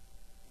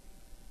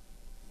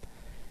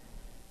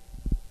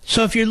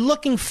 So if you're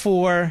looking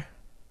for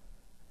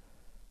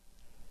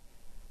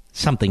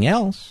something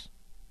else,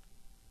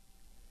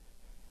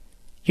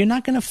 you're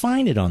not going to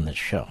find it on this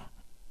show.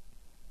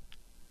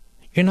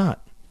 You're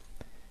not.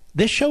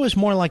 This show is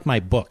more like my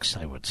books,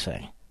 I would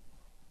say.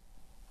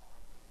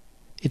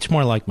 It's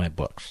more like my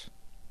books.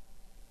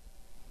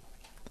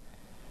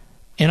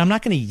 And I'm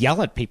not going to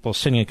yell at people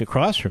sitting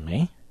across from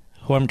me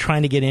who I'm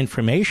trying to get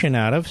information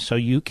out of so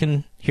you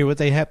can hear what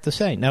they have to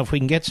say. Now, if we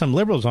can get some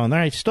liberals on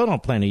there, I still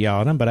don't plan to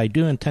yell at them, but I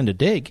do intend to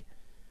dig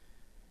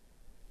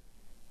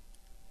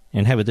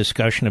and have a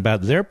discussion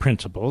about their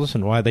principles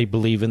and why they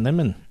believe in them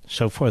and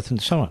so forth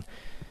and so on.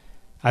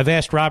 I've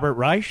asked Robert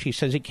Reich. He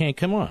says he can't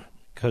come on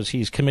because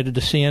he's committed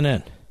to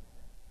CNN.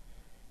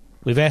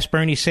 We've asked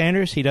Bernie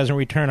Sanders. He doesn't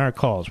return our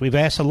calls. We've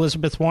asked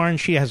Elizabeth Warren.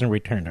 She hasn't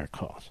returned our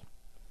calls.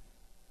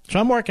 So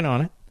I'm working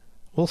on it.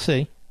 We'll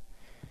see.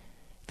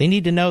 They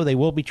need to know they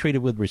will be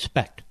treated with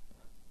respect.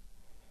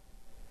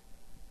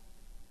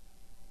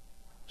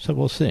 So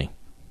we'll see.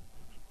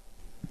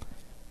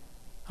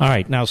 All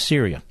right, now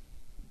Syria.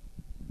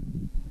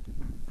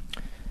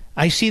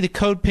 I see the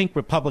Code Pink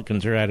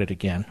Republicans are at it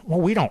again. Well,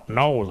 we don't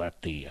know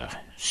that the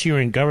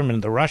Syrian government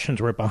and the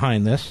Russians were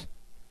behind this.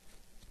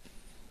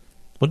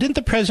 Well, didn't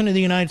the President of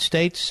the United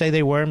States say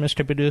they were,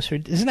 Mr. Producer?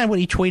 Isn't that what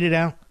he tweeted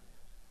out?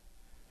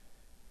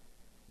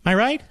 Am I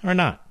right or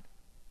not?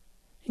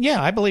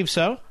 Yeah, I believe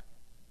so.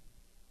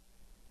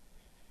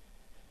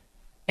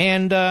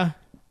 And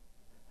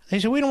they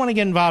said, we don't want to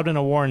get involved in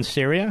a war in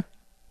Syria.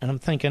 And I'm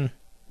thinking,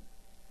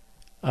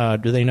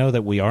 do they know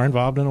that we are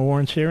involved in a war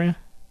in Syria?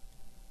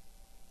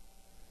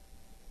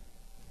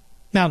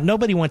 Now,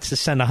 nobody wants to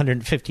send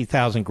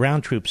 150,000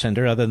 ground troops in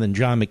there other than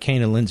John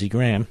McCain and Lindsey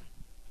Graham,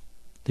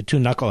 the two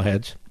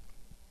knuckleheads.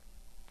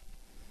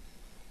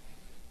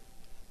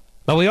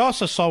 But we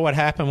also saw what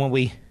happened when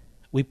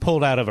we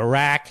pulled out of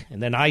Iraq,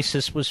 and then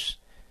ISIS was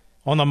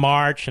on the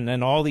march, and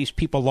then all these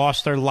people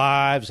lost their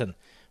lives, and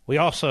we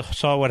also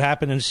saw what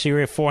happened in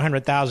Syria.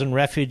 400,000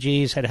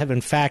 refugees have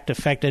in fact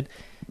affected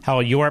how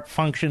Europe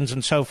functions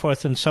and so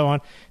forth and so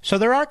on. So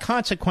there are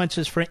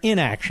consequences for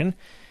inaction,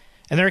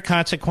 and there are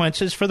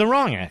consequences for the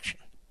wrong action.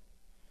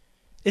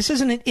 This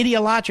isn't an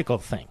ideological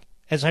thing.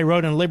 As I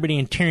wrote in Liberty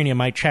and Tyranny in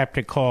my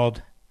chapter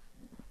called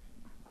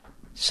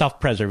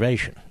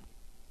Self-Preservation.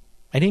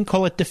 I didn't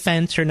call it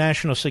defense or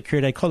national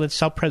security. I called it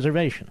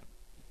self-preservation.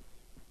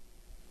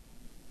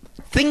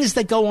 Things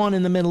that go on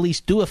in the Middle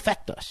East do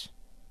affect us.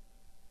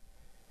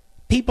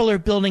 People are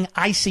building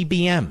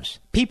ICBMs.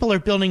 People are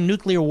building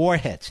nuclear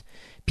warheads.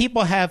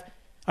 People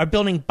are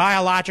building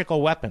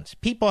biological weapons.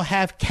 People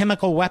have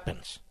chemical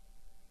weapons.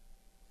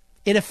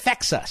 It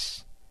affects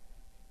us.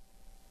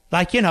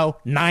 Like,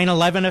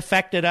 9/11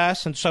 affected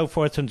us and so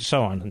forth and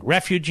so on. And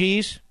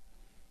refugees.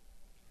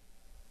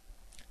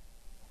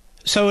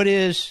 So it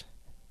is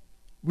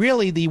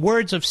really the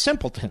words of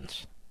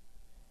simpletons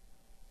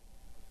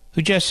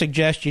who just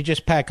suggest you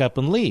just pack up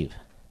and leave.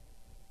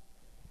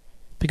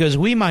 Because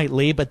we might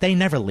leave, but they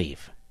never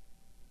leave.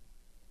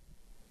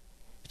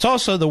 It's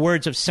also the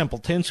words of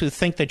simpletons who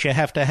think that you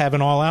have to have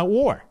an all-out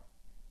war.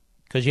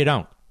 Because you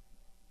don't.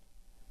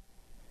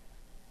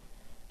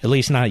 At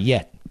least not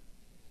yet.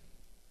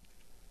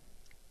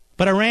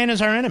 But Iran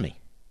is our enemy.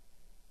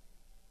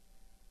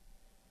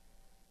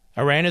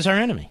 Iran is our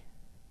enemy.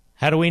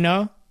 How do we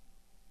know?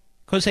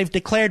 Because they've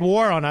declared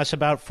war on us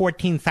about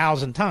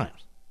 14,000 times.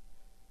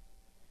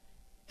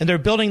 And they're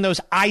building those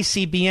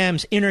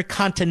ICBMs,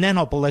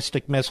 intercontinental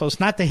ballistic missiles,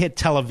 not to hit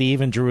Tel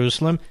Aviv and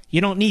Jerusalem.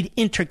 You don't need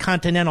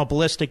intercontinental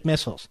ballistic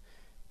missiles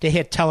to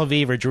hit Tel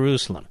Aviv or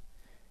Jerusalem.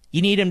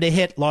 You need them to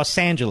hit Los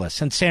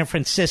Angeles and San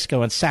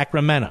Francisco and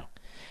Sacramento.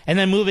 And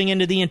then moving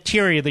into the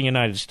interior of the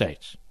United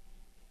States.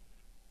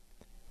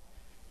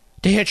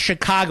 To hit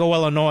Chicago,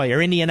 Illinois,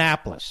 or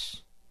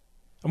Indianapolis.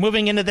 Or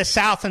moving into the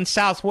South and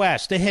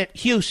Southwest to hit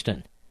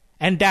Houston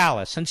and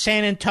Dallas and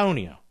San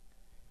Antonio.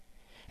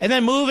 And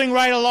then moving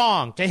right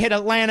along to hit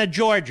Atlanta,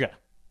 Georgia,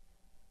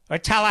 or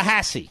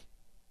Tallahassee,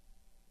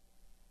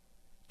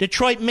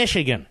 Detroit,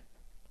 Michigan,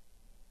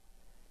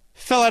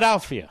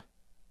 Philadelphia,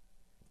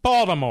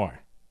 Baltimore,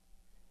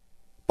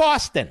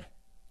 Boston,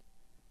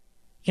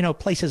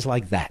 places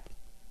like that.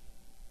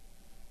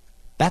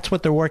 That's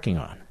what they're working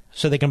on,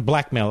 so they can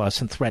blackmail us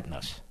and threaten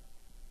us.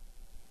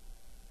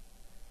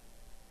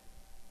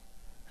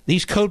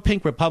 These Code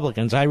Pink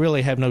Republicans, I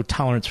really have no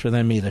tolerance for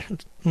them either.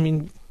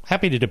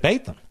 Happy to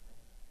debate them.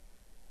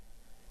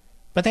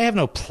 But they have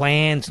no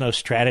plans, no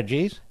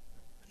strategies.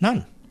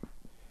 None.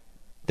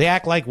 They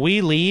act like we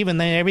leave and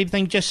then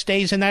everything just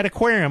stays in that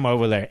aquarium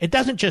over there. It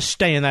doesn't just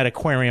stay in that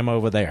aquarium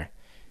over there.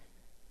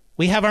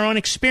 We have our own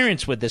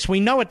experience with this. We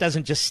know it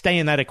doesn't just stay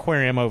in that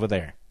aquarium over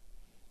there.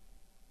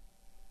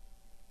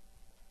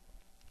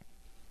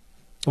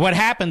 What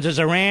happens is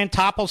Iran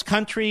topples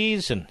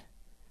countries and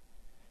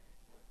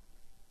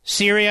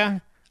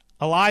Syria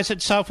allies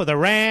itself with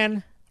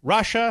Iran,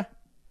 Russia,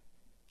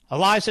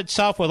 allies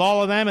itself with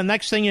all of them, and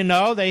next thing you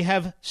know, they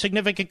have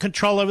significant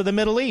control over the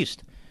Middle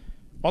East.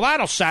 Well,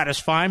 that'll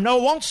satisfy them. No,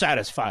 it won't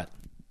satisfy them.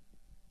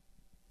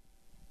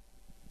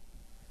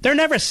 They're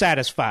never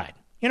satisfied.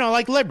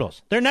 Like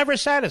liberals. They're never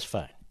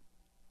satisfied.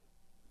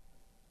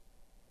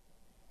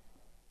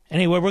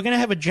 Anyway, we're going to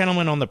have a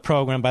gentleman on the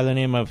program by the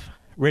name of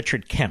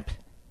Richard Kemp.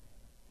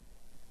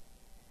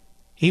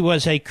 He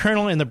was a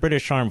colonel in the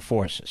British Armed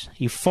Forces.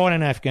 He fought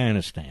in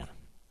Afghanistan.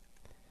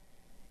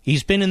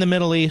 He's been in the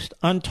Middle East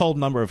untold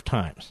number of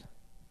times.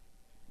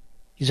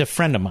 He's a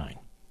friend of mine.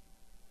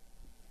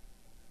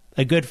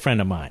 A good friend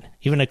of mine.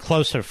 Even a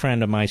closer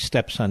friend of my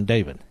stepson,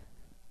 David.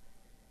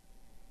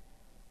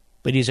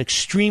 But he's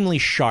extremely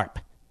sharp.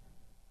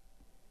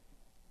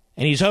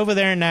 And he's over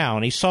there now,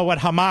 and he saw what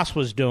Hamas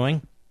was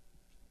doing.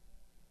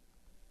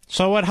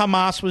 Saw what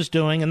Hamas was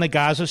doing in the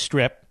Gaza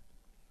Strip.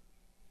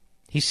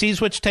 He sees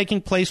what's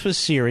taking place with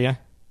Syria.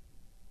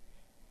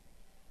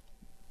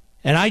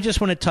 And I just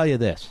want to tell you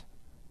this.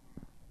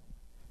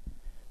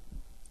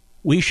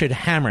 We should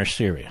hammer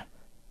Syria.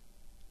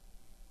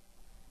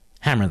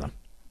 Hammer them.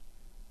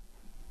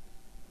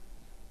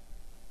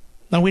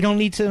 Now, we don't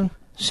need to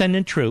send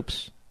in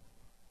troops.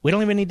 We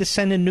don't even need to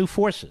send in new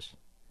forces.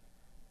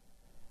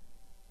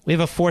 We have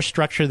a force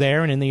structure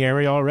there and in the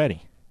area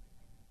already.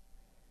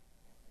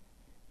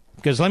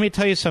 Because let me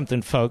tell you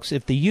something, folks.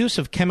 If the use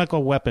of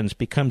chemical weapons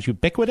becomes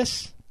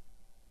ubiquitous,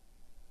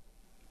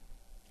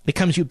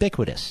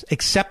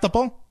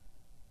 acceptable,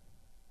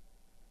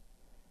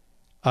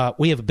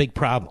 we have a big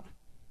problem.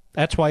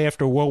 That's why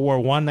after World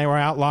War I they were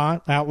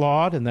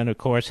outlawed, and then, of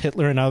course,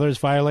 Hitler and others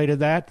violated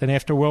that. Then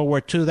after World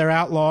War II they're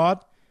outlawed.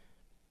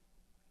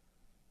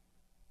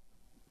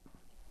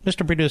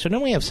 Mr. Producer,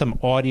 don't we have some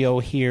audio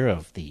here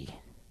of the...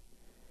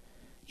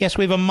 Yes,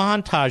 we have a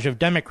montage of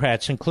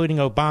Democrats, including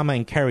Obama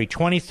and Kerry,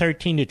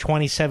 2013 to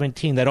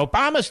 2017, that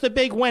Obama's the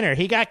big winner.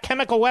 He got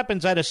chemical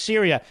weapons out of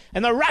Syria,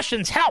 and the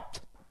Russians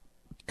helped.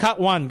 Cut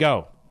one,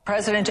 go.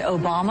 President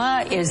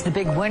Obama is the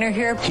big winner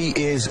here. He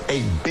is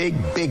a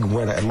big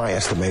winner in my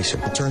estimation.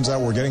 It turns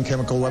out we're getting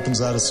chemical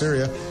weapons out of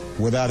Syria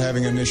without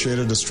having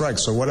initiated a strike.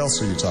 So what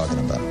else are you talking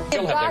about?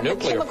 We've got the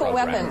chemical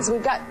weapons.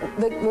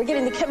 We're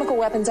getting the chemical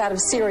weapons out of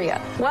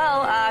Syria.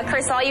 Well,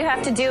 Chris, all you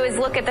have to do is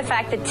look at the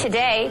fact that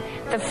today,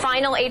 the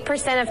final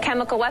 8% of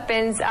chemical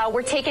weapons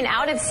were taken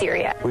out of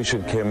Syria. We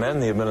should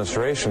commend the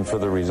administration for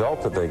the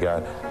result that they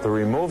got. The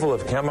removal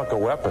of chemical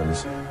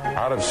weapons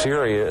out of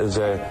Syria is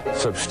a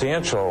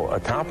substantial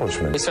accomplishment.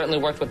 We certainly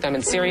worked with them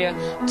in Syria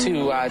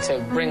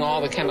to bring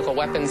all the chemical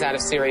weapons out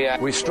of Syria.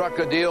 We struck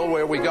a deal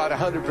where we got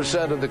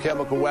 100% of the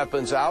chemical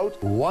weapons out.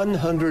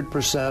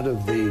 100%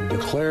 of the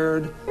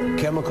declared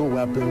chemical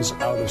weapons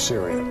out of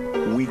Syria.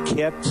 We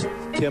kept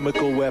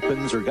chemical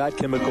weapons or got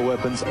chemical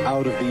weapons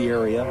out of the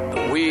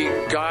area. We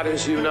got,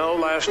 as you know,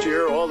 last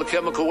year, all the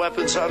chemical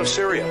weapons out of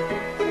Syria.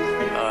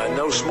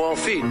 No small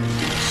feat.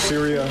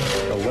 Syria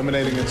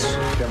eliminating its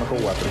chemical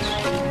weapons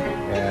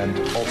and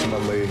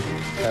ultimately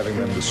having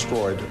them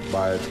destroyed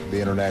by the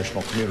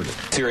international community.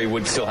 Syria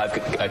would still have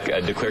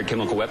a declared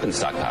chemical weapons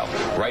stockpile.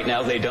 Right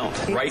now, they don't.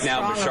 Right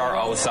now, Bashar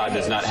al-Assad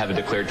does not have a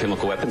declared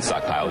chemical weapons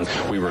stockpile.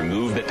 We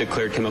removed that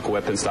declared chemical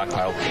weapons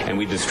stockpile, and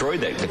we destroyed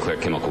that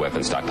declared chemical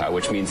weapons stockpile,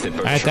 which means that Bashar...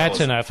 All right, that's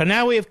enough. And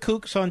now we have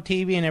kooks on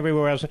TV and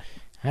everywhere else.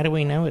 How do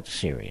we know it's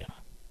Syria?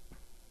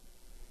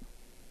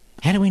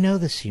 How do we know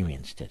the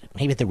Syrians did it?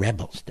 Maybe the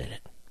rebels did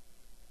it.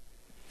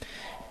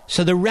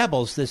 So the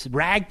rebels, this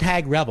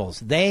ragtag rebels,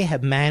 they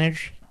have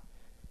managed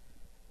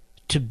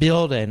to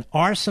build an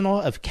arsenal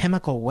of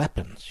chemical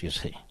weapons, you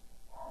see.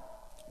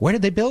 Where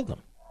did they build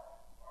them?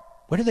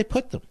 Where did they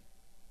put them?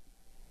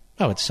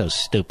 Oh, it's so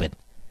stupid.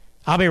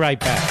 I'll be right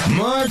back.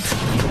 Mark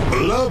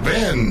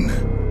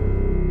Levin.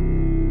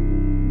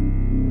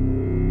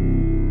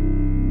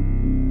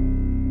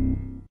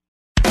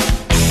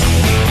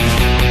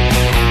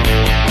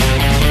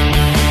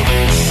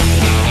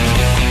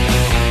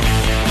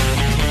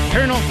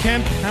 Colonel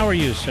Kemp, how are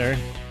you, sir?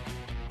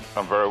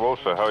 I'm very well,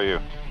 sir. How are you?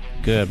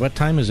 Good. What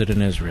time is it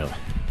in Israel?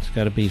 It's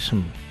got to be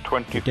some...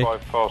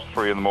 25 past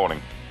 3 in the morning.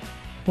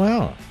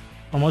 Well,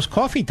 almost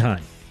coffee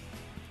time.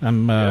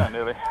 I'm yeah,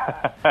 nearly.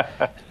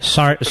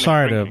 sorry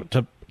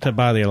to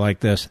bother you like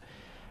this.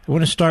 I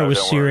want to start with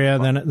Syria,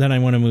 then I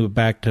want to move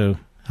back to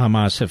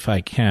Hamas if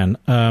I can.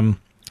 No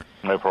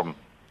problem.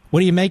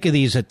 What do you make of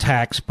these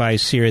attacks by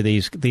Syria,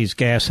 these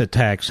gas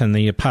attacks, and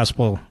the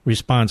possible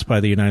response by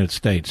the United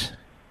States?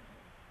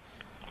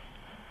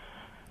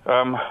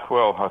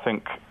 Well, I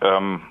think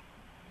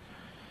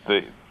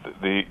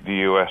the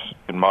U.S.,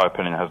 in my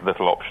opinion, has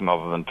little option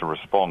other than to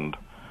respond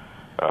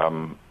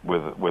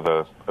with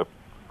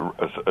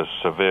as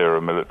severe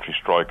a military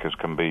strike as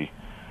can be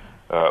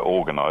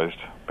organised,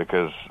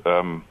 because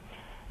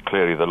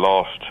clearly the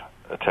last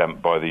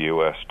attempt by the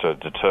U.S. to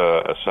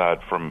deter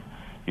Assad from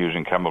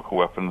using chemical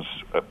weapons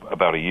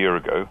about a year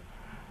ago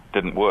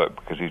didn't work,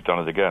 because he's done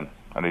it again,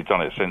 and he's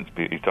done it since.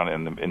 He's done it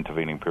in the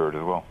intervening period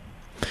as well.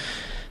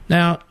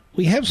 Now,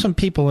 we have some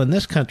people in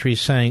this country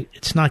saying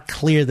it's not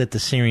clear that the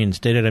Syrians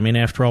did it. I mean,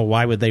 after all,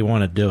 why would they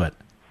want to do it?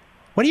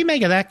 What do you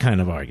make of that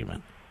kind of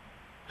argument?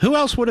 Who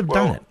else would have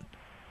done it?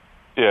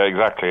 Yeah,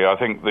 exactly. I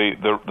think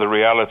the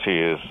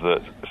reality is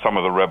that some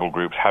of the rebel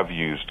groups have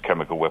used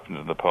chemical weapons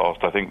in the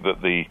past. I think that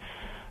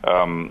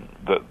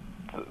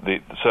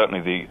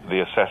certainly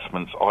the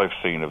assessments I've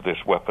seen of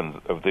this weapon,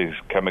 of this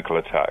chemical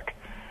attack,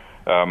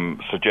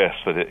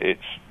 suggests that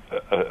it's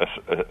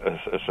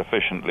a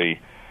sufficiently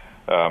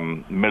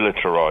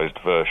militarized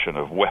version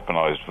of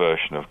weaponized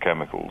version of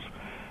chemicals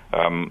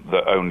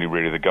that only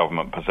really the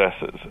government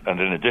possesses. And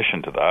in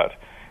addition to that,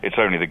 it's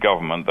only the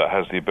government that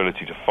has the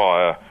ability to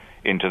fire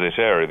into this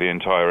area. The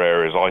entire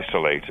area is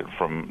isolated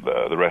from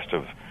the rest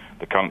of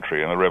the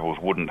country, and the rebels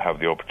wouldn't have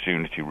the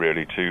opportunity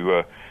really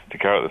to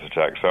carry out this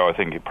attack. So I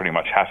think it pretty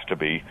much has to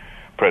be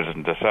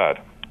President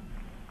Assad.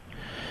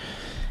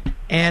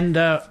 And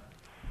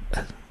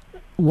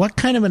what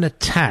kind of an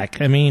attack?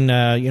 I mean,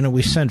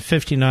 we sent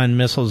 59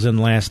 missiles in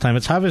last time.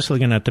 It's obviously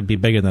going to have to be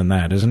bigger than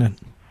that, isn't it?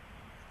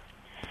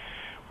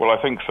 Well,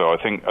 I think so. I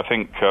think as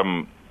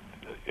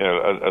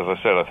I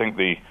said, I think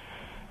the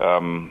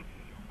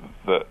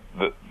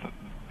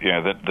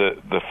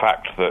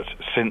fact that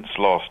since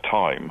last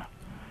time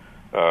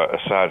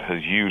Assad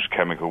has used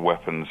chemical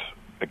weapons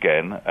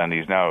again, and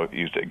he's now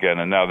used it again,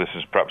 and now this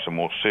is perhaps a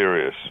more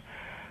serious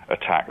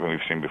attack than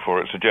we've seen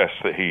before. It suggests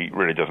that he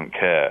really doesn't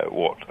care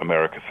what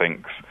America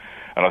thinks.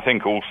 And I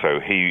think also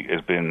he has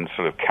been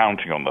sort of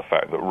counting on the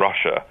fact that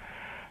Russia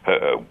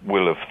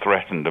will have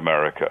threatened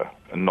America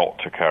not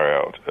to carry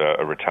out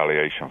a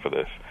retaliation for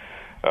this.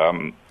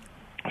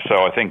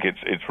 So I think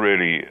it's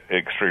really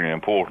extremely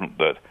important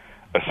that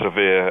a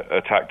severe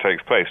attack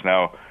takes place.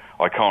 Now,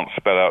 I can't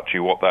spell out to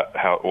you what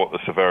the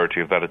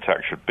severity of that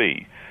attack should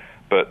be,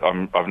 but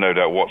I've no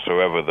doubt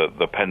whatsoever that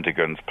the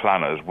Pentagon's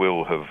planners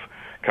will have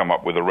come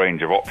up with a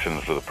range of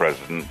options for the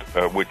president,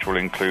 which will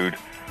include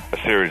a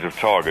series of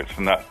targets,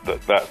 and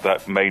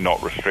that may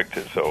not restrict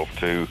itself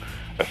to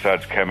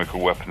Assad's chemical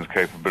weapons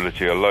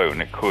capability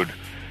alone. It could,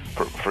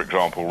 for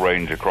example,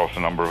 range across a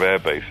number of air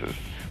bases.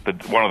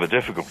 But one of the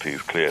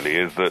difficulties, clearly,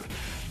 is that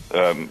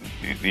the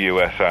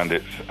U.S. and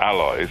its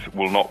allies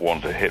will not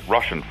want to hit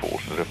Russian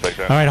forces if they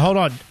don't. All right, hold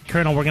on,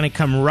 Colonel. We're going to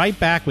come right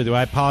back with you.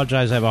 I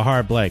apologize. I have a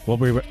hard break. We'll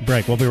be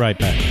right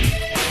back.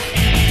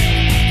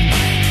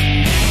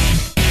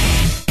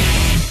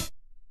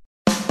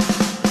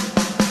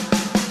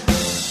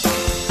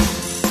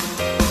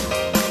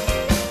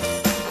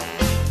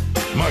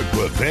 Mark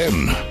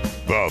Levin,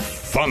 the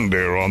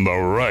thunder on the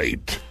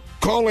right.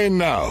 Call in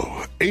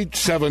now,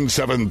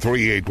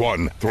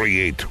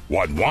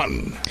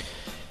 877-381-3811.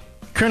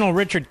 Colonel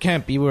Richard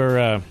Kemp, you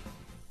were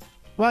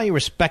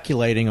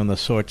speculating on the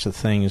sorts of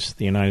things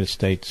the United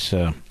States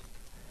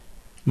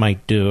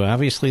might do.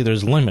 Obviously,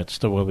 there's limits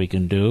to what we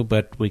can do,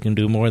 but we can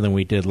do more than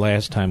we did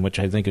last time, which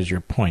I think is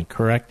your point,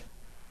 correct?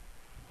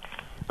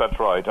 That's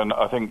right, and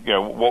I think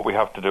what we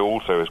have to do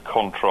also is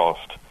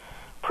contrast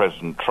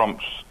President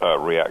Trump's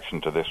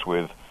reaction to this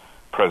with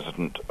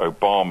President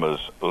Obama's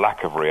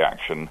lack of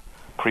reaction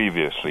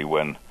previously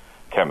when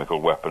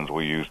chemical weapons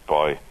were used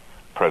by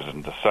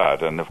President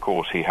Assad. And of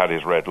course he had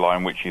his red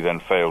line, which he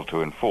then failed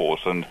to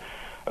enforce, and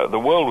the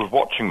world was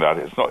watching that.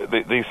 It's not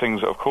these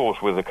things, of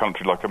course, with a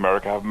country like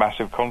America, have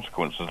massive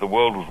consequences. The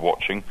world was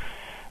watching,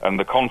 and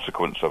the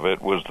consequence of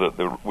it was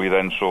that we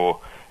then saw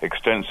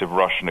extensive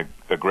Russian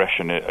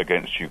aggression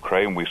against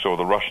Ukraine. We saw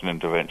the Russian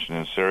intervention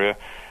in Syria,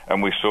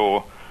 and we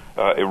saw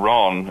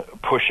Iran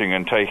pushing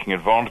and taking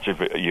advantage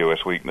of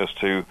U.S. weakness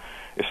to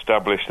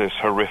establish this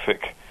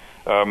horrific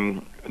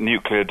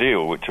nuclear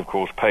deal, which of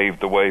course paved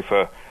the way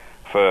for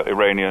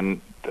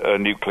Iranian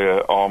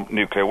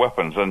nuclear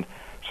weapons. And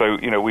so,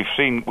 we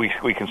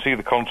can see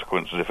the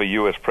consequences if a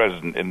U.S.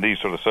 president in these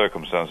sort of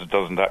circumstances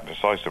doesn't act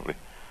decisively.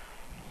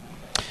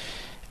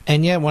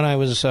 And yet, when I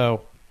was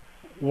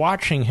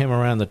watching him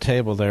around the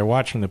table there,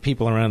 watching the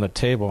people around the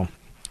table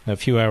a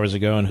few hours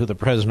ago and who the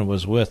president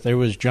was with, there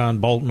was John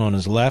Bolton on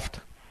his left.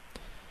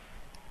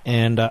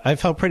 And I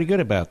felt pretty good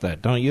about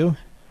that, don't you?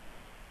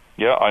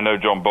 Yeah, I know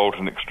John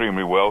Bolton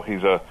extremely well.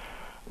 He's a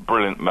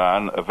brilliant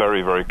man, a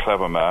very, very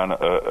clever man,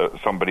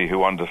 somebody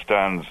who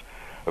understands,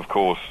 of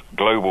course,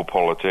 global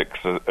politics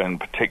and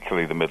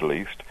particularly the Middle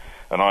East.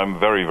 And I'm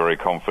very, very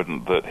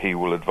confident that he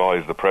will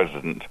advise the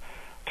president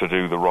to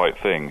do the right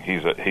thing.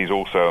 He's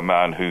also a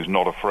man who's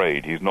not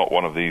afraid. He's not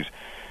one of these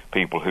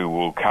people who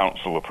will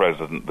counsel the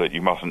president that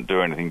you mustn't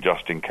do anything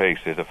just in case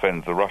it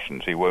offends the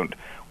Russians. He won't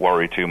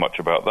worry too much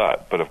about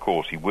that. But of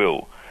course he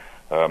will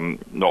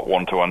not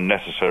want to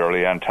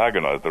unnecessarily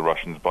antagonize the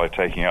Russians by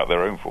taking out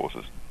their own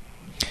forces.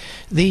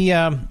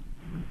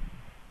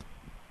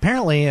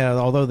 Apparently,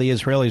 although the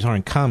Israelis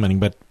aren't commenting,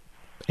 but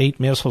 8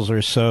 missiles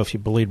or so, if you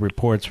believe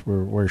reports,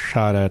 were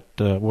fired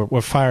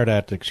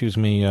at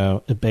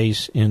a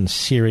base in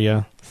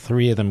Syria.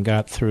 3 of them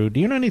got through. Do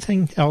you know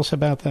anything else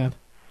about that?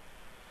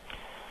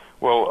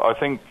 Well, I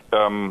think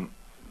the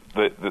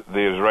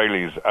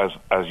Israelis,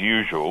 as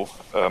usual,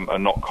 are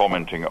not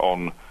commenting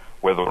on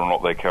whether or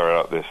not they carry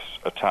out this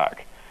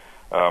attack.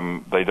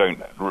 They don't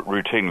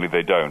routinely.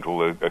 They don't,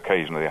 although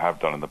occasionally they have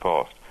done in the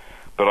past.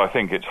 But I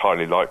think it's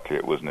highly likely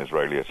it was an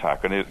Israeli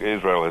attack, and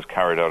Israel has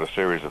carried out a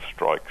series of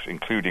strikes,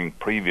 including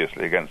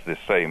previously against this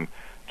same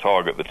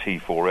target, the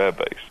T4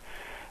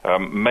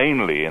 airbase,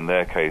 mainly in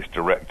their case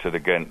directed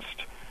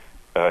against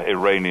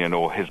Iranian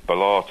or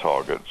Hezbollah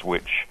targets,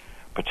 which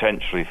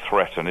potentially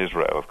threaten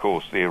Israel. Of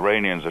course, the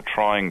Iranians are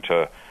trying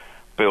to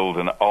build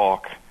an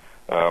arc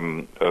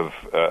of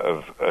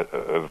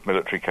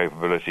military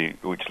capability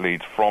which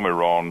leads from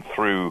Iran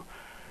through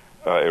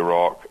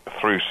Iraq,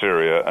 through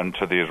Syria, and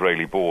to the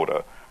Israeli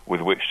border,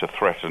 with which to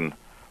threaten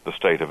the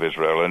state of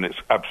Israel. And it's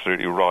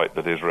absolutely right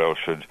that Israel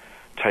should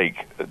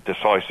take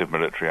decisive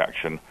military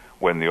action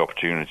when the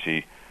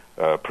opportunity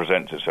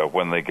presents itself,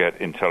 when they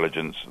get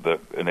intelligence that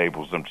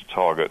enables them to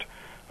target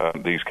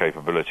these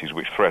capabilities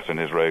which threaten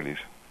Israelis.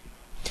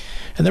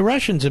 And the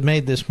Russians have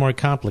made this more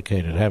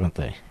complicated, haven't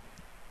they?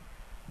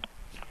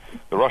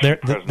 The Russian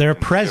their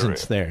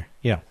presence there,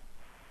 yeah.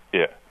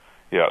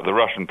 The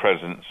Russian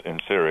presence in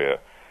Syria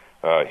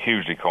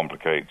hugely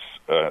complicates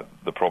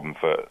the problem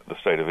for the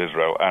state of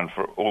Israel and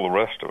for all the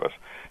rest of us.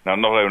 Now,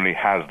 not only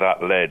has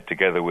that led,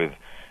 together with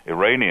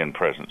Iranian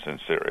presence in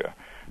Syria,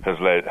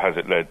 has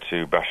it led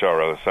to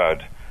Bashar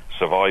al-Assad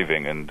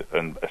surviving and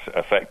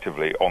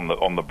effectively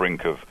on the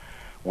brink of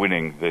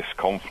winning this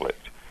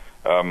conflict.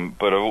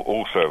 But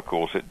also, of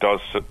course, it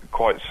does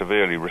quite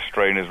severely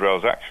restrain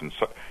Israel's actions.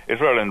 So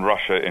Israel and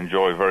Russia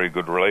enjoy very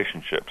good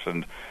relationships,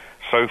 and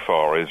so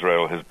far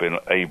Israel has been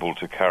able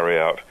to carry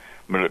out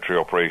military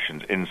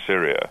operations in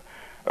Syria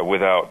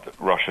without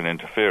Russian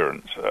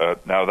interference.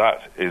 Now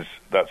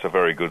that's a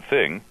very good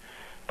thing,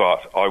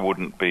 but I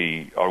wouldn't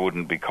be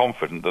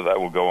confident that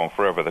will go on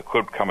forever. There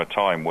could come a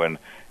time when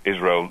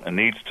Israel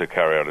needs to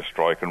carry out a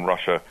strike and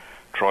Russia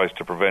tries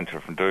to prevent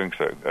it from doing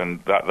so,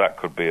 and that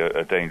could be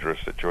a dangerous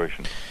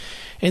situation.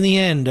 In the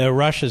end,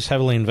 Russia's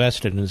heavily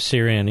invested in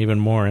Syria and even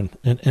more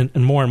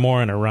and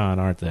more in Iran,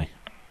 aren't they?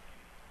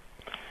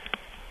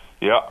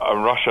 Yeah,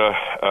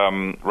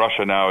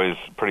 Russia now is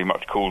pretty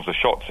much calls the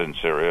shots in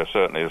Syria,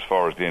 certainly as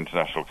far as the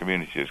international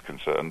community is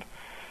concerned.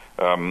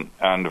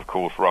 And, of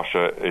course,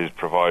 Russia is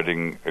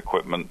providing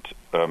equipment,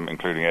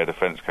 including air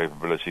defense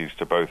capabilities,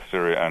 to both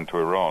Syria and to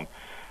Iran,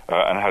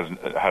 and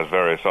has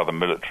various other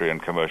military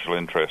and commercial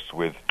interests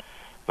with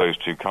those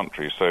two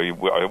countries. So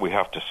we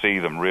have to see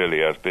them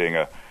really as being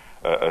a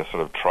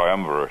sort of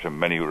triumvirate in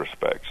many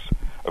respects.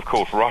 Of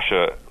course,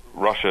 Russia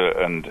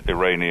and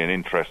Iranian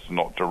interests are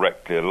not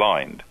directly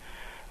aligned.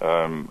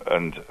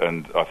 And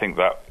I think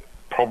that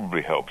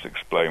probably helps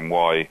explain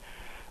why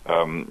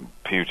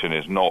Putin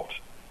is not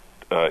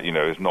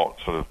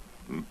sort of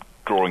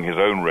drawing his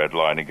own red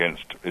line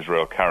against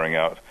Israel carrying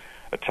out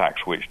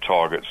attacks which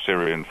target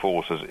Syrian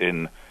forces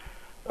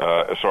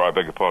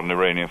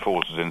Iranian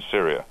forces in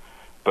Syria.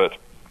 But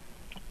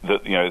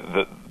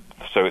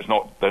so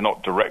they're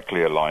not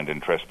directly aligned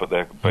interests, but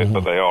they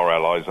are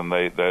allies, and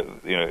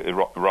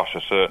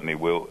Russia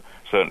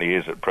certainly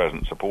is at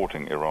present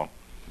supporting Iran.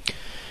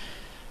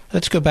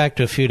 Let's go back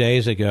to a few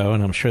days ago,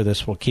 and I'm sure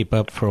this will keep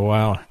up for a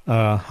while.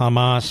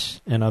 Hamas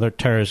and other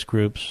terrorist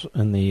groups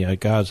in the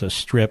Gaza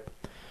Strip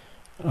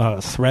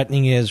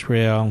threatening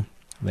Israel.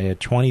 They had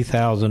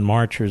 20,000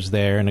 marchers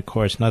there, and of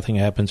course nothing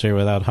happens there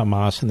without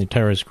Hamas and the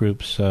terrorist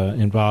groups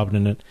involved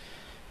in it.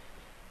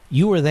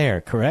 You were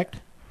there, correct?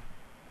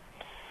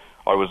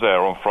 I was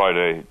there on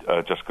Friday,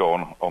 just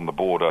gone, on the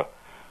border.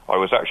 I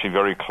was actually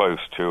very close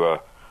to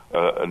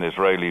an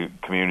Israeli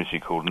community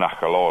called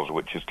Nahal Oz,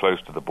 which is close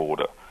to the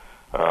border.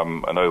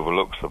 And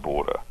overlooks the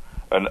border.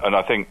 And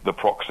I think the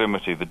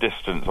proximity, the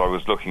distance, I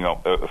was looking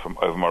up from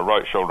over my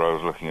right shoulder, I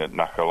was looking at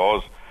Nahal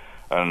Oz,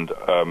 and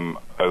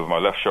over my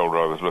left shoulder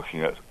I was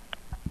looking at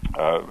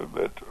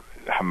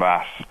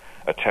Hamas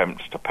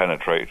attempts to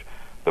penetrate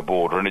the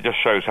border. And it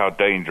just shows how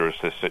dangerous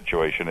this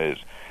situation is.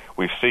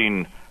 We've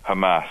seen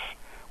Hamas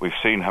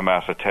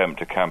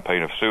attempt a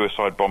campaign of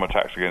suicide bomb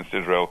attacks against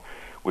Israel.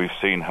 We've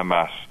seen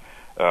Hamas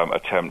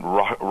attempt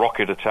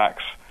rocket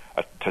attacks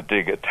to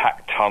dig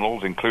attack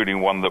tunnels, including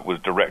one that was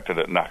directed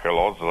at Nahal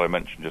Oz, as I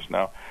mentioned just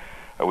now.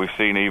 We've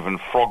seen even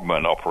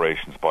frogman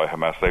operations by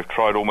Hamas. They've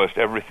tried almost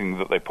everything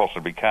that they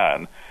possibly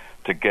can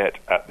to get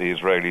at the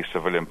Israeli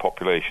civilian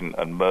population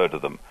and murder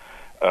them.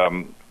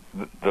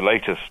 The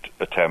latest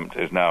attempt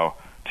is now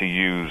to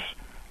use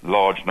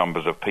large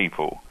numbers of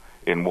people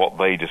in what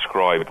they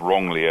described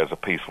wrongly as a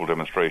peaceful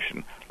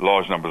demonstration,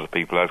 large numbers of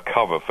people as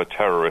cover for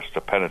terrorists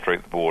to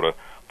penetrate the border,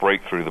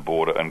 break through the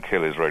border, and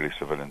kill Israeli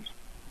civilians.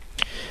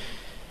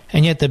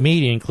 And yet the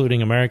media,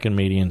 including American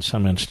media in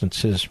some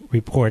instances,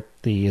 report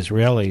the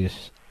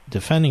Israelis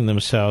defending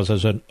themselves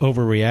as an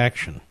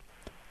overreaction.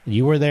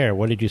 You were there.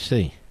 What did you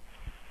see?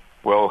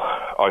 Well,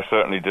 I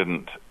certainly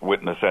didn't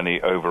witness any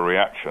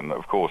overreaction.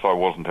 Of course, I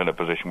wasn't in a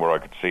position where I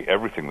could see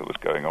everything that was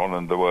going on,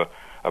 and there were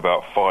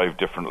about 5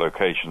 different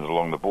locations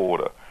along the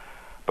border.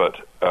 But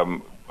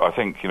I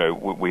think,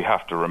 we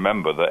have to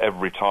remember that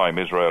every time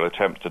Israel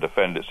attempts to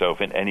defend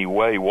itself in any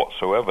way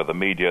whatsoever, the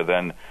media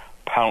then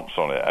pounce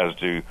on it, as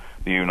do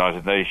the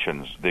United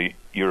Nations, the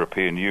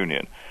European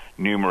Union,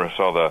 numerous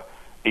other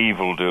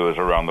evildoers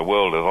around the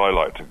world, as I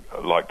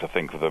like to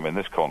think of them in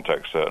this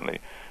context, certainly,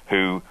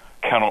 who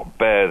cannot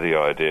bear the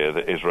idea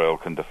that Israel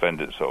can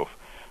defend itself,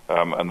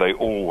 and they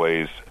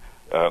always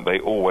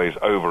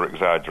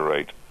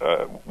over-exaggerate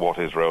what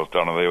Israel's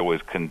done, and they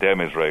always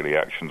condemn Israeli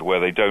actions where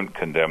they don't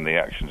condemn the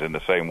actions in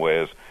the same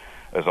way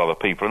as other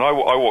people. And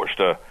I watched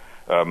a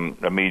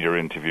media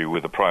interview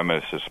with the Prime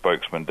Minister's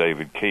spokesman,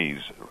 David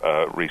Keyes,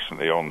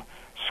 recently on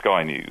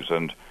Sky News,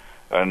 and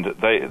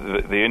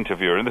the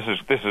interviewer, and this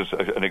is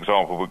an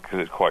example because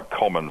it's quite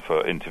common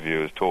for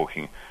interviewers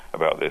talking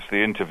about this.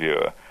 The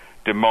interviewer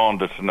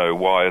demanded to know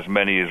why as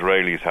many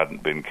Israelis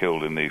hadn't been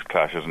killed in these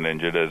clashes and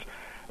injured as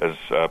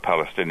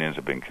Palestinians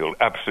have been killed.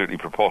 Absolutely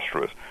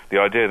preposterous. The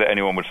idea that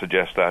anyone would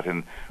suggest that,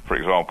 for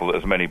example, that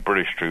as many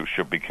British troops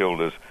should be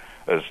killed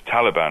as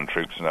Taliban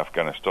troops in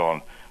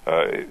Afghanistan.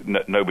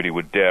 Nobody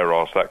would dare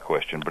ask that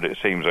question, but it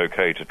seems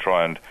okay to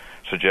try and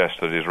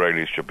suggest that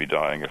Israelis should be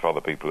dying if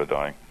other people are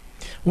dying.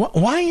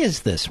 Why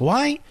is this?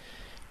 Why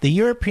the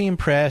European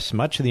press,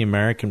 much of the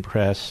American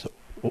press,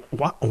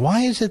 why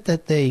is it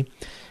that the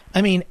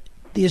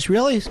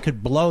Israelis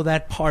could blow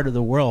that part of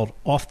the world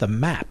off the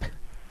map?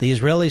 The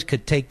Israelis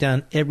could take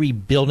down every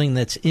building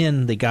that's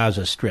in the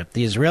Gaza Strip.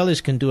 The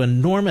Israelis can do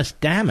enormous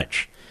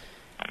damage.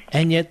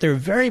 And yet they're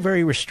very,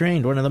 very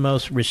restrained, one of the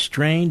most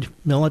restrained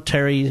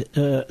military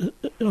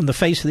on the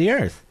face of the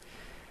earth.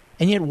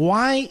 And yet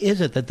why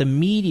is it that the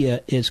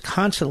media is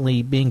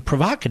constantly being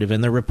provocative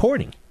in their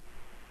reporting?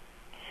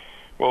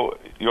 Well,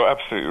 you're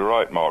absolutely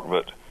right, Mark,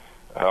 that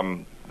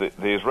the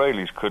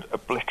Israelis could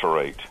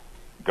obliterate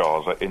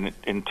Gaza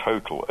in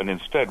total. And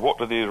instead, what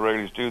do the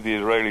Israelis do? The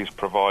Israelis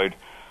provide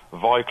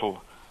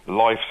vital,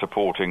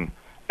 life-supporting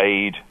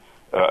aid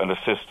and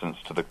assistance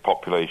to the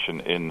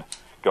population in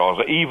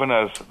Gaza, even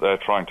as they're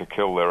trying to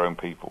kill their own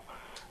people.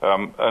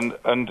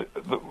 The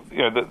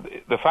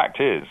fact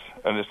is,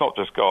 and it's not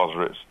just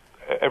Gaza, it's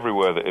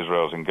everywhere that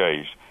Israel's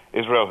engaged,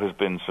 Israel has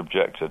been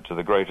subjected to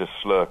the greatest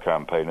slur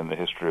campaign in the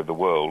history of the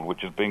world,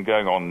 which has been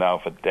going on now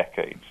for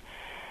decades.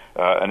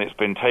 And it's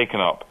been taken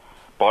up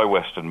by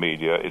Western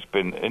media. It's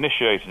been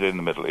initiated in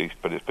the Middle East,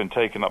 but it's been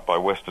taken up by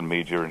Western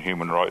media and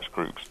human rights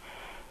groups.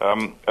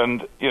 One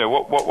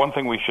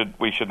thing we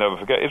should never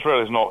forget: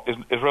 Israel's not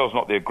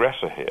the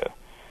aggressor here.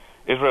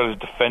 Israel is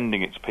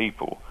defending its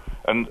people,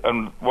 and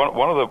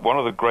one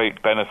of the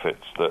great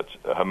benefits that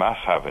Hamas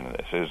have in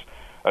this is,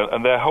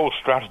 and their whole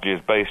strategy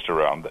is based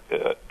around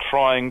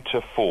trying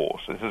to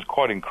force. This is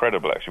quite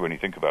incredible, actually, when you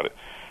think about it.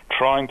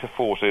 Trying to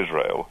force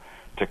Israel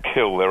to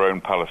kill their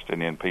own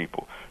Palestinian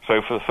people.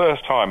 So for the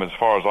first time, as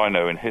far as I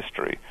know in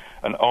history,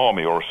 an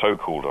army, or a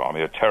so-called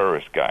army, a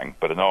terrorist gang,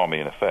 but an army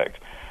in effect,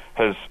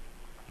 is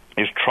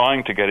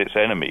trying to get its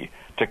enemy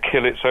to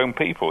kill its own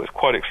people. It's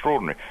quite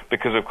extraordinary,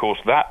 because of course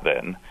that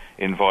then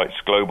invites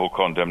global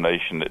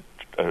condemnation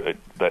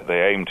that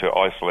they aim to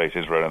isolate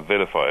Israel and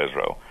vilify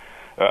Israel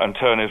and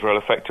turn Israel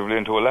effectively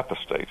into a leper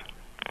state.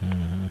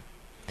 Mm-hmm.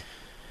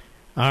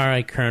 All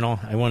right, Colonel,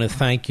 I want to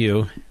thank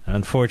you.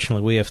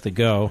 Unfortunately, we have to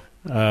go,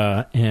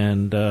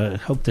 and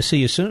hope to see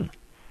you soon.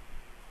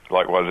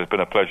 Likewise, it's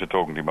been a pleasure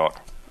talking to you, Mark.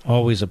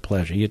 Always a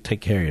pleasure. You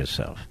take care of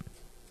yourself.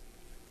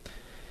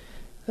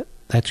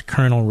 That's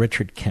Colonel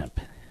Richard Kemp.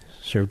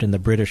 Served in the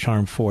British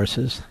Armed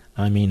Forces.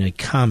 I mean, a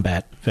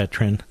combat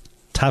veteran,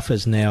 tough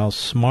as nails,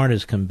 smart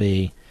as can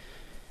be,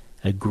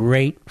 a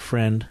great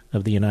friend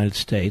of the United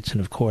States and,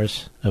 of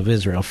course, of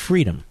Israel.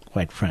 Freedom,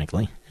 quite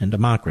frankly, and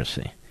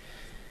democracy.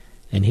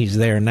 And he's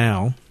there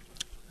now,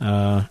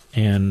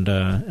 and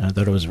I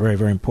thought it was very,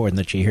 very important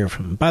that you hear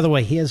from him. By the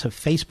way, he has a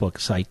Facebook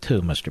site,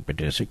 too, Mr.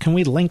 Producer. Can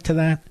we link to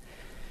that?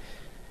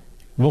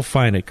 We'll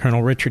find it.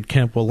 Colonel Richard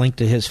Kemp will link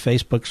to his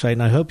Facebook site,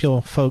 and I hope you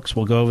folks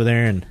will go over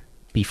there and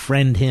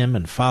befriend him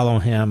and follow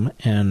him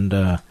and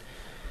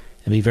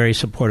be very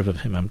supportive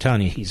of him. I'm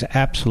telling you, he's an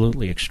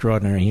absolutely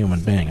extraordinary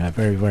human being. I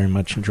very, very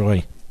much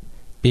enjoy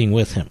being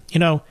with him. You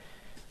know,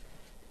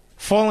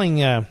 falling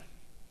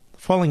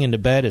into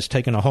bed has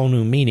taken a whole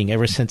new meaning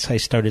ever since I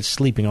started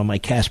sleeping on my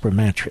Casper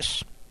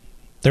mattress.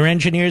 Their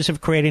engineers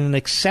have created an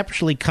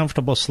exceptionally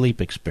comfortable sleep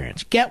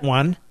experience. Get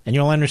one, and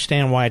you'll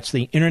understand why it's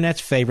the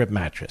Internet's favorite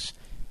mattress.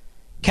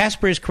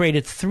 Casper has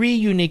created 3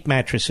 unique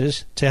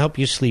mattresses to help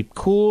you sleep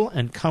cool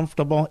and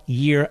comfortable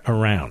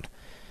year-round.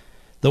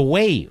 The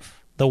Wave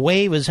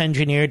is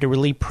engineered to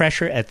relieve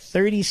pressure at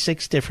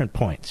 36 different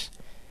points.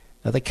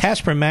 Now, the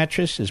Casper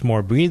mattress is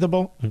more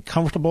breathable and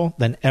comfortable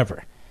than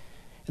ever.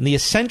 And the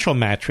Essential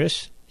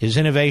mattress is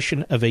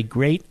innovation of a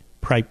great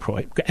price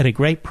point, at a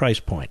great price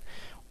point.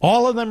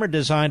 All of them are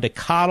designed to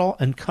coddle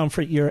and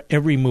comfort your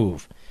every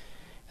move.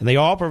 And they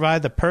all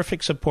provide the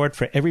perfect support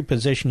for every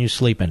position you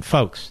sleep in.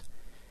 Folks,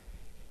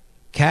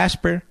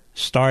 Casper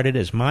started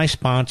as my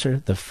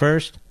sponsor, the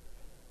first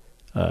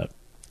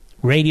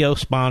radio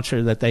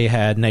sponsor that they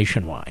had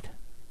nationwide.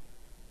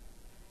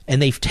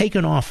 And they've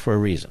taken off for a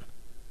reason.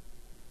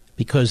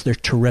 Because they're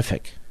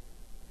terrific.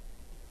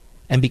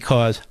 And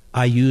because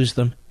I use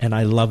them and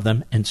I love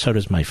them, and so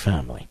does my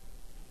family.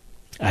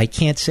 I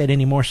can't say it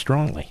any more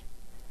strongly.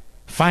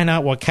 Find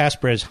out what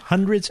Casper has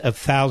hundreds of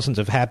thousands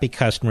of happy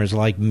customers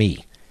like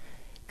me.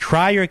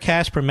 Try your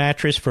Casper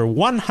mattress for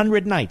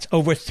 100 nights,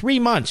 over 3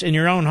 months in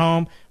your own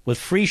home with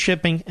free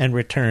shipping and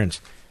returns.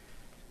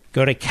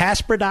 Go to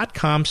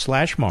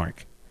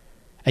Casper.com/Mark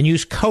and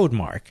use code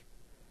Mark,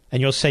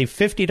 and you'll save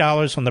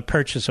 $50 on the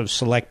purchase of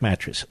select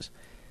mattresses.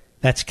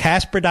 That's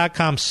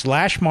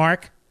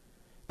Casper.com/Mark.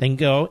 Then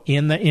go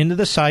into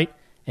the site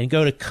and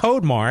go to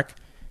code Mark,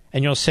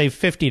 and you'll save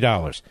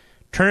 $50.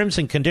 Terms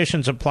and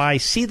conditions apply.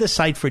 See the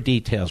site for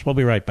details. We'll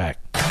be right back.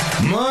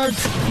 Mark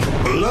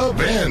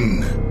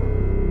Levin.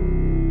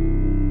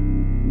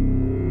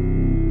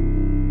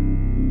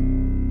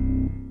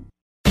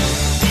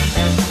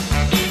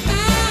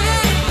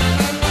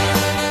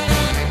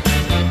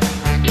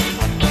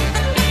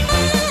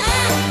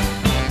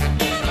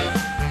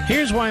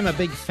 Here's why I'm a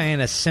big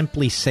fan of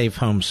Simply Safe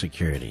Home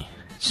Security.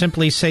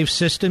 Simply Safe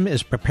system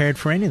is prepared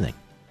for anything.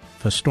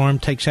 If a storm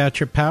takes out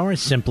your power,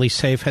 Simply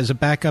Safe has a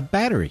backup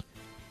battery.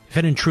 If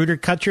an intruder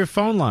cuts your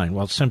phone line,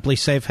 well, Simply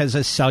Safe has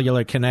a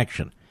cellular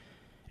connection.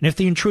 And if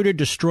the intruder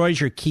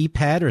destroys your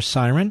keypad or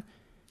siren,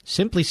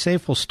 Simply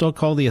Safe will still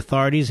call the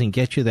authorities and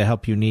get you the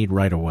help you need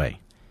right away.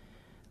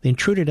 The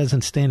intruder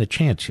doesn't stand a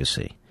chance, you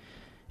see.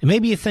 And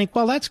maybe you think,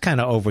 well, that's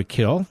kind of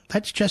overkill.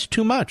 That's just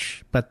too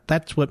much. But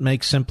that's what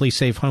makes Simply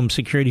Safe Home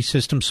Security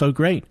System so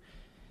great.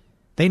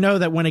 They know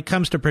that when it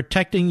comes to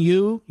protecting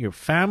you, your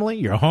family,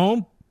 your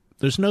home,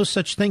 there's no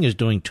such thing as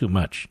doing too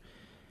much.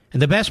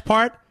 And the best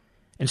part,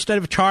 instead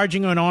of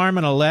charging an arm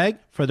and a leg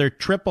for their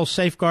triple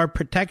safeguard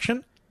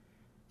protection,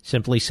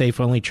 Simply Safe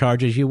only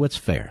charges you what's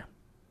fair.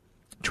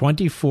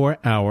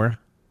 24-hour,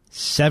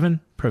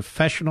 7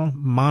 professional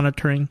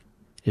monitoring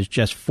is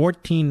just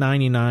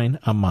 $14.99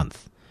 a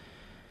month.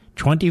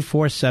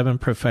 24/7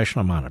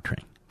 professional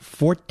monitoring,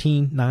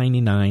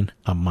 $14.99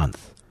 a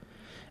month.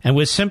 And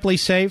with Simply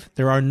Safe,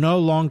 there are no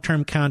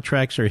long-term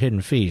contracts or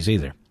hidden fees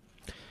either.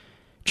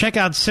 Check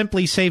out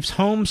Simply Safe's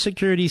home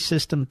security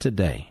system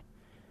today.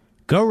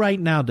 Go right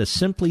now to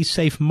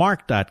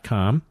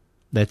simplysafemark.com.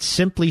 That's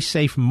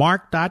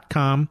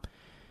simplysafemark.com.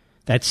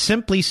 That's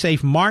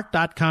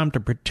simplysafemark.com to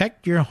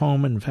protect your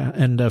home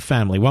and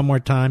family. One more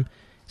time,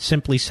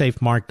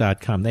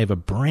 simplysafemark.com. They have a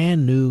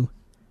brand new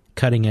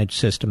cutting-edge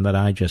system that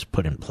I just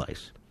put in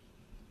place.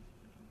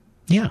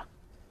 Yeah.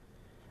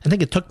 I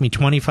think it took me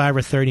 25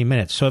 or 30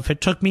 minutes. So if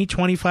it took me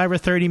 25 or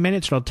 30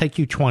 minutes, it'll take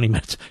you 20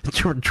 minutes.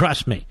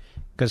 Trust me.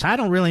 Because I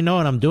don't really know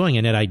what I'm doing,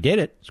 and yet I did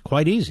it. It's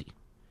quite easy.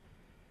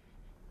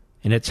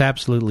 And it's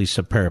absolutely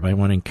superb. I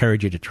want to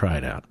encourage you to try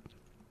it out.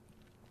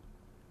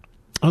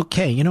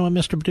 Okay, you know what,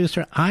 Mr.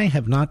 Producer? I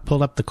have not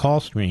pulled up the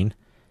call screen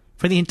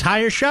for the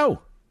entire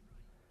show.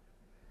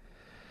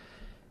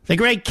 The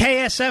great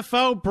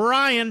KSFO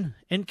Brian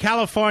in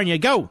California.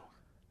 Go.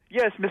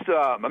 Yes,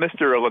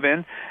 Mr.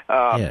 Levin.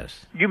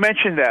 Yes. You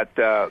mentioned that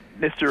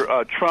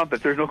Mr. Trump,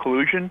 that there's no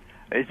collusion.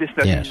 Is this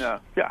nothing? Yes.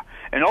 Yeah.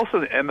 And also,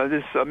 this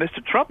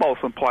Mr. Trump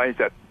also implies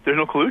that there's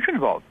no collusion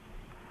involved.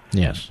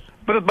 Yes.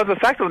 But the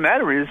fact of the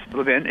matter is,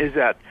 Levin, is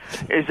that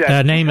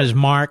name is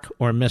Mark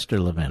or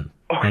Mr. Levin.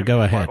 Now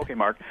go ahead. Okay,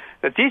 Mark.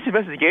 That these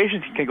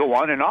investigations can go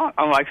on and on,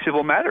 unlike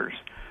civil matters.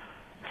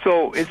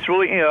 So it's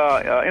really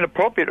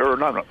inappropriate or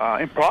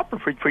not improper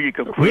for you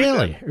to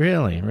conclude.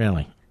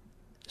 Really.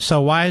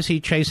 So why is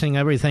he chasing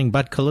everything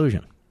but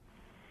collusion?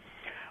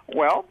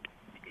 Well,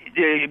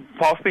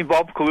 possibly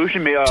involved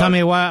collusion. Tell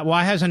me,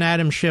 why hasn't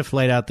Adam Schiff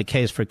laid out the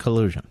case for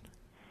collusion?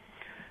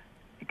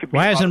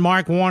 Why hasn't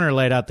Mark Warner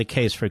laid out the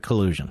case for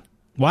collusion?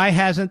 Why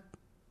hasn't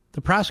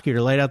the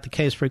prosecutor laid out the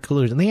case for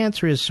collusion? The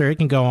answer is, sir, it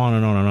can go on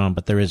and on and on,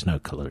 but there is no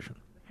collusion.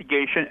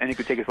 And it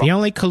could take the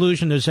only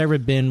collusion there's ever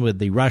been with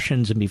the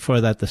Russians and before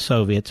that the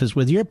Soviets is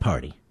with your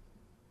party.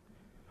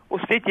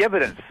 Well, state the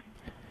evidence.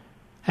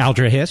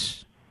 Aldra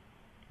Hiss.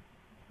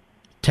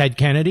 Ted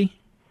Kennedy.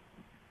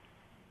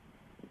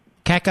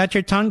 Cat got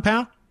your tongue,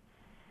 pal?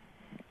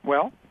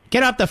 Well?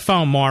 Get off the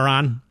phone,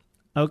 moron.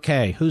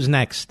 Okay, who's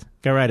next?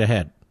 Go right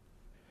ahead.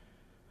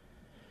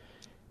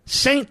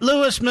 St.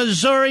 Louis,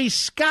 Missouri,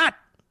 Scott.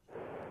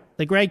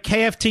 The great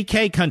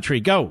KFTK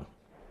country. Go.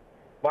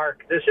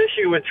 Mark, this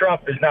issue with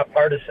Trump is not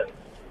partisan.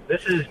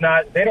 This is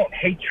not, they don't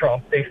hate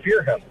Trump, they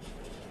fear him.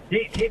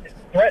 He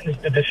threatens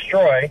to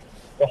destroy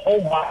the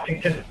whole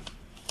Washington.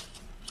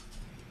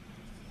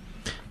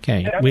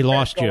 Okay, we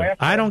lost you.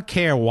 I don't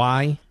care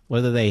why,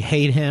 whether they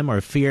hate him or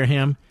fear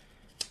him.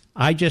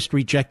 I just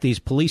reject these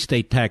police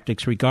state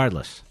tactics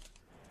regardless.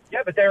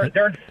 Yeah, but they're in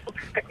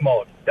panic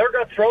mode. They're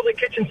going to throw the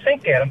kitchen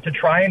sink at him to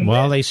try and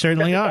Well, win. they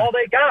certainly That's are. all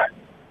they got.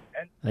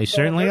 And they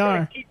certainly they're are.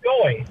 gonna keep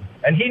going,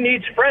 and he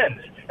needs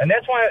friends. And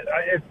that's why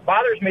it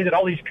bothers me that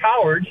all these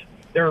cowards,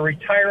 they're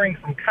retiring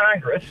from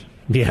Congress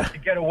to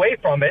get away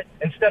from it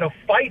instead of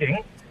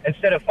fighting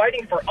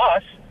for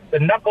us, the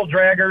knuckle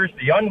draggers,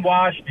 the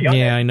unwashed, the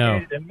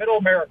uneducated, in middle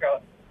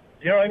America.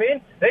 You know what I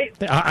mean?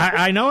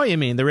 I know what you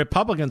mean. The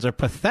Republicans are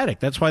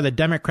pathetic. That's why the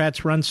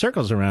Democrats run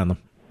circles around them.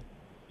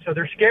 So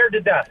they're scared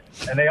to death,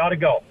 and they ought to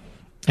go.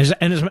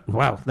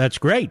 Well, that's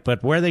great,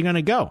 but where are they going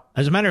to go?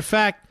 As a matter of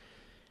fact,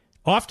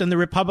 often the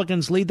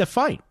Republicans lead the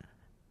fight.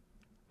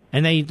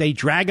 And they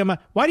drag him.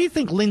 Why do you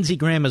think Lindsey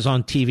Graham is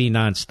on TV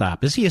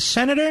nonstop? Is he a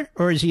senator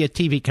or is he a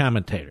TV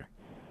commentator?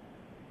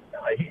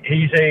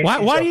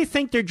 Why do you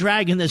think they're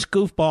dragging this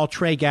goofball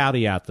Trey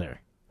Gowdy out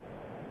there?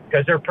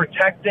 Because they're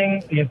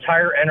protecting the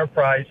entire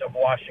enterprise of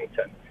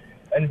Washington.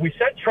 And we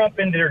sent Trump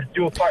in there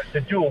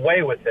to do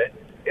away with it.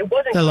 It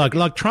wasn't. Now,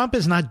 look, Trump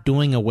is not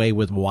doing away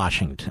with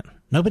Washington.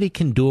 Nobody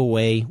can do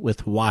away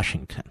with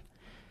Washington.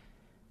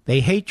 They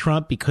hate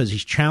Trump because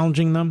he's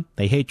challenging them.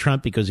 They hate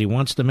Trump because he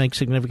wants to make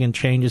significant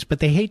changes. But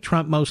they hate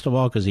Trump most of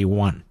all because he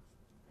won.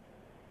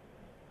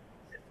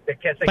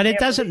 But it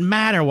doesn't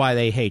matter why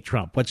they hate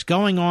Trump. What's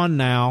going on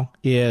now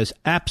is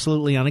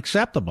absolutely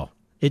unacceptable.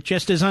 It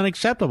just is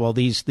unacceptable,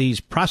 these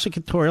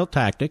prosecutorial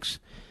tactics.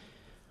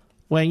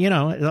 When,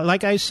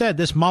 like I said,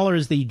 this Mueller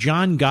is the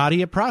John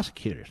Gotti of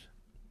prosecutors.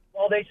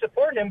 Well, they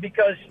support him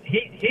because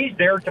he's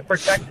there to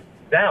protect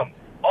them,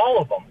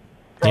 all of them,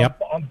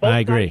 on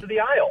both sides of the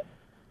aisle.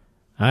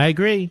 I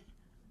agree.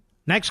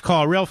 Next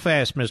call, real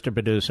fast, Mr.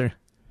 Producer.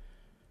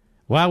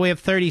 Well, we have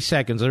 30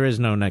 seconds. There is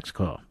no next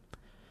call.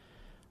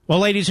 Well,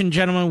 ladies and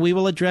gentlemen, we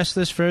will address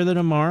this further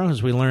tomorrow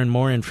as we learn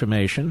more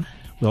information.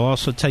 We'll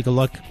also take a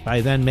look. By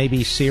then,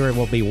 maybe Syria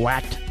will be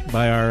whacked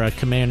by our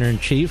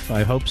commander-in-chief.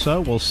 I hope so.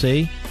 We'll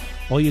see.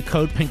 All you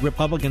Code Pink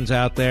Republicans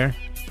out there,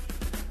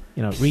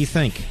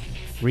 rethink.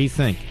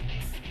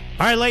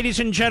 All right,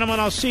 ladies and gentlemen,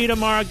 I'll see you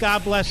tomorrow.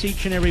 God bless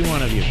each and every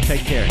one of you.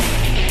 Take care.